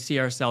 like we see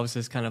ourselves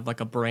as kind of like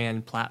a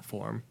brand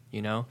platform,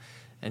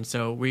 And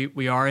so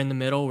we are in the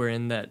middle. We're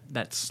in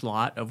that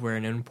slot of where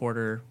an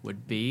importer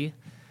would be,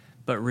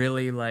 but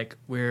really like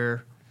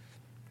we're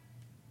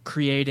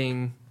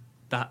facilitating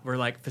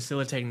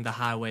the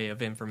highway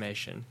of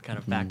information kind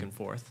of back and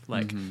forth,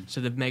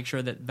 so to make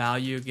sure that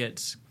value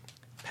gets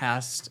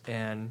passed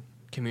and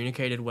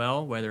communicated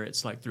well, whether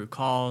it's like through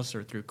calls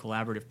or through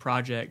collaborative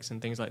projects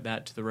and things like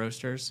that to the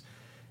roasters,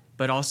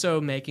 but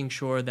also making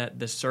sure that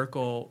the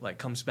circle like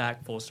comes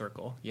back full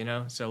circle,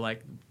 so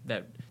like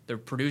that the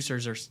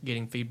producers are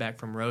getting feedback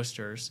from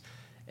roasters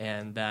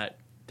and that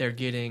they're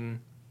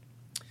getting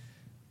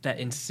that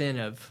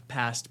incentive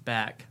passed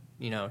back,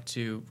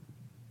 to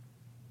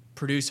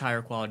produce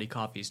higher quality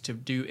coffees, to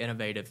do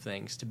innovative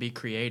things, to be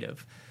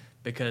creative.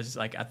 Because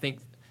like I think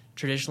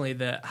traditionally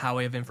the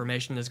highway of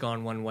information has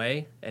gone one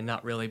way and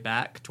not really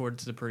back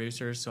towards the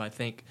producers. So I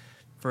think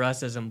for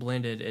us as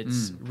Unblended,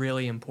 it's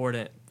really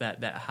important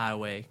that that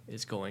highway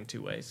is going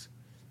two ways.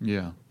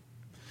 Yeah.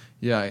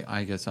 Yeah,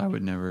 I guess I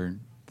would never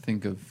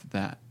think of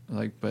that.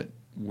 But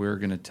we're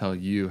going to tell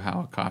you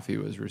how a coffee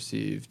was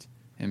received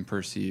and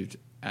perceived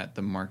at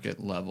the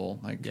market level,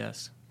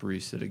 yes,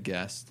 barista to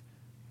guest.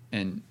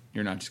 And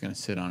you're not just going to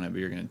sit on it, but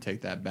you're going to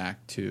take that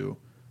back to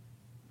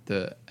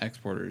the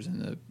exporters and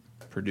the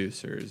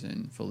producers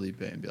and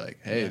Felipe and be like,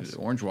 hey, the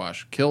orange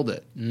wash killed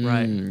it.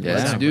 Right. Yeah.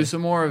 Let's do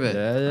some more of it.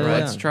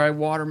 Let's Yeah. try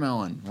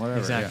watermelon. Whatever.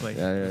 Exactly.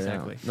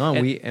 Exactly. No,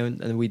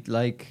 and we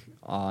like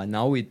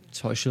now with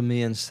social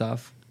media and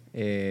stuff,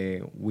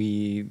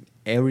 we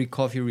every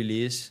coffee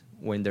release,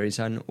 when there is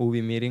an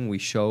UBI meeting, we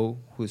show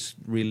who's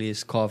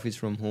released coffees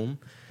from whom.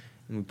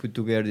 And we put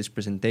together this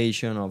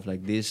presentation of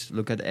like this.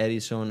 Look at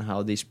Edison,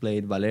 how they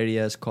displayed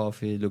Valeria's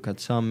coffee. Look at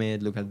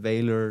Summit. Look at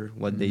Valor,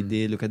 what they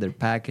did. Look at their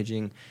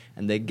packaging.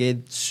 And they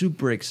get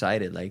super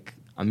excited. Like,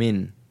 I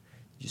mean,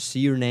 you see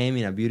your name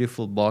in a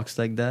beautiful box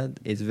like that.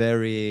 It's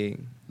very,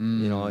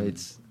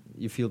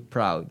 you feel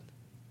proud.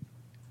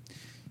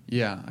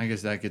 Yeah, I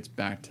guess that gets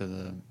back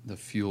to the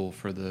fuel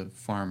for the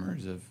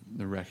farmers of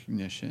the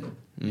recognition,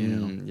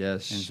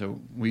 Yes. And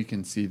so we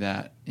can see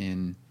that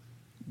in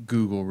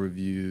Google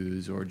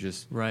reviews or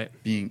just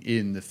being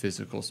in the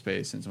physical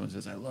space and someone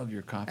says, I love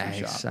your coffee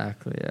shop.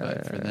 Exactly. Yeah,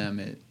 but for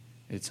them,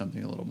 it's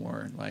something a little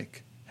more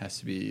like has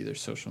to be either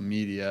social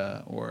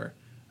media or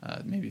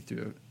maybe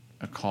through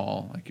a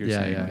call, like you're Yeah,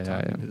 saying, yeah, like yeah,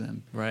 talking yeah. to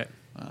them. Right.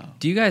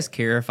 Do you guys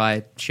care if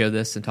I show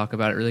this and talk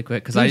about it really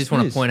quick? Because I Please, just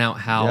want to please. point out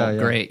how Yeah, yeah.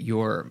 great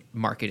your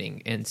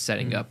marketing and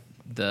setting up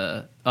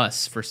the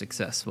us for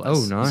success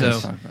was. Oh, nice. So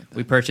Talk about that.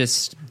 we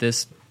purchased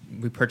this.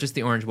 We purchased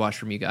the orange wash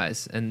from you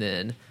guys, and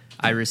then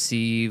I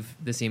receive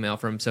this email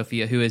from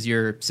Sophia, who is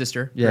your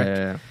sister. Yeah,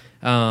 correct?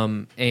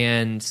 yeah,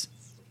 And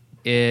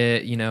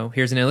it,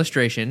 here's an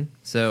illustration.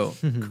 So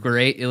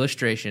great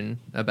illustration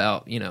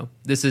about,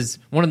 this is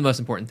one of the most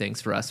important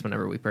things for us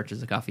whenever we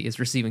purchase a coffee is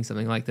receiving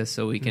something like this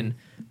so we can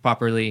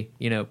properly,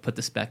 put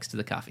the specs to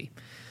the coffee.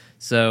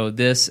 So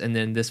this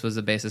was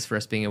the basis for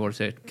us being able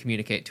to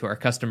communicate to our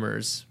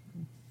customers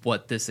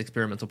what this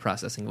experimental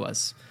processing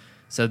was.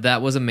 So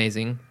that was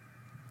amazing.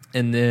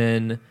 And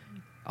then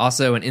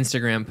also an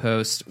Instagram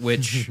post,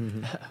 which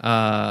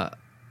I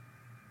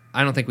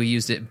don't think we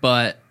used it,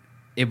 but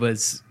it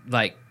was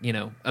like,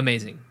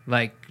 amazing.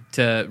 Like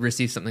to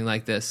receive something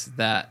like this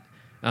that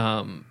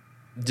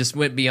just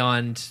went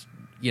beyond,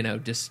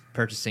 just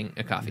purchasing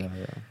a coffee.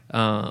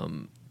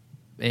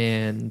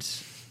 And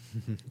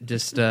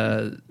just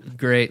a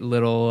great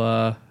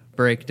little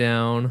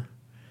breakdown.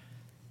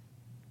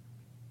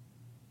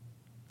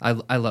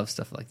 I love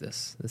stuff like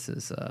this. This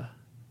is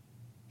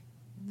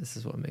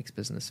what makes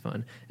business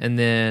fun. And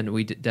then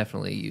we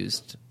definitely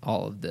used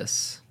all of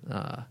this,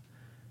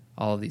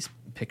 all of these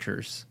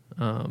pictures,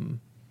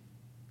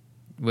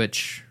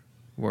 which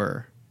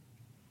were,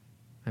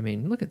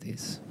 look at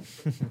these.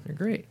 They're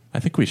great. I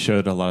think we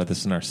showed a lot of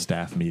this in our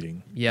staff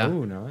meeting. Yeah.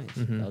 Oh, nice.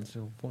 That's the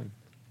whole point.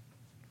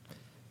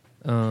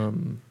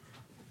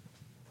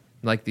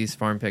 Like these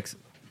farm pics,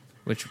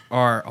 which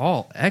are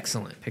all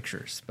excellent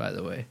pictures, by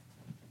the way.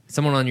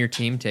 Someone on your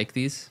team take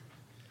these?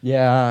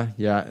 Yeah.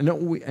 No,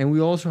 we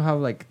also have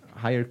like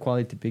higher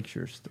quality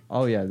pictures.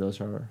 Oh yeah, those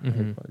are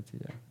higher quality.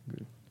 Yeah,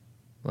 good.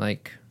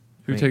 Like,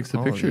 Who takes the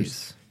all of pictures?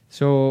 these.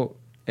 So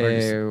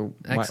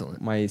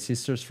Excellent. My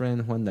sister's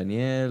friend Juan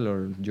Daniel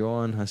or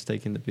Joan has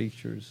taken the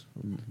pictures.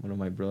 One of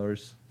my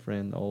brother's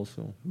friend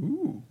also.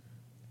 Ooh.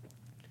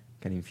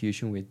 An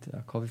infusion with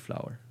coffee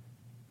flour.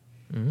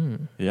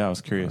 Yeah, I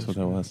was curious what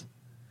that was.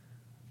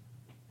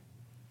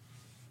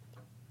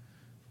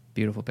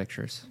 Beautiful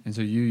pictures. And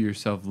so you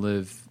yourself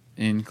live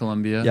in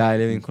Colombia? Yeah, I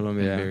live in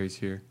Colombia. And Yeah, Barry's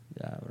here.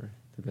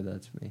 look at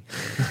that to me.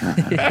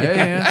 Hey,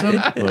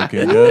 handsome.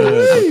 Looking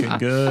good. Looking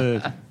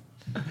good.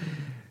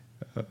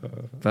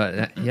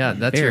 But that's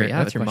Barry, I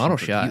have that's a your question model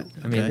for shot. you.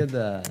 I mean, Look at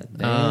that.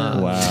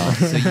 Damn. Wow.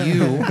 so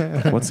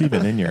you What's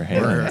even in your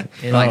hand?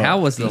 and like, how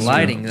was the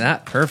lighting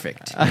that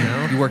perfect?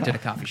 You worked at a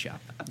coffee shop.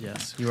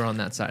 Yes. You were on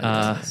that side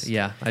of the business.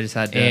 Yeah, I just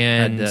had to,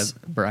 And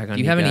brag on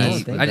do you have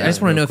guys. any? Oh, I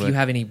just want to know if real you quick.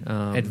 have any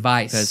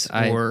advice because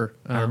I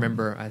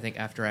remember I think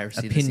after I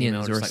received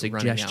opinions this email, or just, like,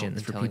 running out suggestions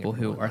and for telling people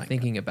who everyone, are like,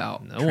 thinking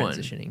about no one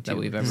transitioning that to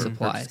we've ever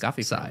supply purchased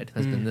coffee side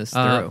has been this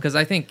because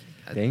I think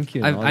Thank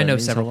you. I that know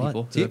means several a lot.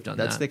 people who See, have done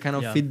that's that. the kind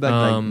of Yeah. feedback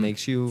that Um,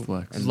 makes you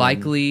Flex. and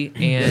likely That's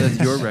and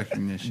your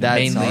recognition.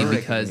 That's mainly our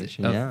because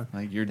recognition, of yeah.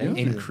 like you're Thank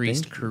doing you.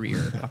 increased Thank you.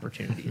 career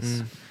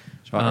opportunities.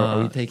 So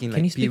are we taking can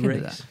like you speak pee into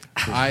breaks?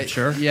 I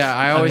Sure. Yeah,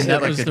 I always that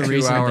had like was a the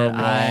reason 2-hour that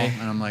wall, I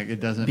and I'm like, it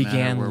doesn't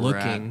began matter where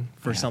looking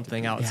for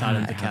something outside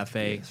of the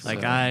cafe.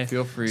 Like So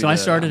feel free so I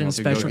to- started I'm in about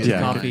to go specialty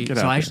get out. coffee. Get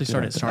So out I there, actually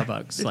get started out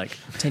at Starbucks like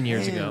 10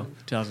 years ago,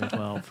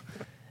 2012.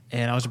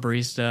 And I was a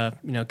barista,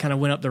 kind of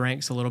went up the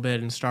ranks a little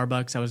bit in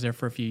Starbucks. I was there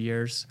for a few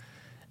years.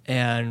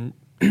 And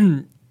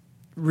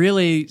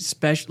really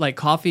special, like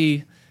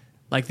coffee,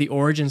 like the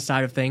origin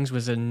side of things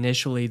was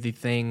initially the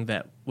thing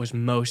that was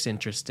most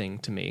interesting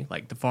to me,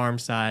 like the farm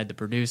side, the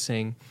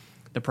producing,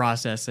 the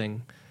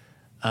processing.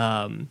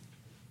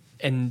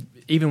 And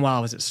even while I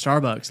was at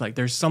Starbucks, like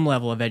there's some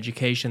level of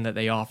education that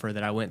they offer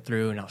that I went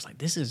through, and I was like,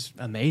 this is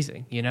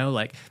amazing,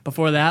 Like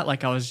before that,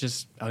 like I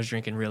was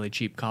drinking really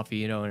cheap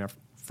coffee, in a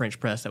French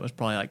press that was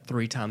probably like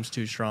 3 times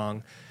too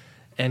strong.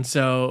 And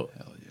so,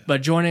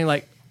 but joining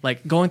like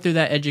going through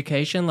that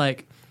education,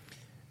 like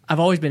I've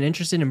always been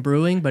interested in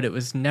brewing, but it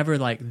was never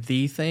like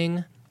the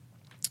thing.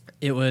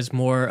 It was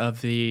more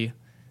of the.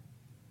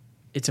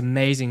 It's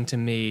amazing to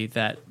me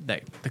that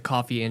the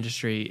coffee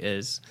industry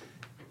is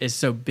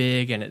so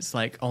big, and it's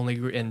like only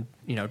in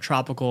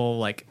tropical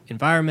like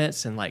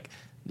environments, and like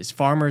these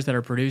farmers that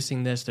are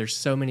producing this. There's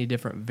so many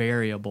different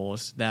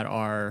variables that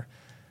are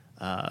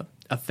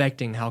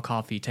affecting how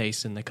coffee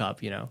tastes in the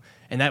cup,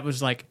 And that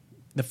was like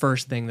the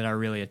first thing that I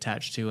really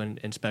attached to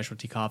in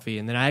specialty coffee.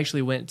 And then I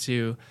actually went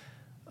to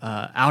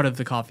out of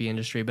the coffee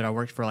industry, but I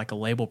worked for like a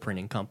label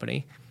printing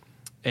company,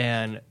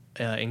 and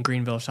in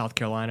Greenville, South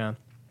Carolina,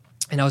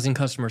 and I was in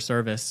customer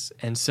service,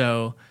 and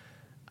so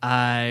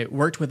I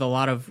worked with a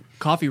lot of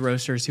coffee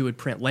roasters who would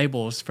print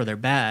labels for their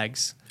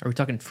bags. Are we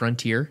talking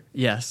Frontier?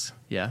 Yes,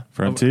 yeah.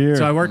 Frontier.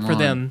 So I worked Come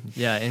for on. them,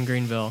 in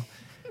Greenville.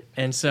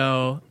 And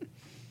so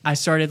I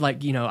started like,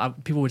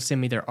 people would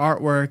send me their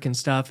artwork and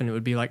stuff, and it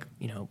would be like,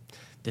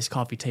 this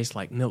coffee tastes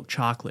like milk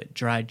chocolate,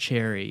 dried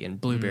cherry, and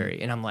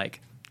blueberry. And I'm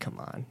like, come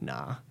on,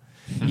 nah.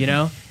 you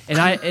know? And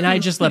I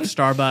just left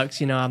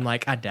Starbucks, you know, I'm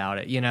like, I doubt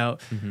it, you know?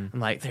 I'm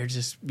like, they're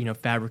just, you know,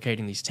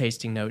 fabricating these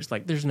tasting notes.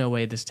 Like, there's no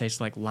way this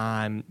tastes like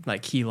lime,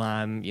 like key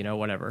lime, you know,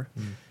 whatever.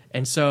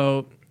 And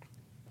so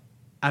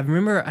I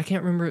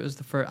can't remember, it was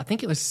the first, I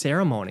think it was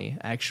Ceremony,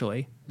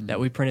 actually, that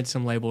we printed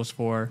some labels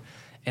for.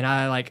 And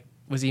I, like,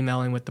 was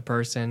emailing with the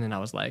person, and I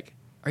was like,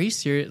 are you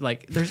serious?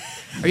 Like,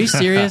 are you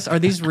serious? Are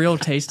these real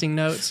tasting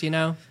notes, you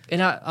know?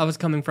 And I was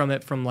coming from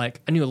it from,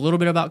 like, I knew a little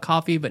bit about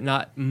coffee, but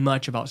not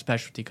much about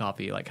specialty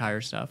coffee, like higher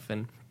stuff.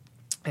 And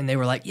they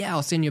were like, yeah,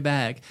 I'll send you a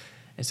bag.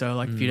 And so,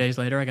 like, a few days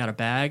later, I got a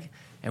bag,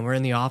 and we're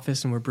in the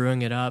office, and we're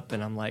brewing it up,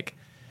 and I'm like,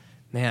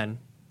 man,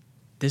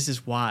 this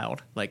is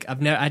wild. Like,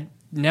 I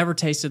never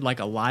tasted, like,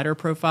 a lighter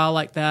profile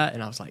like that,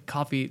 and I was like,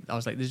 coffee, I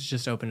was like, this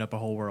just opened up a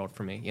whole world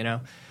for me, you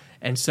know?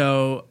 And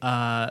so,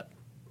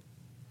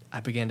 I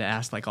began to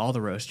ask, like, all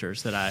the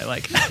roasters that I,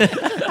 like,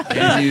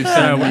 Can you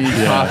send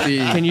me coffee?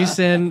 can you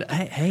send,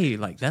 hey,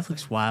 like, that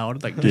looks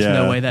wild. Like, there's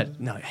no way that,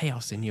 no, hey,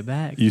 I'll send you a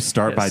bag. You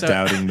start by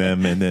doubting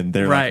them, and then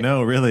they're Right. like,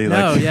 no, really?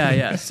 No, Like,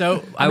 yeah.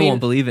 So, I mean, won't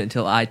believe it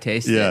until I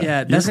taste yeah. it. Yeah,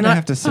 You're that's going to not-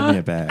 have to send me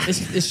a bag.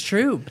 It's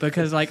true,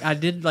 because, like, I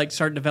did, like,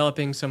 start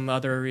developing some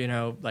other, you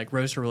know, like,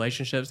 roaster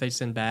relationships. They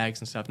send bags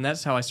and stuff, and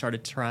that's how I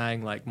started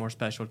trying, like, more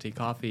specialty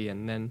coffee.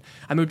 And then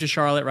I moved to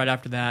Charlotte right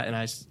after that, and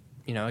I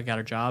got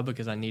a job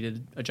because I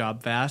needed a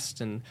job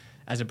fast, and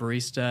as a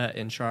barista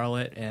in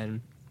Charlotte, and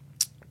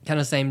kind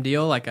of same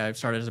deal. Like, I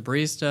started as a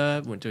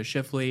barista, went to a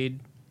shift lead,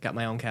 got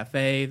my own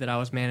cafe that I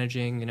was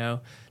managing, you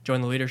know,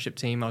 joined the leadership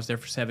team. I was there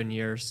for 7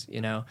 years,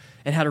 you know,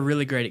 and had a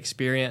really great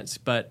experience.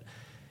 But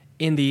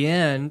in the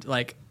end,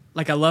 like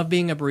I love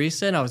being a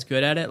barista, and I was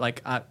good at it.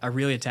 Like, I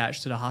really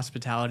attached to the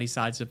hospitality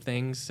sides of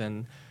things,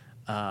 and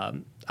I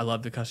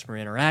love the customer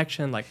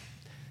interaction. Like,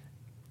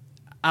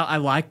 I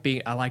liked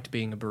being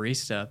a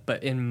barista,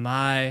 but in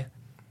my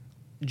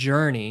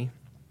journey,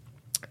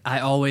 I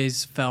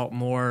always felt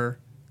more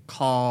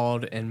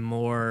called and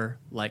more,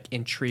 like,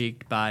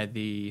 intrigued by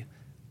the,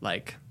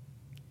 like,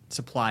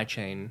 supply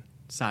chain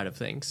side of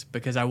things,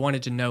 because I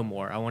wanted to know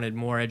more. I wanted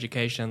more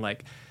education.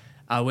 Like,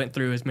 I went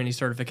through as many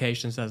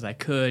certifications as I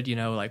could, you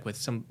know, like we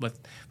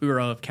were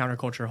a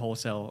counterculture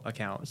wholesale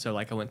account. So,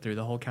 like, I went through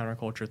the whole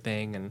counterculture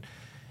thing,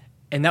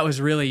 and that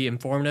was really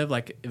informative.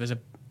 Like, it was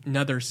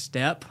another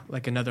step,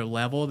 like another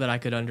level that I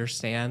could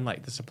understand,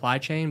 like, the supply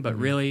chain, but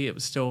really it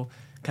was still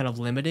kind of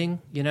limiting,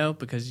 you know,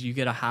 because you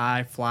get a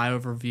high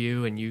flyover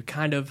view, and you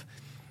kind of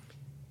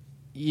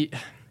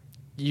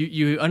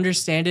you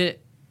understand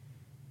it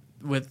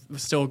with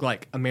still,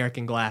 like,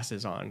 American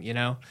glasses on, you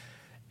know.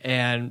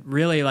 And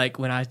really, like,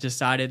 when I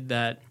decided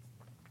that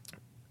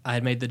I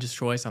had made the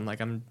choice, I'm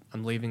like, I'm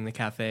leaving the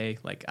cafe.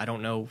 Like, I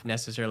don't know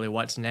necessarily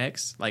what's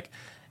next. Like,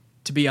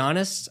 to be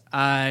honest,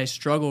 I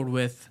struggled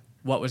with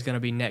what was going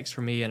to be next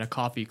for me in a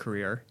coffee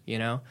career, you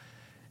know.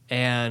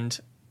 And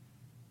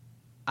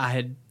I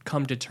had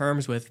come to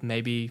terms with,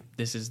 maybe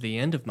this is the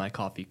end of my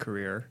coffee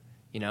career.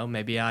 You know,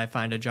 maybe I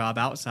find a job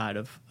outside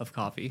of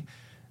coffee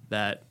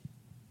that,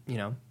 you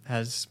know,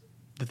 has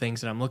the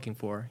things that I'm looking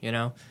for, you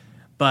know.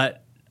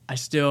 But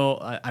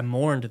I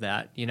mourned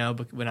that, you know,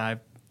 but when I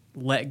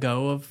let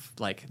go of,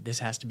 like,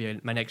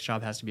 my next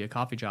job has to be a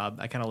coffee job,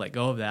 I kind of let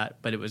go of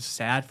that. But it was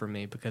sad for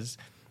me, because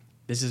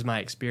this is my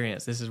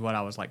experience. This is what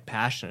I was, like,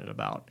 passionate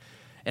about.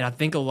 And I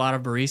think a lot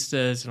of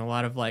baristas and a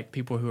lot of, like,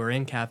 people who are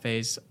in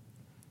cafes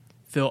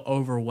feel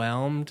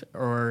overwhelmed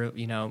or,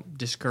 you know,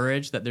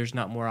 discouraged that there's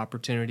not more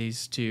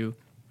opportunities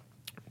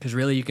because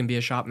really you can be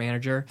a shop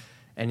manager,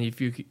 and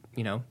if you can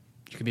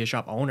be a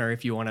shop owner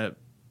if you want to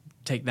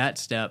take that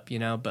step, you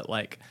know. But,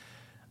 like,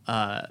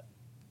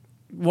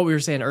 what we were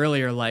saying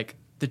earlier, like,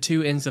 the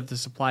two ends of the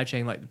supply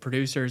chain, like the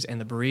producers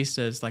and the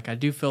baristas, like, I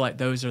do feel like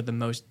those are the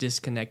most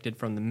disconnected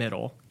from the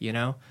middle, you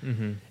know.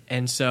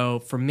 And so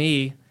for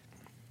me,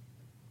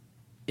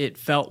 it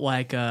felt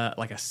like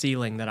a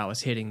ceiling that I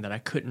was hitting, that I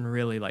couldn't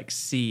really, like,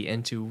 see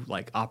into,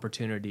 like,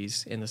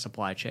 opportunities in the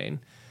supply chain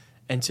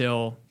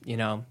until, you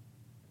know,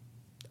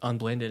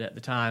 Unblended at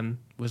the time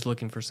was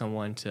looking for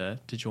someone to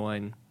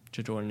join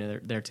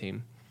their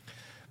team.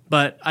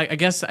 But I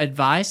guess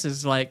advice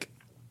is, like,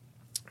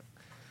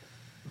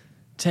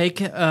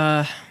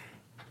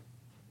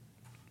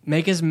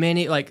 make as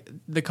many, like,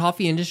 the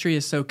coffee industry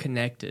is so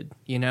connected,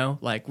 you know,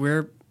 like,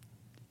 we're,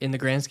 in the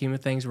grand scheme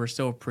of things, we're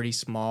still a pretty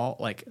small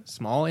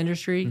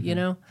industry, you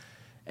know?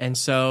 And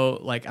so,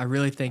 like, I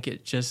really think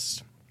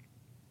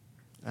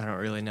I don't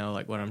really know,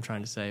 like, what I'm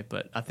trying to say,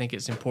 but I think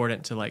it's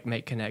important to, like,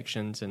 make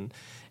connections and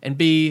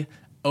be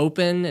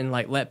open and,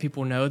 like, let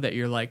people know that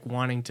you're, like,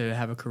 wanting to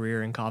have a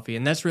career in coffee.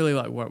 And that's really,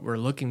 like, what we're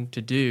looking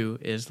to do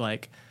is,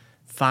 like,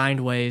 find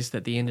ways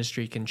that the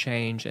industry can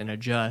change and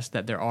adjust,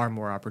 that there are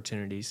more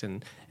opportunities,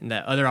 and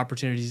that other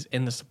opportunities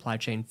in the supply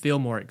chain feel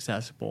more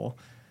accessible.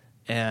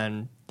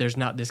 And there's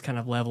not this kind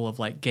of level of,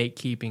 like,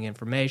 gatekeeping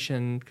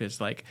information,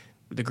 because, like,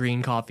 the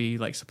green coffee,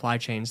 like, supply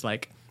chains,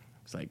 like,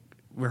 it's like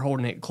we're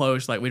holding it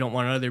close, like, we don't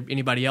want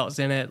anybody else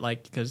in it,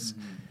 like, because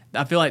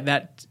I feel like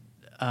that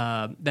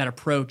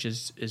approach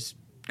is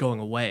going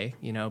away,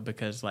 you know,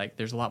 because, like,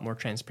 there's a lot more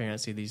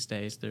transparency these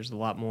days. There's a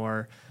lot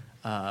more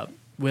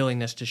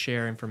willingness to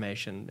share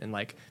information. And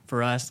like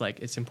for us, like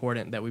it's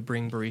important that we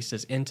bring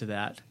baristas into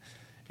that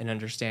and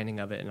understanding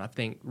of it. And I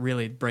think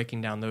really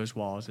breaking down those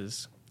walls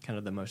is kind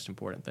of the most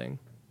important thing.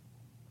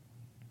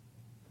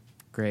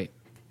 Great.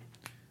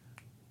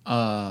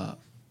 I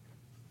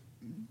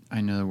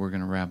know that we're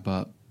going to wrap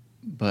up,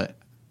 but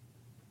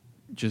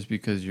just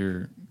because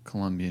you're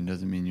Colombian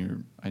doesn't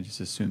mean I just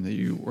assume that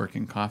you work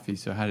in coffee.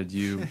 So how did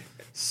you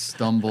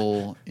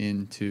stumble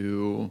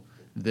into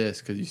this?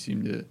 Because you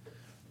seem to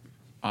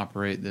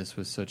operate this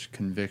with such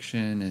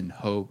conviction and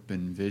hope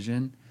and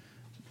vision.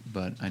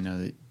 But I know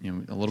that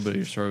a little bit of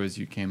your story was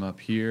you came up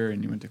here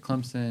and you went to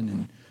Clemson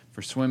and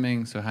for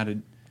swimming. So how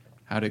did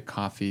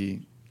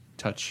coffee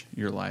touch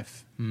your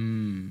life?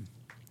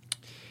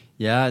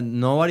 Yeah,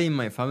 nobody in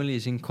my family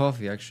is in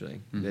coffee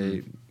actually.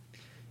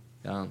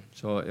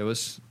 So it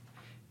was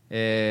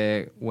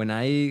when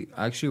I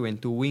actually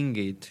went to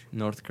Wingate,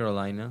 North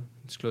Carolina.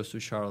 It's close to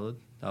Charlotte.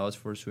 That was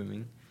for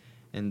swimming.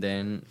 And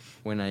then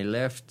when I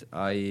left,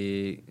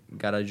 I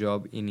got a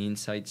job in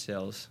inside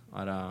sales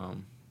at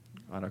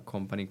a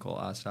company called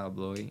Asa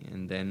Abloy.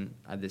 And then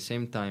at the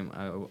same time,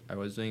 I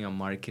was doing a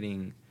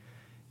marketing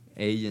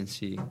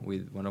agency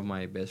with one of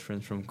my best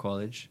friends from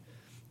college.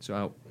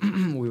 So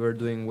we were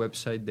doing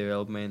website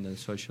development and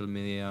social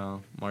media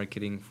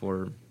marketing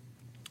for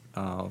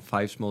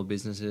 5 small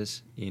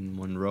businesses in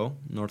Monroe,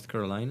 North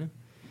Carolina.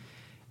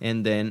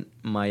 And then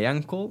my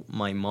uncle,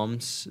 my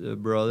mom's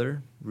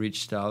brother,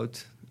 reached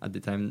out at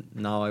the time.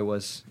 Now I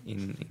was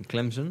in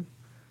Clemson.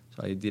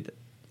 So I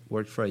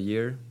worked for a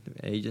year,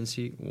 the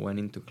agency, went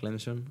into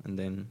Clemson, and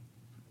then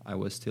I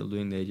was still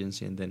doing the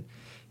agency. And then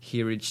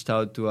he reached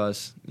out to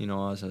us,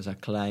 us as a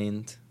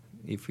client,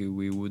 if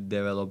we would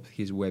develop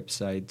his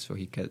website so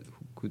he could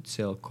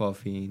sell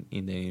coffee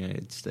in the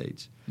United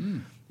States.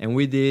 And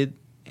we did.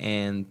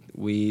 And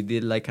we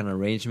did like an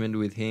arrangement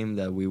with him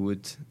that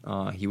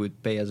he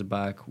would pay us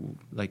back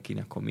like in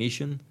a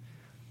commission.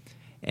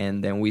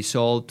 And then we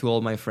sold to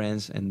all my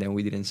friends, and then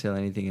we didn't sell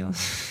anything else.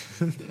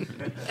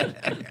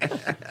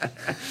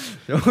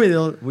 So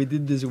we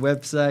did this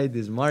website,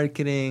 this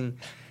marketing,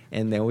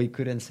 and then we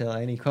couldn't sell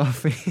any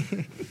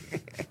coffee.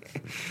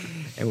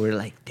 And we're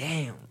like,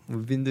 damn,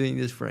 we've been doing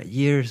this for a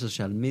year,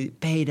 social media,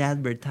 paid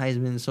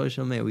advertisement,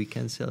 social media, we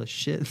can't sell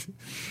shit.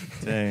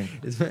 Dang.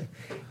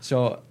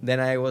 So then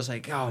I was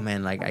like, oh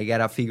man, like I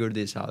gotta figure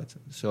this out.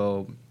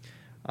 So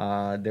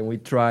then we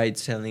tried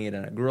selling it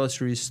at a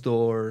grocery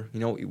store.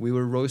 We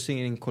were roasting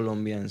it in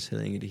Colombia and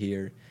selling it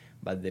here,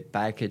 but the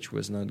package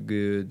was not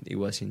good. It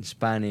was in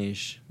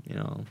Spanish,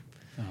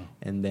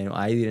 And then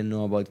I didn't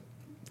know about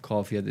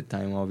coffee at the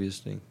time,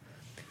 obviously.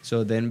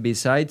 So then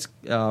besides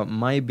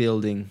my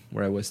building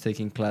where I was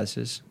taking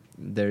classes,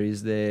 there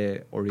is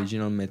the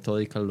original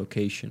Methodical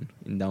location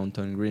in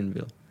downtown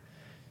Greenville.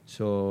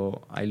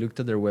 So I looked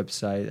at their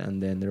website,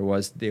 and then there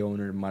was the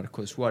owner,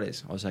 Marco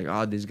Suarez. I was like,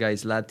 oh, this guy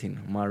is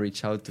Latin. I'm going to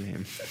reach out to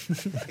him.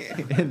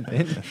 And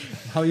then,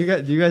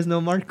 do you guys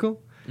know Marco?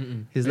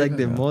 Mm-mm. He's like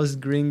the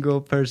most gringo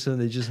person.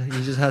 He just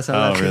has a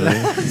Oh, Latin.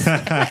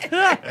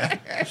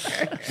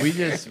 really? we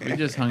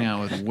just hung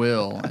out with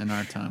Will in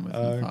our time with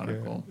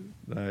Methodical.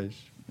 Nice.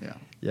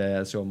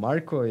 Yeah. So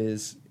Marco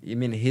his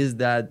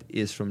dad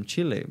is from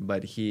Chile,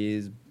 but he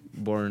is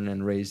born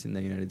and raised in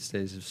the United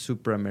States,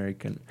 super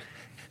American.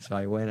 So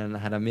I went and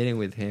had a meeting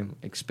with him,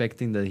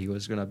 expecting that he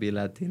was going to be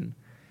Latin.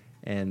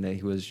 And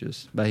he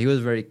was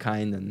very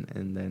kind.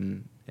 And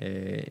then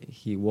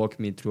he walked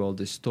me through all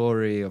the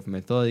story of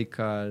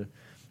Methodical.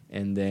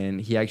 And then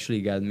he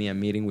actually got me a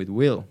meeting with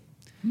Will.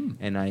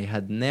 And I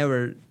had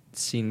never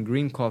seen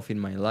green coffee in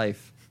my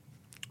life.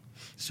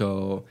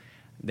 So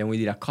then we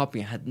did a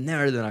cupping. I had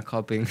never done a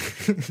cupping.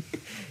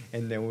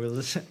 And then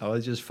I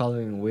was just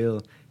following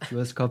Will. He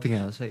was cupping,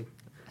 and I was like,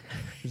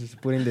 just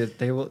putting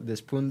the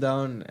spoon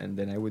down, and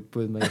then I would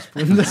put my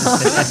spoon down.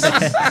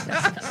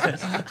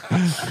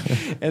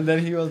 And then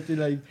he would be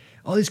like,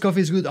 oh, this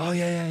coffee is good. Oh,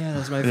 yeah,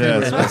 that's my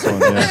favorite. Yeah, that's the best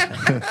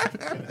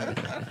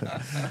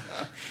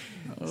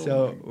one, yeah.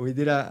 So we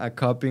did a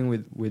cupping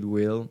with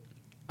Will.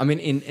 I mean,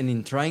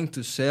 in trying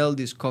to sell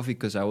this coffee,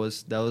 because that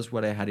was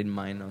what I had in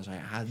mind. I was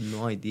like, I had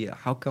no idea.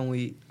 How could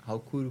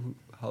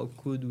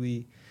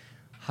we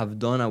have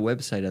done a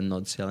website and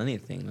not sell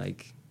anything?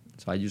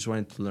 So I just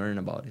wanted to learn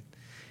about it.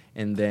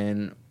 And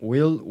then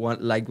Will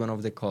liked one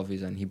of the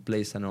coffees, and he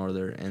placed an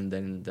order. And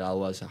then that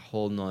was a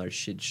whole nother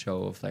shit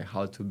show of like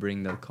how to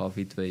bring that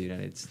coffee to the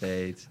United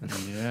States.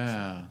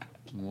 Yeah.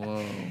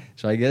 Whoa.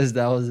 So I guess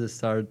that was the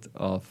start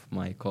of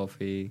my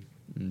coffee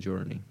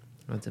journey.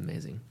 That's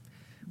amazing.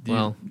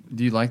 Do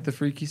you like the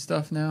freaky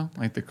stuff now?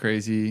 Like the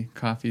crazy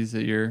coffees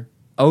that you're...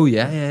 Oh,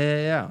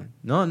 yeah.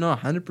 No,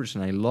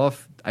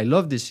 100%. I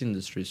love this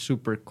industry.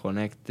 Super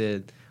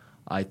connected.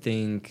 I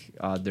think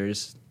I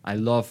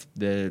love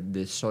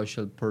the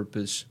social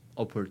purpose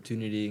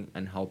opportunity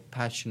and how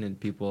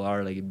passionate people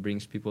are. Like, it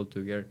brings people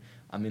together.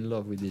 I'm in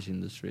love with this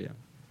industry, yeah.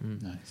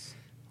 Nice.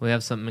 We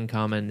have something in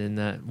common in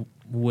that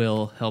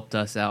Will helped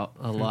us out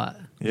a lot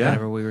Yeah.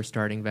 whenever we were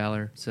starting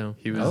Valor. So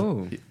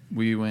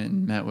We went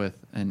and met with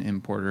an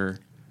importer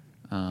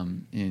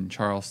in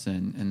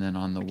Charleston, and then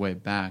on the way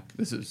back,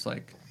 this is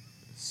like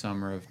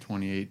summer of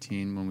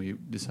 2018 when we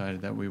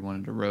decided that we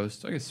wanted to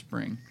roast. I guess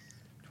spring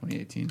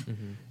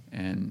 2018,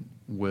 and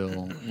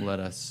Will let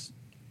us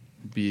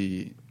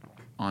be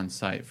on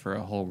site for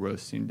a whole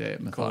roasting day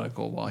at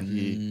Methodical while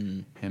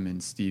him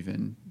and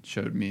Steven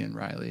showed me and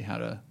Riley how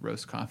to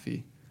roast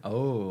coffee.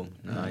 Oh,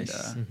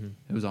 nice. And,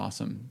 it was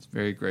awesome. It's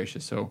very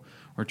gracious. So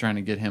we're trying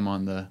to get him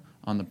on the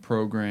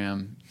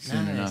program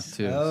soon enough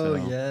too. Oh,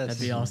 so, yes.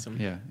 That'd be awesome.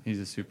 Yeah, he's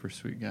a super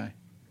sweet guy.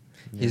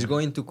 He's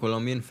going to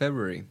Colombia in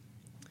February.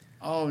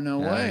 Oh, no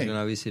Yeah, way. he's going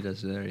to visit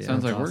us there. Yeah.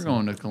 Sounds like we're awesome.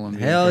 going to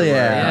Colombia. Hell in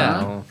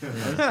February.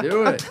 yeah. Let's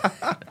do it.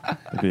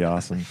 That'd be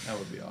awesome. That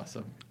would be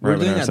awesome. We're Right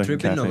when doing our a second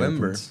trip in cafe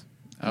November. opens.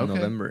 Okay.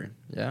 November.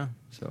 Yeah.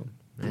 So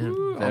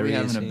Ooh, I'll Very be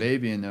having easy. a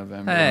baby in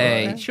November.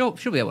 Hey, Right? she'll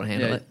be able to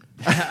handle Yeah.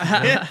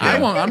 it. I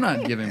won't. I'm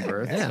not giving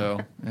birth, Yeah. so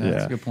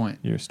that's a good point.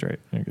 You're straight.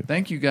 You're good.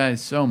 Thank you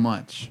guys so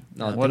much.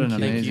 No, What an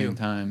thank you. Thank amazing you.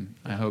 time.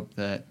 I hope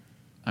that,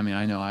 I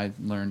know I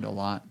learned a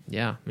lot.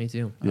 Yeah, me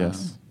too.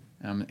 Yes.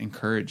 I'm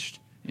encouraged.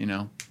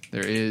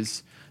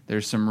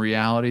 There's some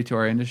reality to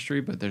our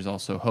industry, but there's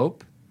also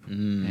hope,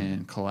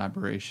 and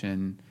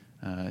collaboration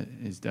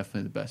is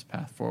definitely the best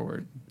path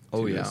forward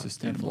Oh, to yeah. a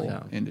sustainable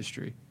Definitely.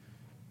 industry.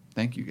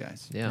 Thank you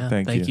guys. Yeah.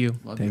 Thank Thank you. you.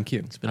 Love thank you.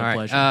 It's been All a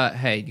right. pleasure.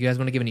 Hey, you guys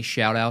want to give any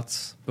shout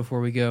outs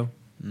before we go?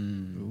 Got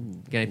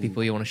any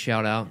people you want to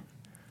shout out?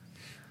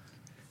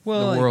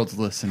 Well, The world's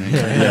listening.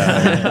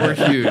 We're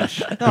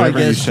huge. No, I Whoever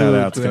you guess shout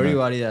out's to gonna-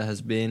 everybody that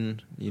has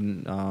been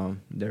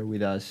there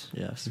with us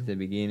Yes. at the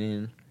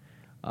beginning.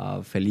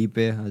 Felipe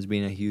has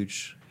been a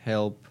huge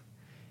help.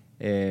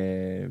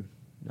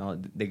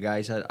 No, the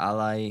guys at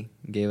Ally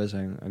gave us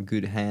a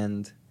good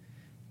hand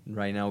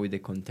right now with the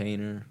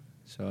container.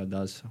 So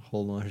that's a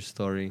whole other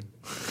story.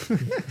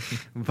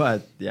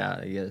 But yeah,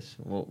 I guess.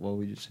 What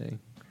would you say?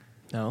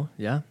 No,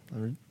 yeah.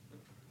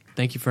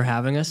 Thank you for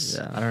having us.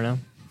 Yeah. I don't know.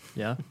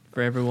 Yeah.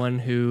 For everyone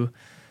who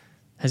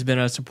has been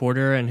a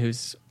supporter and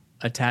who's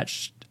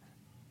attached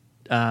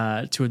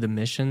to the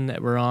mission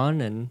that we're on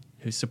and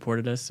who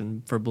supported us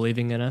and for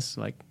believing in us,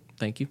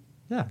 thank you.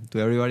 Yeah, to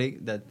everybody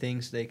that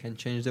thinks they can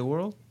change the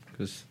world,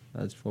 because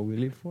that's what we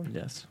live for.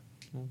 Yes.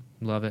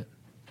 Love it.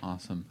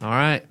 Awesome. All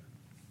right.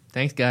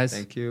 Thanks, guys.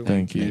 Thank you.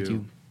 Thank you. Thank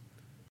you.